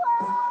power.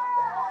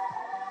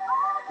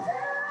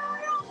 Until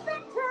your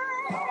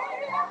victory.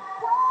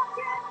 Walk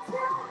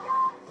into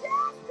your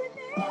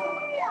destiny.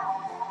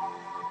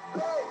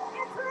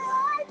 It's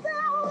right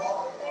there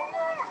with me.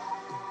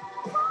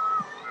 For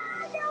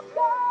I am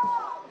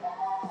God.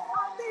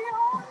 I'm the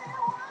only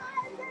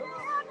wise and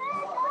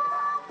living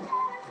God.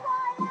 That is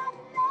why I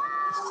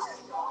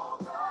know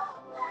the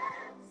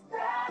plans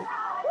that I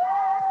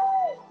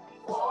have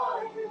for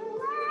you.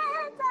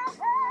 Plans I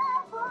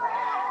have for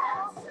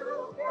you.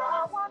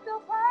 They're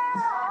wonderful.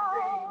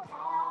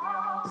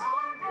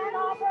 And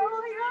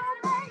although you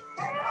may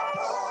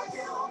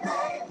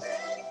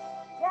think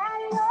that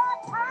your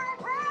time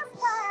has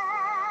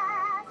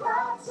passed,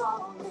 God's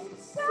only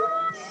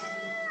saving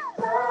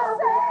the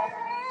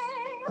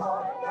saving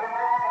for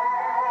last.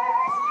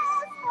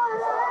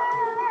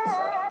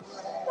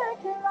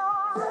 Thank you,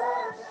 Lord.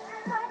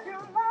 Thank you,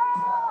 Lord.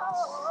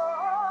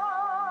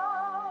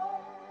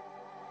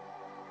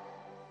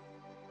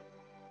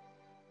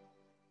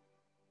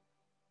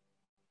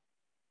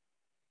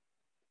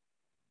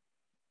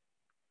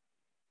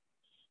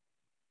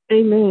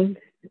 Amen.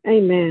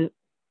 Amen.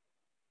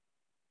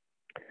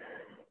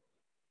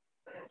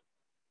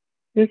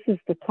 This is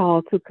the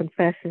call to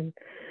confession.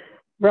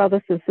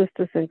 Brothers and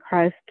sisters in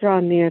Christ, draw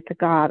near to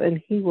God,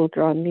 and He will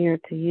draw near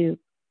to you.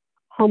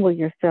 Humble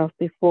yourself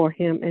before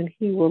Him, and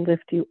He will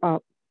lift you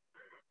up.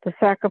 The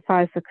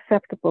sacrifice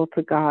acceptable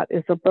to God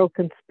is a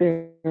broken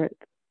spirit.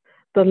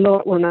 The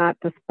Lord will not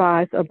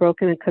despise a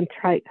broken and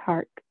contrite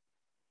heart.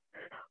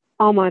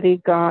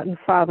 Almighty God and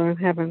Father in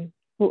heaven,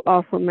 who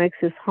also makes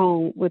his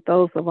home with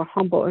those of a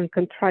humble and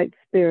contrite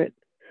spirit,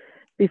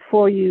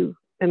 before you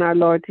and our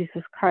Lord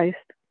Jesus Christ,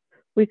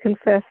 we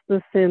confess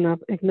the sin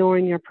of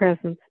ignoring your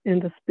presence in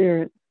the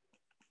spirit,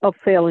 of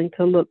failing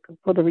to look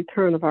for the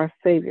return of our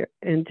Savior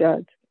and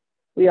Judge.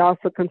 We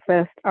also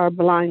confess our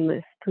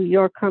blindness to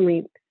your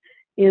coming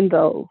in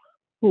those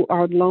who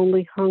are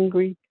lonely,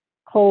 hungry,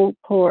 cold,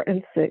 poor,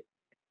 and sick.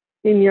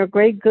 In your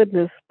great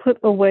goodness, put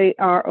away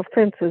our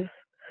offenses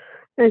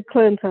and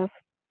cleanse us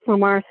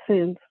from our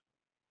sins.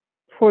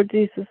 For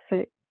Jesus'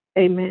 sake,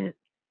 amen.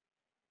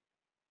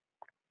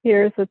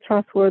 Here is a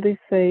trustworthy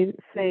saying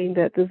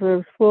that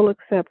deserves full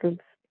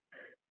acceptance.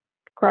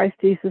 Christ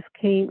Jesus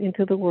came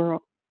into the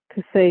world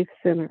to save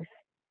sinners.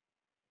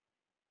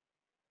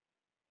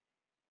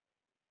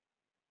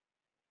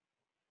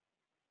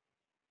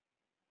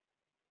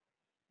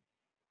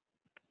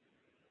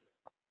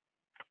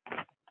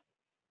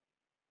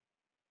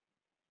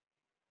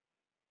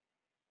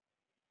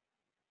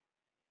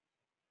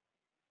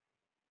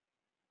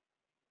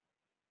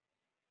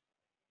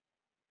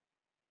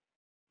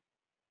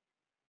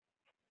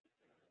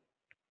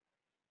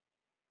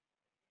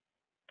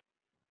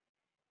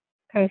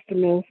 Pastor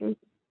Milson.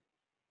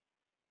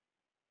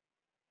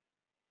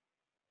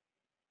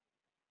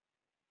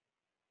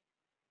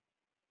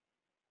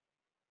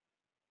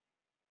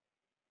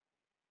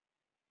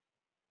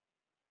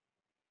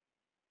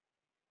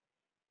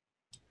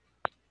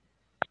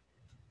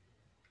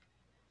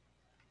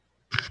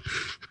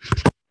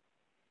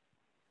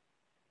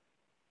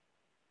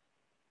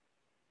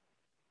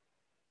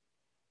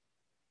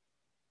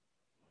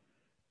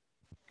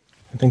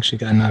 I think she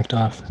got knocked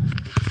off.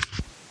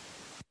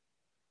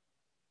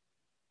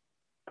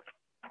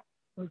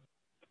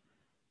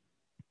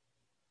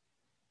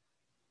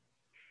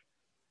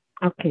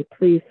 Okay,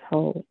 please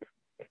hold.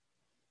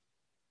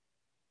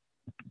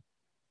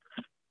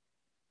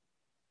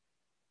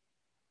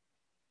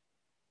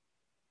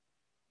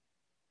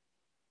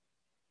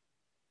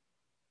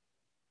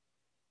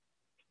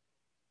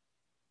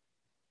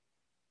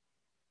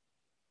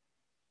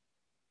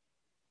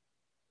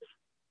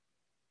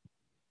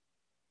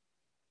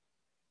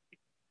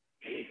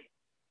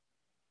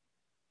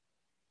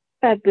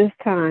 At this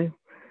time,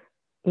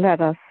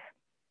 let us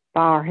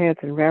bow our heads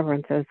in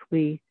reverence as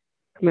we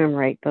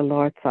commemorate the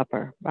Lord's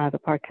Supper by the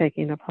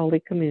partaking of Holy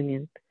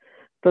Communion.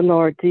 The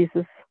Lord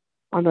Jesus,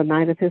 on the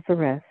night of his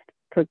arrest,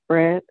 took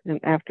bread, and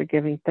after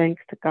giving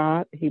thanks to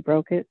God, he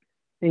broke it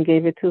and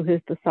gave it to his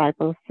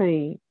disciples,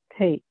 saying,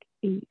 "Take,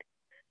 eat.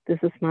 This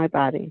is my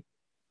body,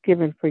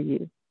 given for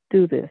you.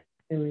 Do this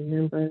in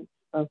remembrance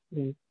of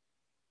me."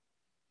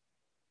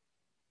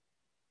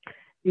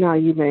 Now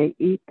you may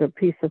eat the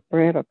piece of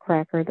bread or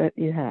cracker that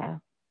you have.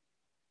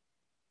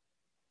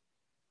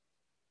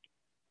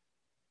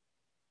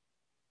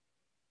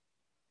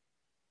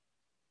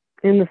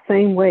 In the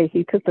same way,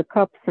 he took the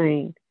cup,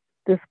 saying,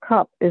 "This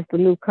cup is the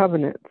new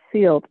covenant,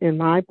 sealed in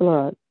my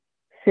blood,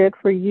 shed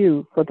for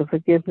you for the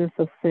forgiveness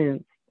of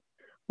sins.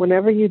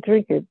 Whenever you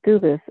drink it, do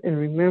this in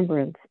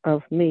remembrance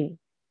of me."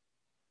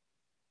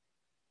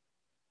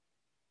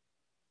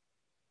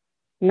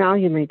 Now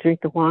you may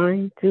drink the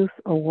wine, juice,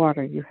 or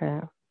water you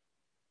have.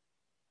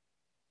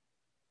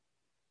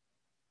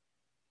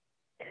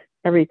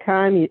 Every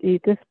time you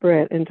eat this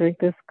bread and drink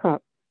this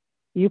cup,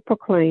 you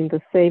proclaim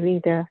the saving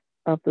death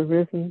of the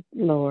risen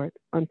Lord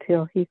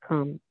until he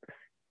comes.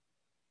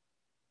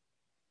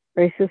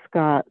 Gracious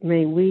God,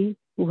 may we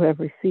who have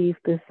received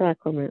this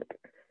sacrament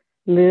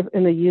live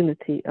in the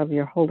unity of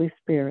your Holy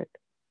Spirit,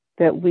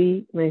 that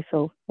we may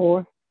show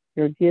forth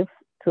your gifts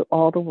to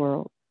all the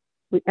world.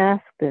 We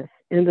ask this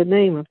in the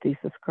name of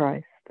Jesus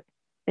Christ.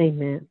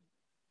 Amen.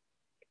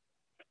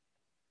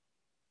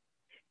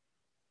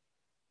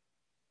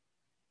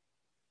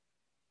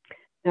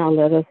 Now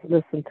let us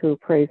listen to a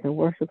praise and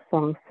worship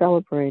song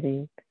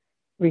celebrating,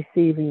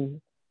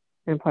 receiving,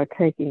 and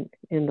partaking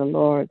in the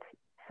Lord's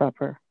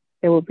Supper.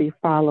 It will be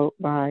followed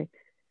by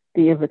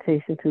the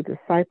invitation to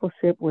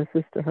discipleship, where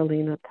Sister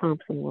Helena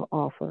Thompson will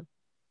offer.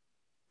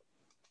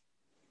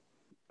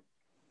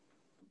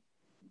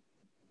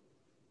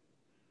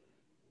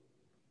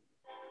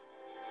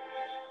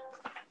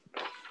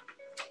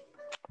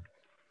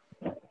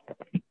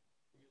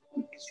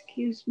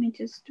 Excuse me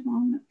just a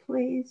moment,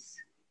 please.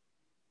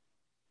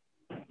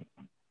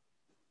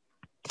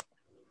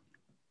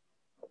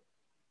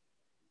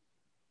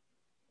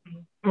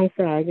 I'm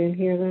sorry, I didn't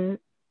hear that.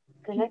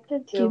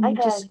 Connected to Give me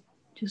iPad.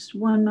 just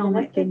one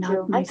moment to Connected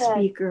knock to my iPad.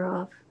 speaker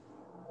off.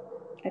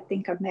 I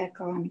think I'm back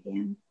on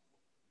again.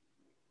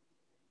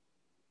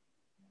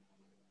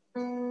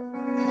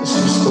 Let's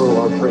just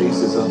throw our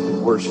praises up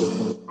and worship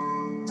him.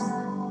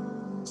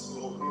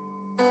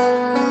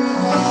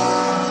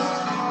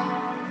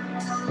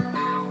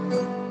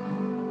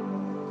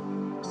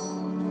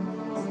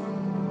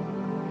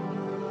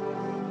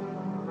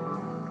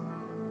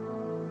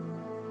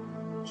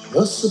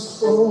 Just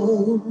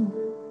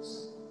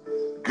suppose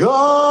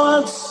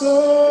God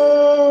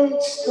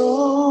searched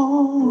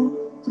all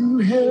through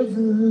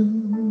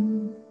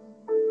heaven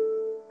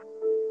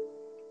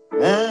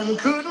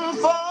couldn't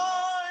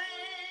find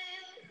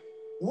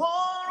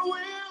one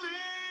willing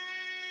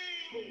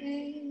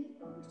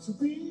to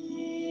be.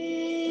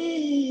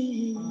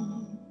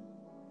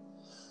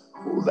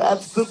 Oh,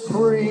 that's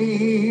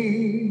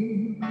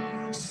supreme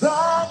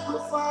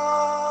sacrifice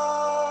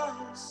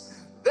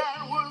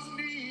that was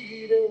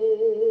needed.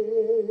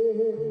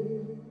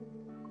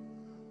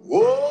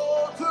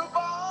 Oh, to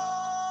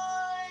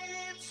buy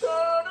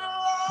eternal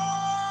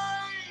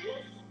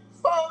life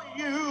for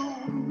you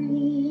and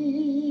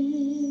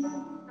me.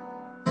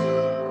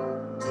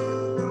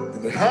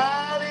 And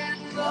had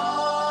it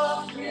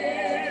not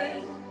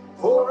been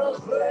for a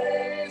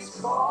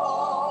place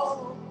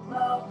called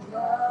Mount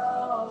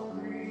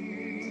Calvary,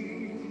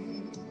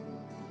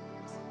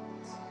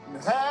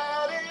 and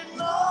had it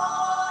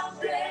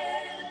not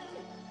been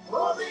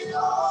for the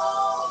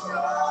old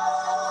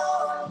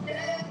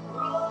rugged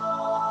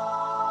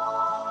cross,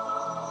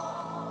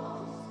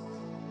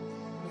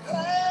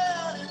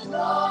 had it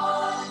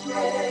not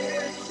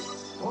been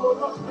for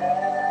the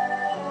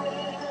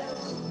man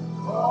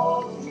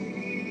called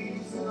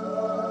Jesus,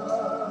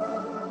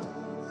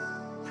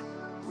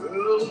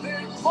 will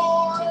live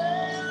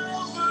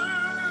forever.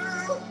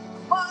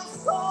 My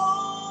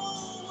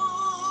soul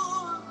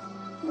would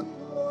Lord,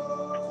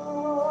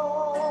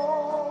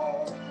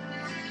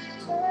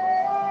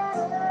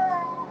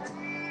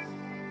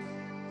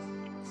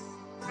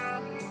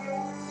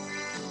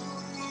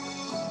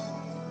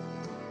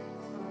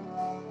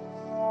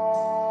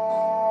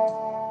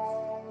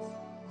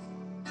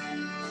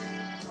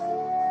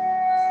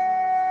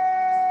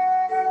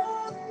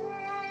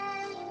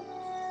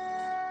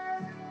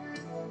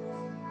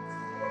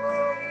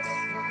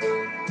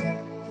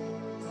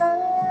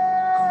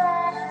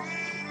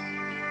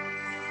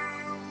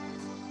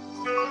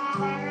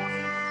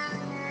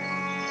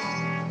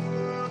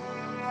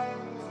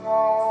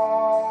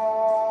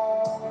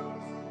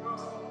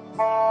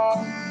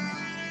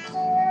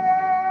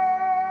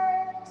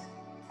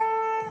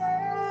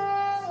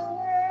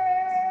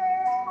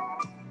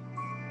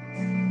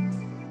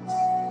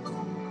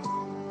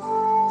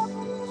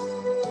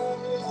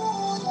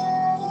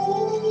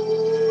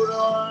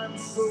 I'm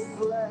so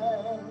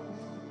glad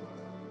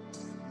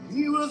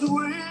he was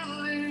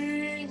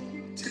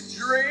willing to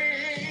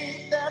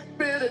drink that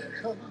bitter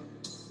cup.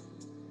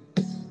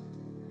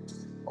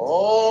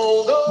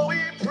 Although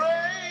he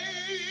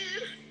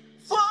prayed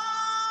for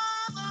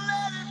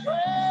the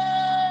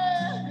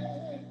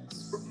letter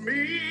for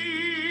me,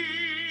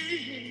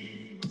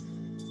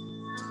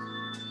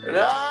 and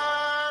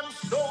I'm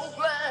so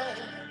glad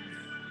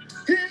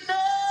he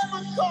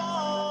never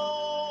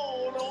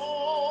called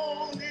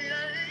on the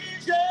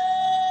angels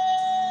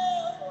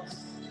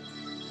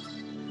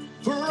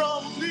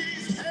from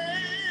these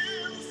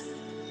hands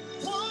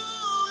full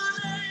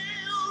of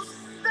nails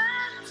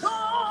that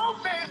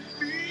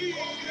torment me.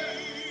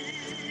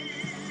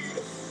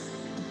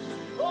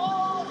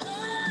 Oh,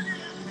 had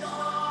it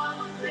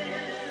not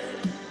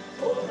been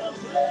for the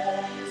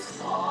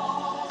place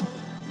called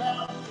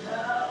Mount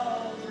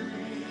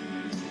Calvary,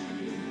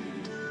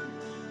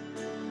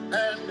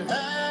 and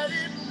had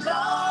it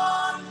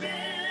not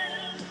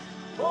been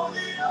for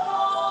the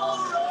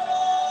old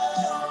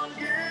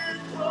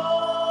rugged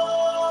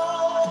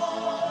cross,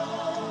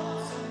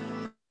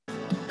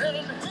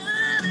 and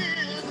had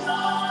it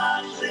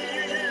not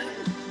been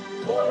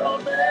for a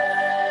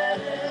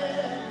man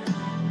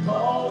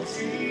called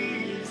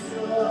Jesus,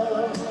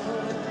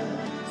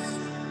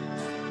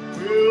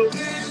 will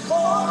live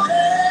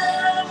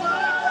forever.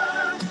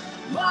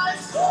 My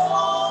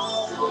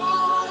soul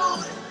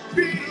would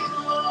be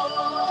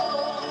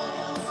lost.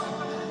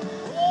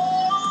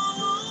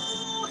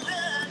 Oh,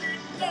 had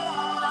it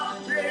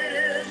not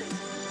been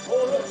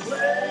for a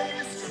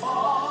place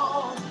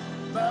called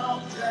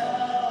Mount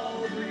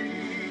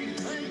Calvary.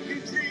 Thank you,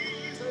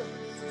 Jesus.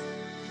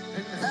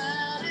 And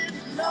had it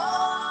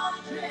not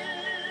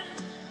been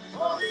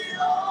for the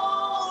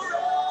old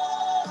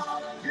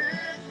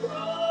rugged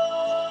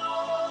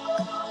cross,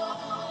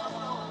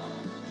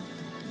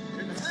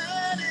 and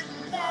had it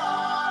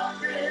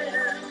not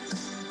been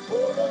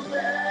for the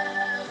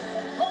man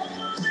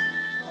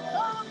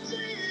of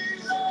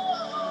Jesus,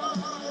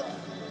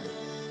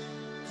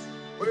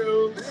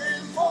 will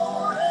live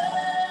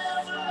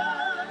forever.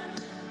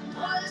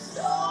 My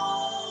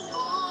soul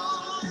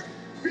would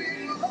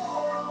be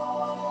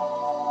lost.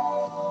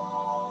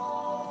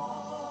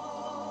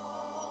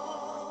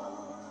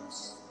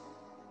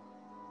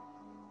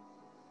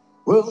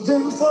 Well,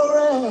 then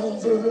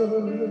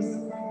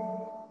forever,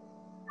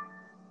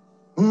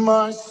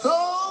 my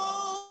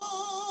soul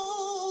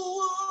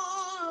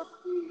would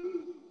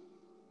be,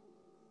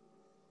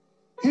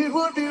 it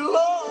would be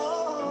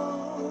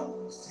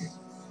lost.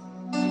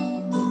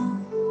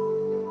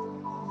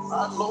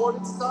 My Lord,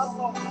 it's not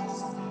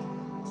lost.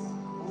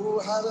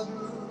 Oh,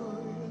 hallelujah.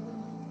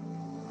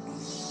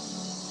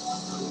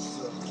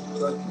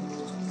 Thank you.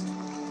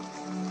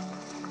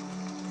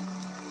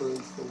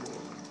 Praise the Lord.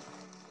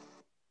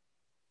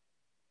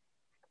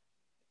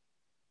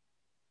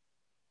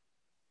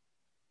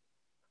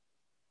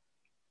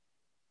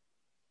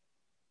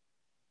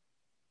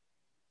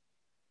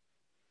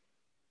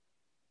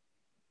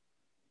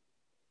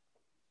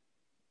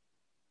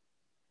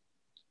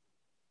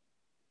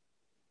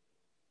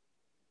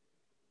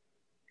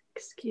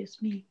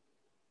 Excuse me.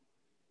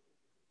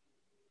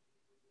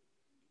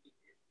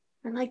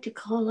 I'd like to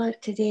call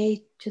out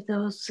today to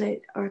those that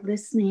are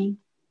listening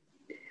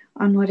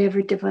on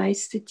whatever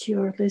device that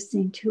you are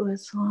listening to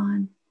us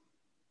on.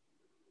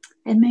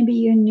 And maybe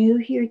you're new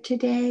here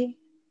today.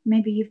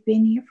 Maybe you've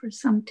been here for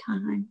some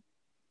time.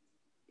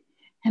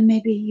 And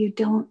maybe you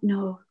don't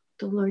know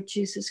the Lord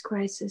Jesus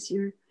Christ as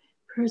your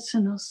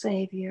personal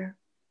Savior.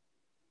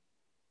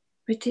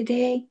 But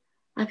today,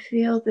 I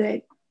feel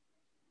that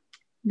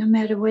no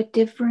matter what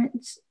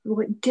difference,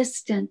 what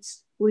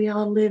distance we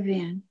all live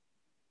in,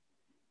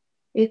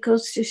 it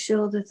goes to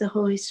show that the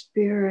Holy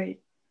Spirit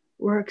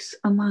works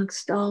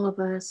amongst all of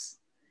us,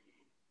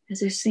 as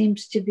there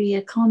seems to be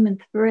a common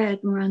thread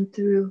run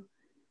through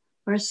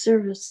our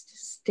service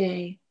this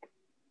day.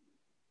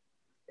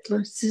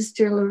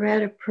 Sister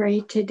Loretta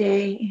prayed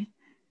today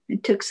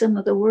and took some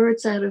of the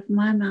words out of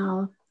my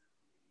mouth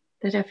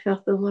that I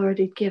felt the Lord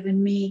had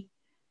given me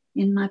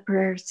in my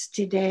prayers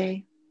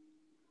today.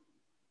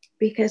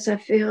 Because I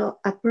feel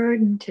a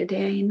burden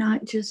today,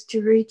 not just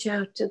to reach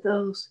out to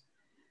those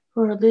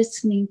who are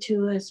listening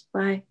to us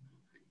by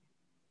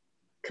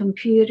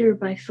computer,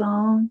 by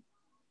phone,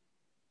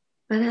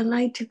 but I'd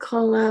like to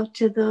call out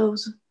to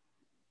those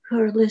who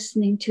are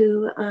listening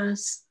to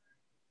us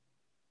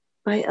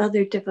by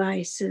other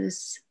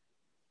devices.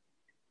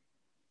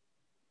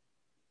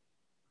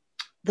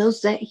 Those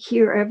that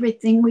hear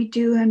everything we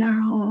do in our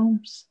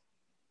homes.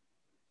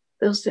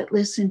 Those that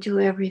listen to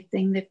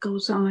everything that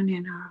goes on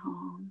in our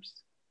homes.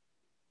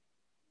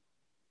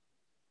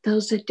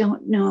 Those that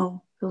don't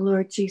know the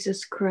Lord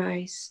Jesus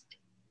Christ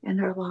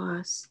and are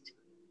lost.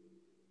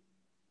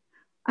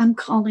 I'm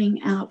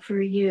calling out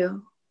for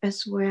you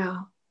as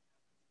well.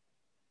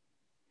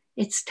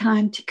 It's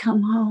time to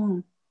come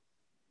home.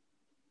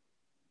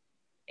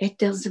 It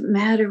doesn't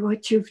matter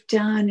what you've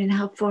done and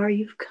how far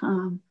you've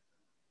come.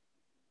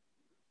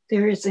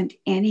 There isn't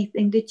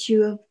anything that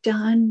you have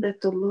done that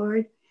the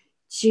Lord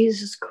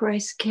Jesus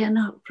Christ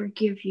cannot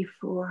forgive you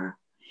for.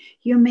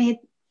 You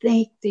may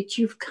think that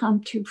you've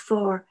come too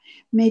far.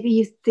 Maybe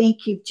you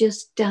think you've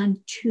just done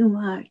too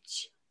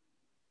much.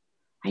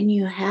 And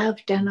you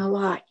have done a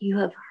lot. You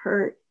have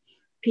hurt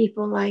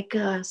people like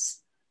us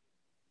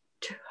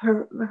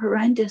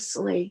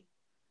horrendously.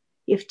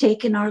 You've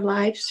taken our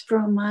lives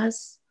from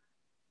us.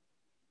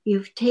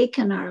 You've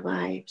taken our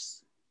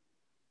lives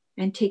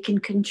and taken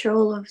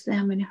control of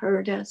them and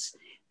hurt us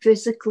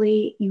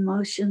physically,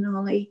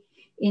 emotionally,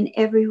 in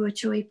every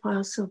which way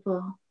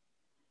possible.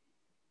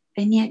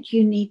 And yet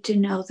you need to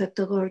know that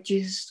the Lord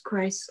Jesus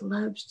Christ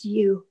loves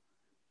you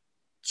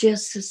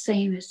just the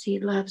same as he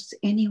loves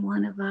any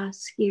one of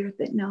us here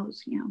that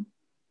knows him.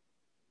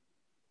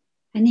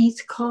 And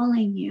he's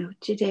calling you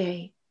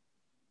today.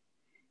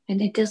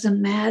 And it doesn't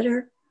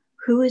matter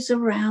who is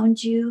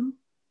around you,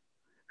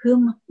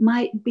 who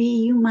might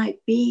be, you might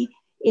be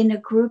in a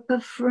group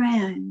of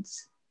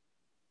friends,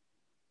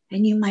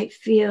 and you might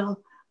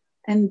feel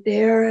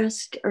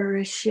embarrassed or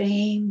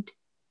ashamed.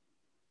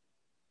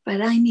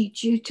 But I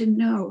need you to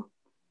know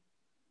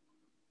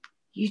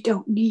you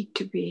don't need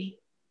to be,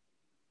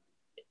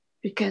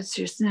 because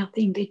there's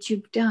nothing that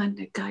you've done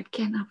that God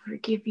cannot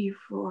forgive you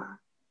for.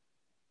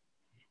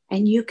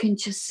 And you can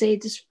just say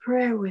this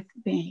prayer with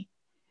me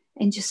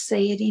and just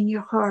say it in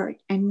your heart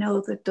and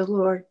know that the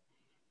Lord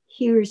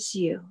hears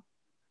you.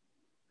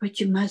 But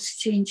you must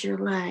change your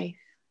life.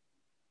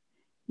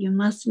 You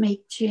must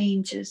make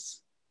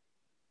changes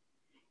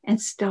and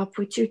stop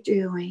what you're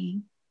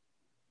doing.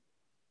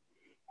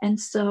 And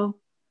so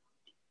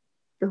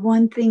the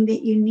one thing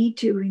that you need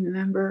to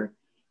remember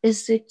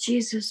is that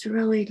Jesus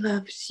really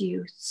loves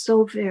you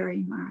so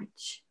very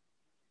much.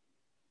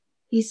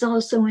 He's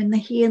also in the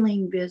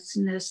healing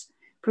business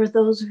for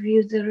those of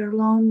you that are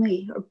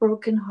lonely or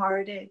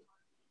brokenhearted,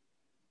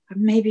 or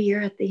maybe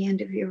you're at the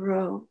end of your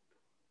rope.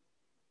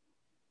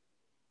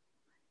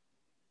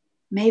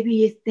 Maybe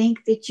you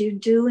think that you're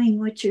doing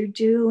what you're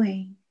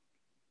doing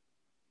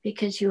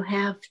because you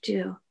have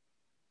to.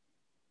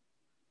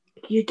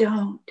 You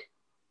don't.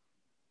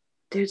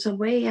 There's a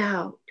way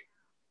out.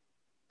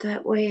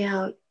 That way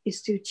out is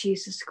through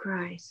Jesus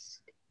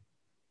Christ.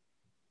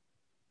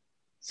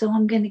 So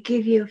I'm going to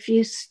give you a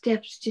few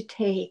steps to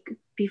take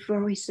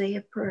before we say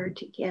a prayer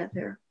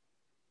together.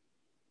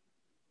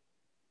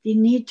 You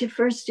need to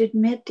first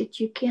admit that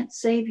you can't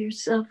save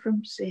yourself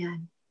from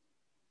sin.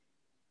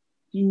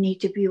 You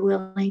need to be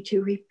willing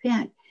to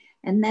repent.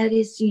 And that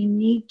is, you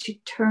need to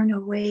turn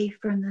away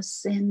from the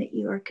sin that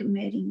you are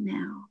committing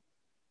now.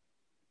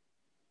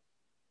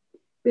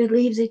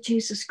 Believe that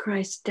Jesus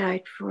Christ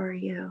died for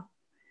you.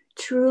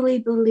 Truly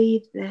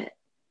believe that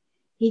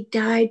he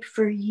died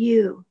for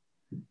you,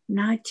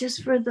 not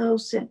just for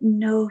those that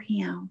know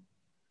him,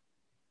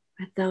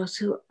 but those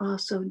who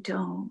also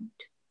don't.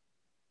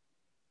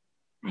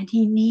 And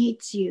he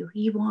needs you.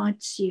 He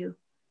wants you.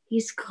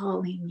 He's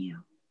calling you.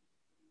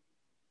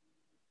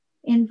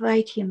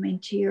 Invite him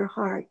into your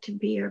heart to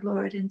be your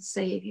Lord and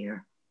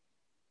Savior.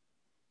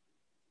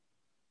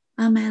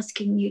 I'm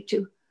asking you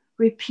to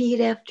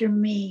repeat after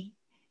me.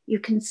 You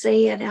can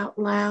say it out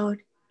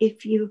loud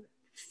if you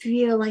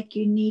feel like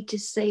you need to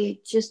say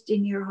it just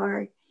in your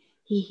heart,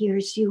 he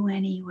hears you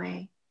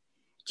anyway.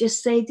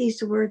 Just say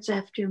these words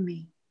after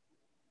me.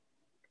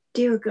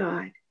 Dear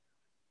God,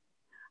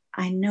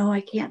 I know I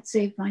can't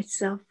save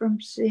myself from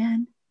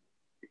sin.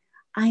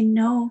 I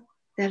know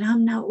that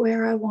I'm not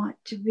where I want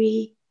to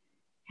be,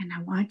 and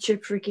I want your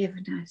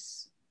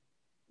forgiveness.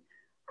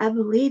 I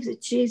believe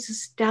that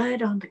Jesus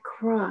died on the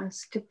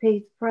cross to pay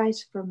the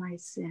price for my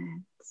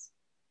sins.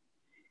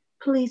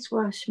 Please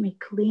wash me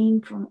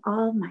clean from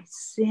all my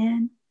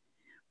sin,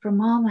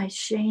 from all my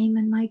shame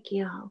and my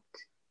guilt.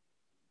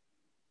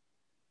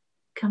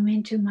 Come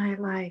into my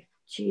life,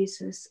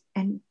 Jesus,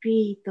 and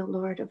be the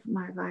Lord of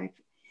my life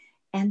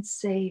and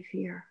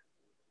Savior.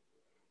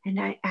 And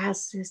I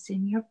ask this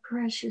in your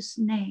precious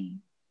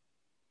name.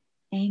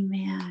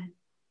 Amen.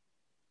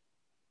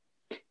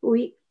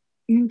 We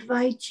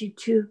invite you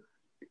to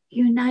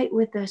unite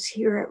with us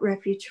here at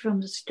Refuge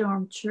from the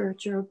Storm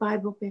Church, or a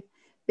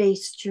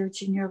Bible-based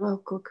church in your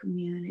local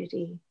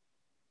community.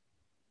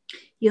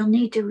 You'll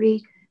need to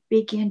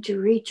begin to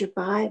read your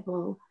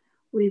Bible.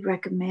 We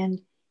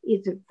recommend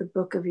either the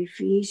book of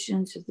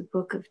Ephesians or the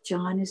book of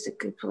John is a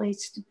good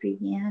place to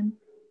begin.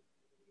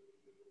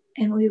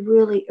 And we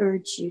really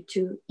urge you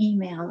to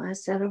email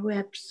us at our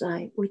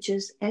website, which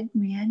is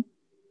admin,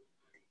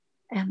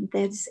 and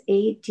that's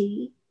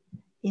ADMIN,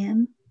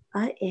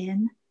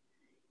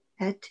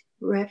 at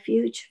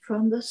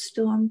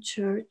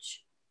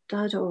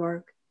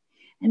refugefromthestormchurch.org,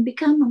 and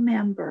become a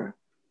member.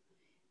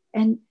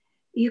 And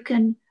you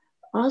can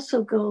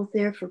also go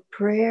there for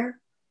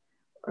prayer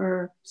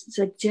or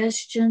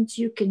suggestions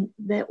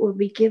that will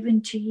be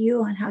given to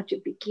you on how to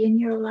begin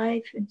your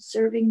life in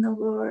serving the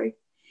Lord.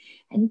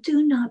 And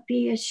do not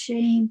be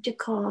ashamed to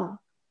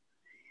call.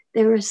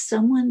 There is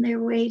someone there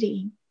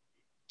waiting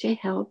to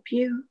help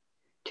you,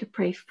 to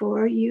pray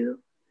for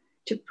you,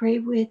 to pray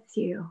with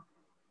you.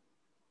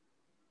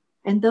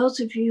 And those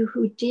of you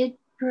who did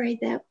pray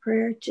that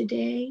prayer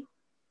today,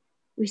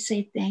 we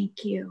say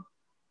thank you.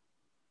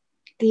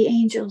 The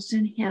angels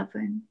in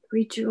heaven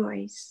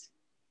rejoice,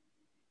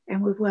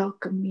 and we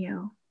welcome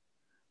you.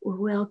 We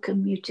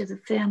welcome you to the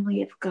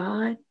family of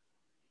God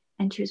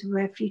and to the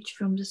Refuge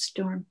from the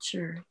Storm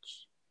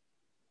Church.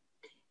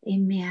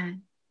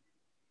 Amen.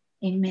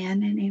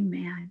 Amen and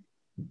amen.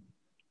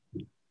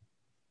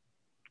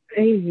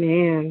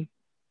 Amen.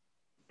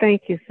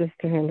 Thank you,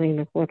 Sister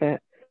Helena, for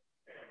that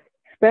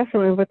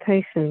special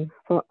invitation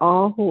for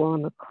all who are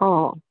on the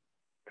call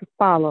to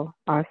follow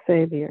our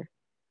Savior,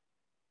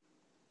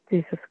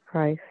 Jesus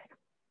Christ,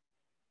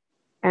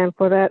 and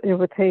for that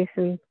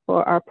invitation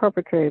for our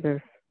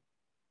perpetrators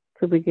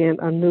to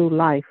begin a new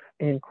life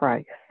in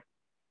Christ.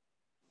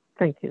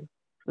 Thank you,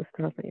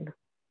 Sister Helena.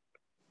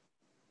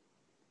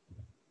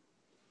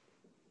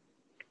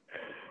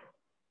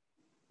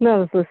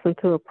 Let us listen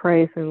to a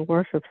praise and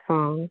worship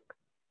song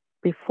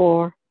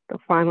before the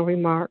final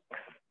remarks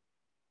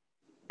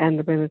and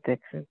the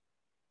benediction.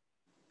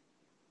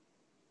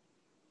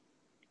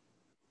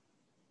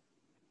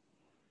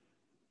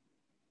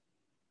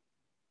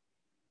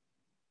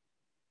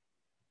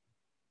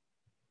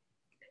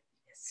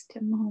 Just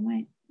a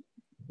moment,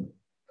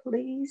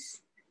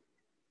 please.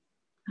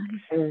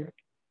 Sure.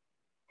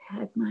 I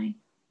had my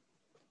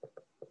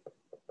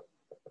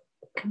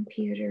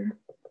computer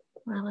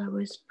while I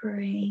was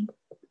praying.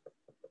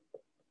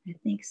 I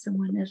think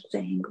someone is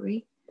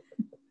angry.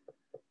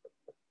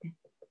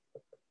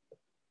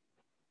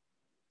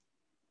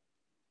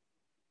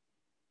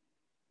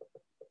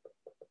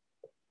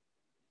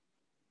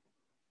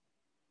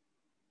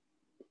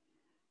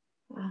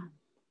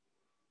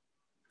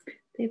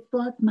 They've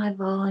blocked my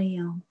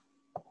volume.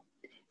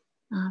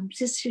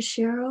 Sister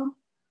Cheryl,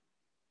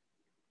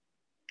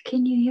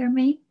 can you hear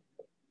me?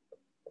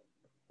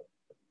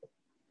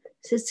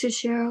 Sister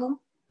Cheryl?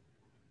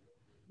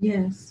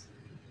 Yes.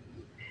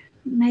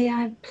 May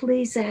I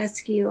please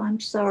ask you, I'm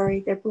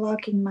sorry, they're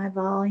blocking my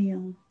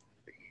volume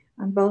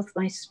on both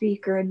my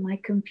speaker and my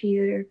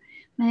computer.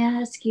 May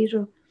I ask you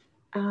to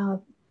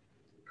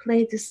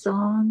play the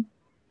song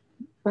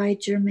by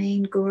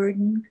Jermaine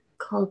Gordon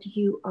called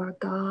You Are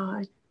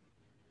God?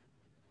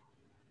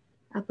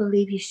 I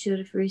believe you should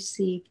have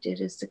received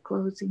it as the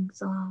closing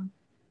song.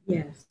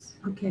 Yes.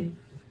 Okay.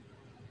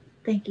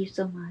 Thank you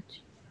so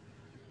much.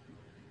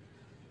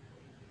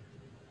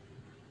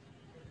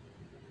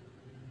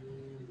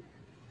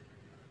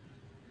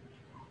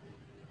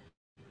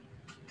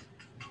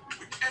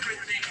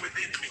 Everything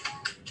within me.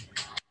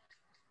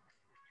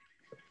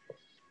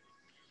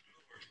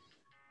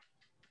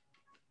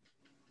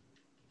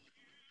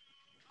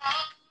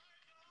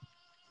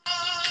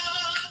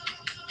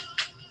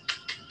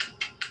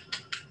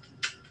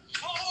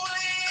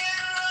 Holy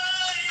and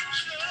righteous,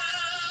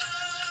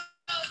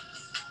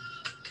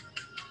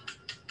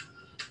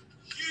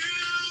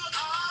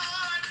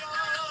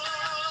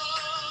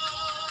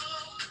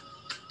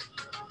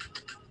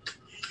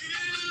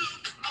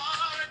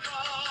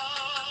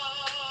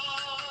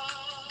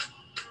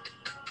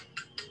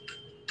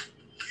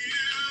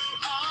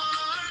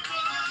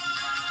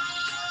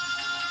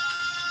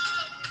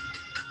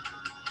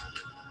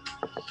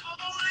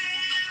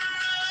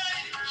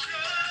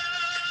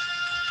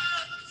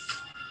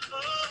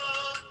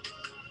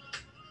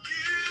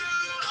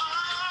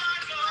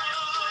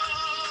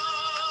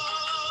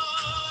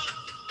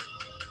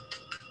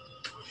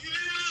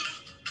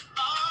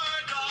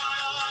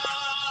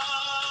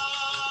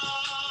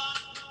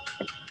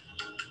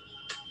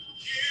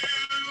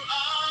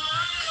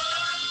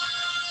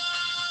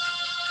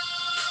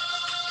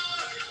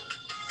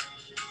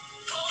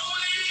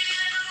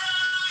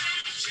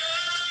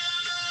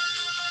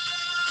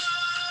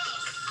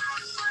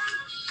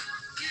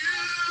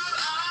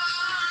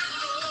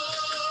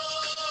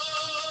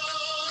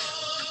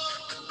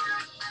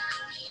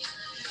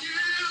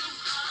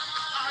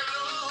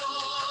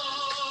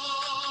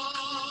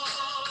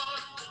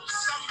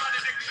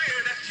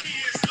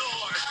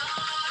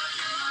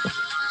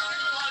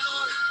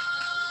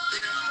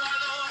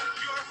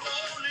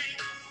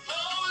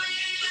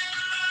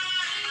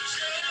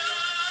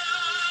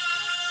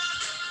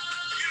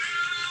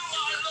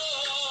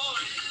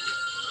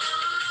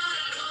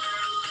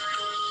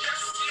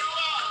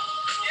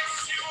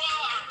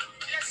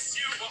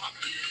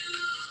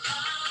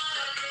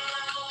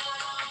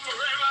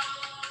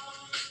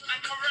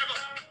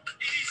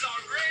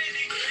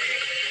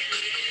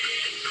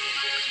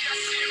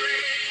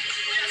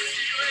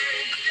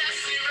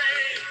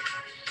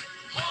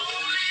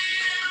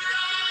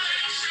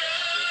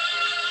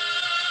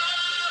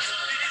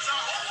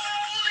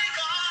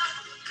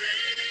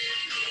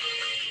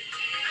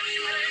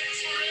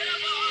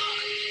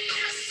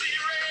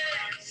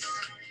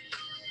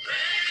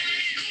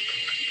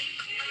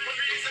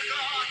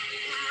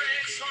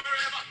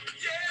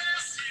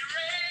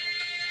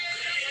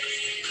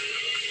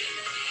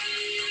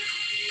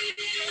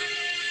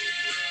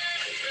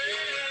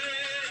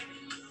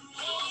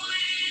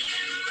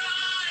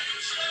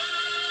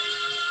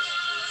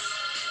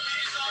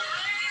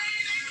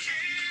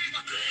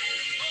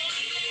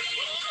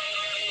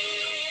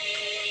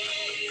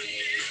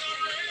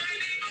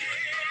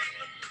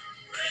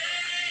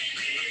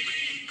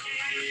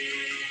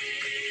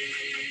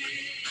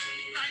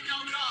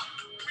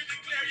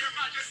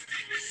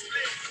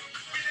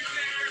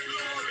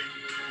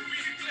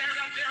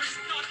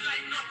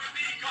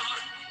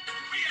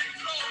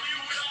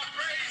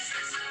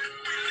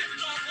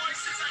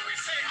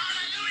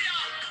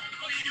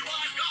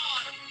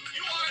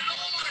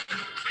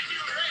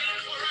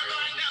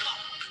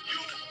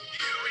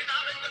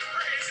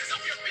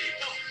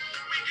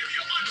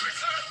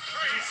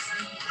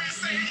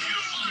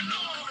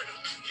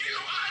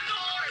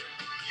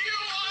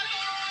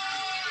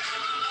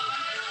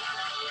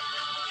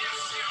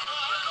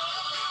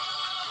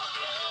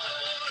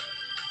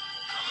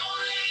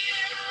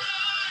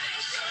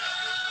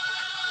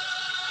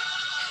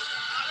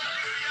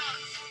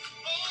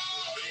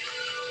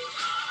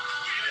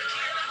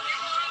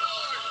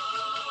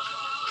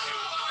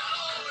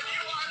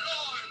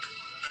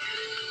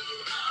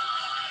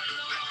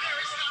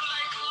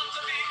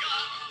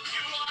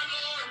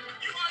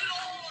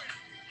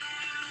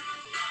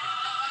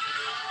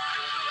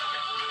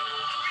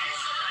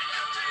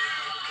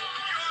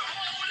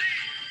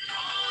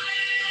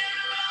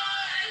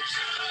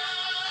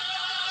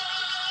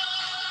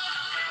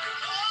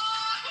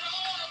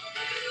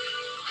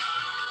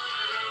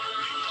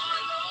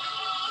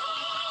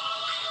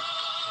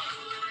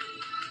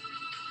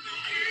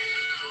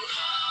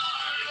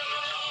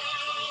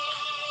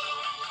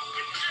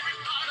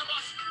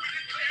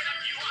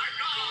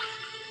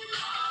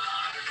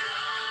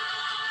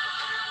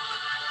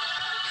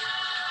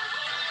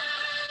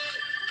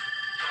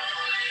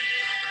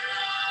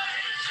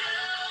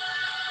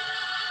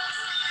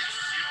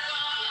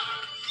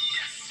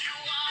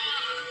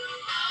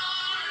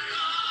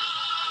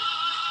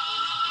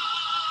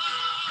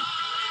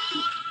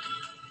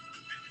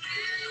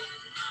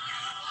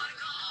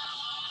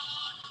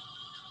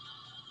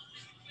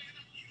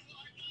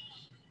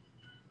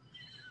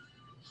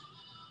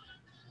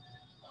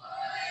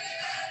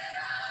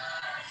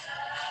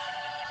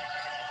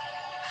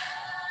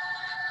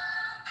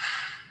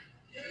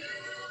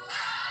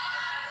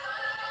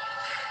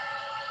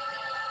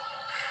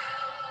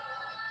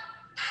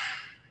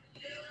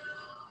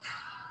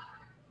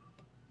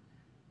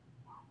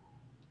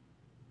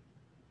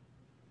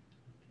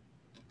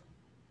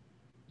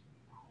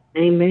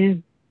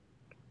 Amen.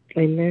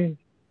 Amen.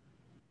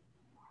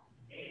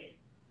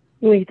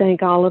 We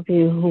thank all of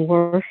you who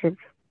worshiped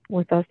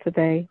with us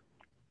today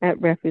at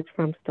Refuge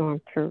from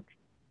Storm Church.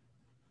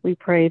 We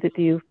pray that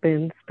you've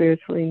been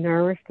spiritually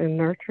nourished and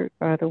nurtured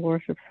by the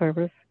worship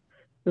service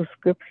through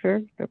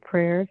scripture, the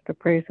prayers, the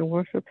praise and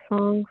worship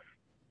songs,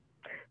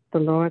 the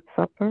Lord's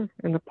Supper,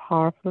 and the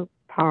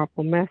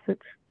powerful message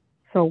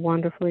so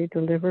wonderfully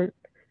delivered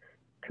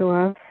to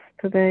us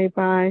today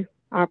by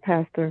our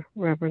pastor,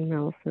 Reverend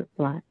Millicent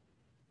Black.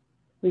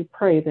 We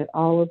pray that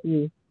all of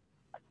you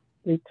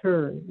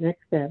return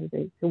next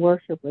Saturday to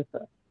worship with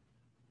us.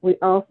 We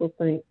also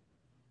thank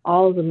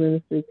all of the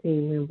ministry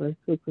team members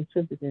who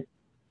contributed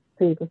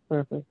to the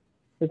service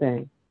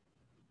today.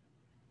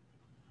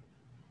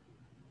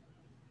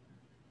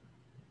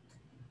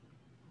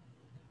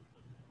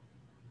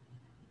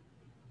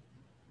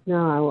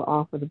 Now I will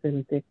offer the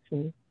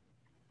benediction.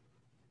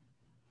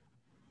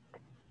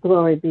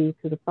 Glory be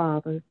to the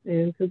Father,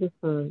 and to the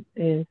Son,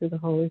 and to the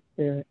Holy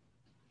Spirit,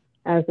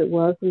 as it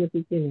was in the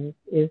beginning,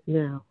 is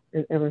now,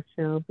 and ever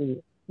shall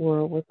be,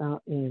 world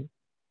without end.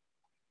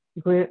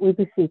 Grant, we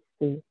beseech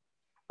thee,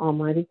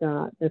 Almighty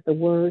God, that the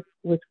words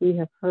which we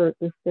have heard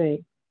this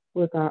day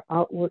with our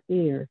outward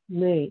ears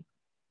may,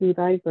 through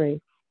thy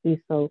grace,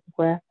 be so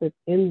grafted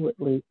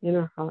inwardly in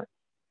our hearts,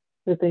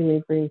 that they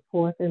may bring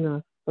forth in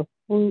us the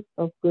fruit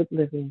of good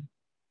living,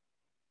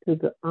 to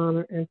the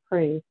honor and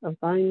praise of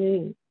thy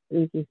name,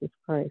 through Jesus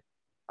Christ,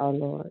 our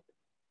Lord.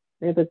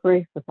 May the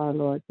grace of our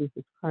Lord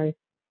Jesus Christ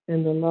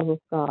and the love of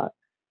God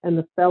and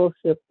the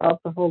fellowship of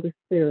the Holy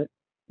Spirit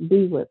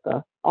be with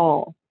us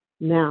all,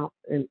 now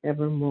and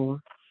evermore.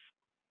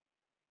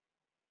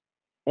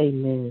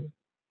 Amen.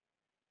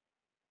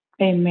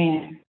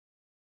 Amen.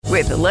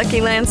 With the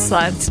Lucky Land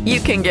Slots, you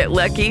can get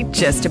lucky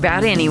just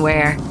about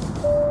anywhere.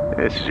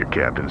 This is your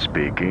captain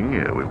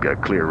speaking. We've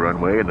got clear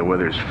runway and the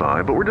weather's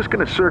fine, but we're just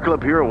going to circle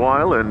up here a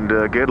while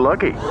and get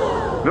lucky.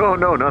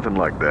 No, nothing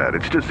like that.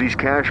 It's just these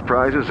cash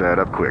prizes add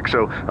up quick.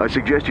 So I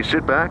suggest you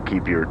sit back,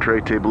 keep your tray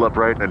table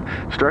upright, and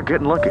start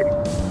getting lucky.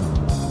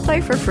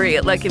 Play for free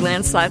at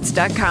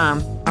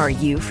LuckyLandSlots.com. Are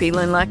you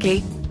feeling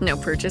lucky? No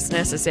purchase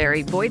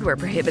necessary. Void where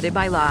prohibited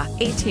by law.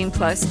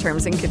 18+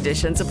 terms and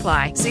conditions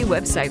apply. See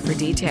website for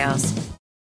details.